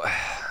 Well,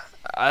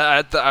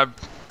 I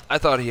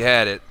thought he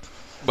had it,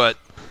 but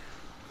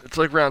it's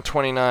like round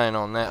 29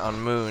 on that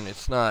on Moon.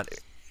 It's not,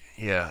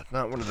 yeah,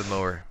 not one of the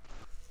more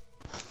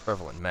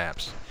prevalent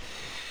maps.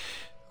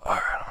 All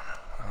right.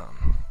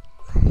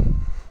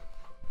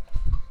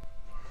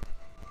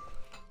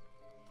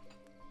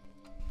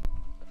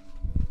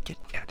 Get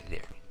out of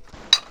there.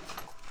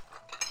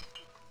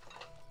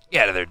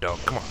 Get out of there, dog.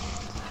 Come on.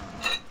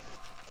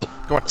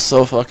 Come on.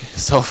 So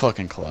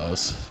fucking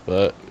close.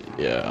 But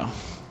yeah.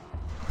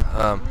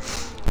 I'm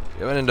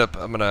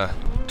gonna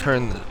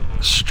turn the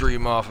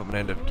stream off. I'm gonna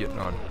end up getting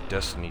on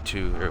Destiny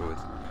 2 here with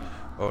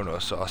no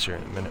sauce here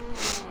in a minute.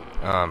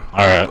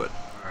 Alright. But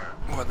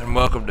more than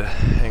welcome to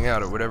hang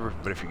out or whatever.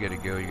 But if you gotta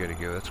go, you gotta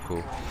go. That's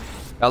cool.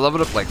 I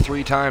leveled up like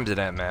 3 times in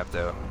that map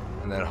though,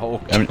 in that whole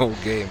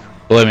game.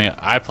 Believe me,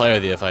 I play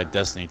with you if I had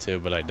Destiny 2,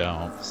 but I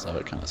don't, so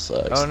it kind of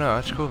sucks. Oh no,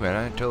 that's cool, man.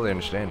 I totally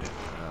understand it.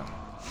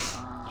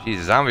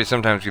 Jeez, zombies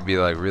sometimes could be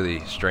like really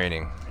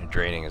straining and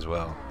draining as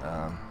well.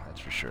 That's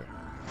for sure.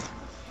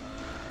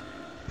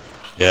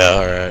 Yeah,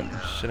 alright.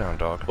 Sit down,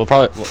 dog. We'll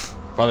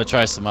probably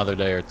try some other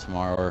day or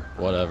tomorrow or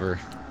whatever.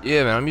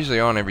 Yeah, man. I'm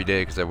usually on every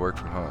day because I work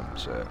from home,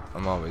 so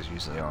I'm always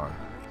usually on.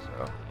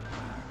 So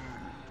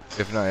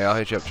if not, I'll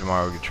hit you up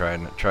tomorrow. We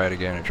can try it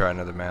again and try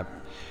another map.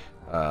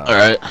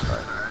 Alright.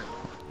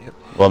 Yep.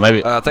 Well,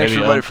 maybe. Thanks maybe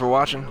everybody for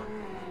watching.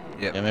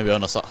 Yep. Yeah, maybe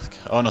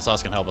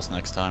Onosauce can help us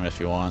next time if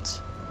he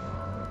wants.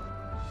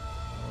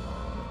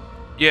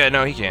 Yeah,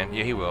 no, he can.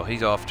 Yeah, he will.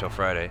 He's off till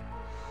Friday.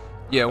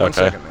 Yeah, one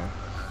second,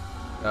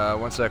 man.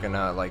 1 second,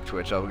 like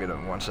Twitch. I'll get him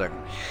in 1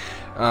 second.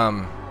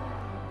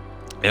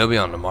 He'll be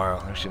on tomorrow.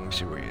 Actually, let me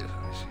see where he is. Let me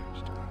see what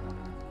he's doing.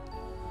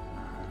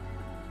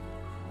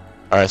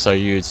 Alright, so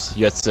you had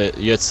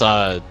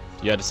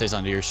to say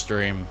something to your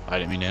stream. I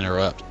didn't mean to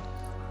interrupt.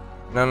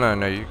 No,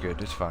 you're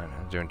good. It's fine.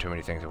 I'm doing too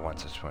many things at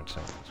once. That's what's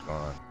going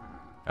on.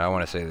 I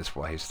want to say this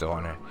while he's still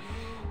on there.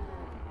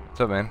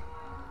 What's up, man?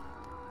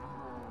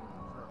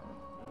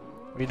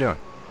 What are you doing?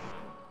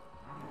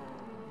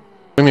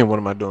 What do you mean, what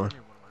am I doing?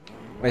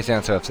 Why you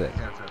sound so upset?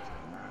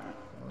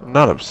 I'm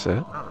not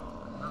upset.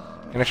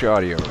 Connect your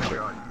audio real quick.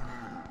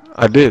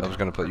 I did. I was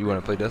gonna play. You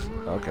wanna play this?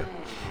 Okay.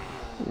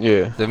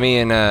 Yeah. So me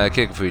and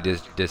Kickafoo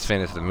just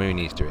finished the Moon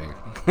Easter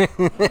egg.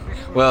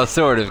 Well,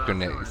 sort of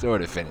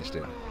finished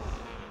it.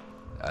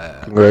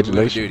 Congratulations. We're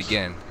gonna do it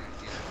again.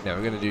 Yeah,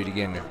 we're gonna do it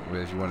again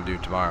if you want to do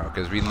it tomorrow,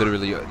 because we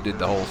literally did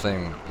the whole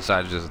thing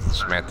besides just the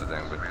Samantha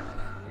thing, but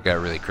it got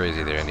really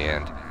crazy there in the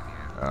end.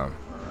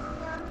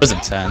 It was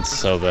intense,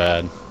 so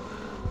bad.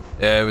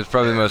 Yeah, it was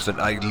probably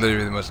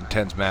literally the most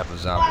intense map of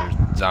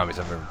zombies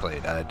I've ever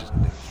played. It was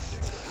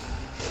ridiculous.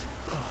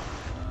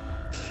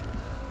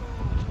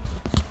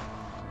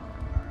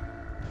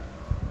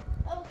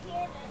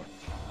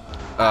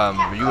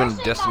 Were you in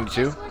Destiny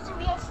 2?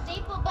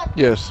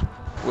 Yes.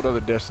 What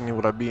other Destiny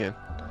would I be in?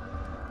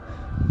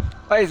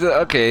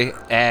 Okay,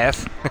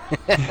 ass.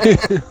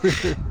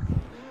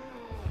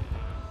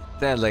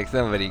 Sounds like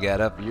somebody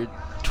got up your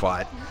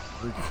twat.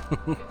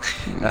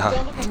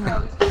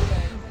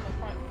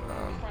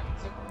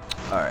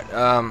 Alright,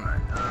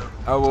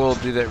 I will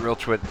do that real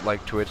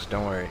like Twitch,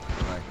 don't worry.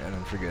 I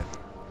didn't forget.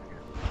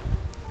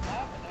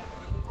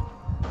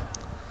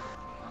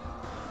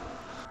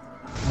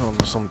 Oh,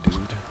 some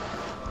dude.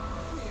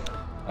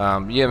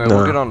 Yeah, man,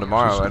 we'll get on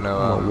tomorrow. I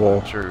know,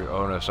 wall. I'm sure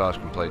Onosauce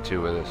can play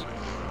too with us.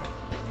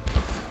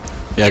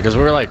 Yeah, because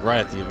we're like right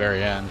at the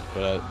very end,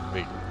 but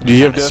we. Do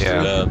you have kinda Destiny?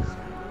 screwed up.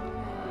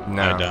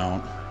 No. I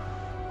don't.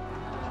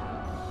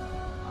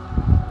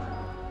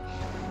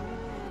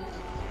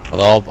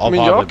 Well, I'll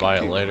probably buy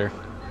it later.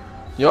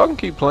 Y'all can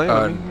keep playing.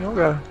 I mean, y'all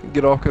gotta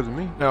get off because of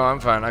me. No,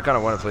 I'm fine. I kind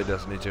of want to play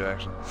Destiny 2,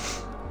 actually.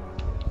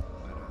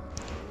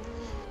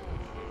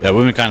 Yeah,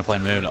 we've been kind of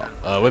playing Moon.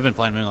 We've been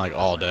playing Moon like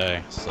all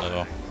day,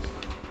 so.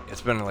 It's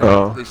been like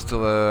at least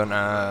till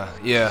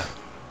yeah,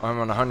 I'm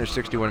on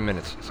 161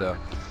 minutes, so.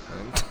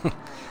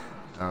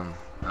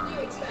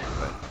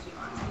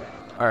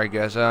 Alright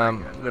guys,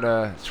 I'm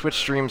gonna switch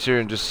streams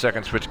here in just a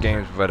second, switch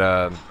games, but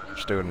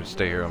still gonna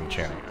stay here on the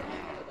channel.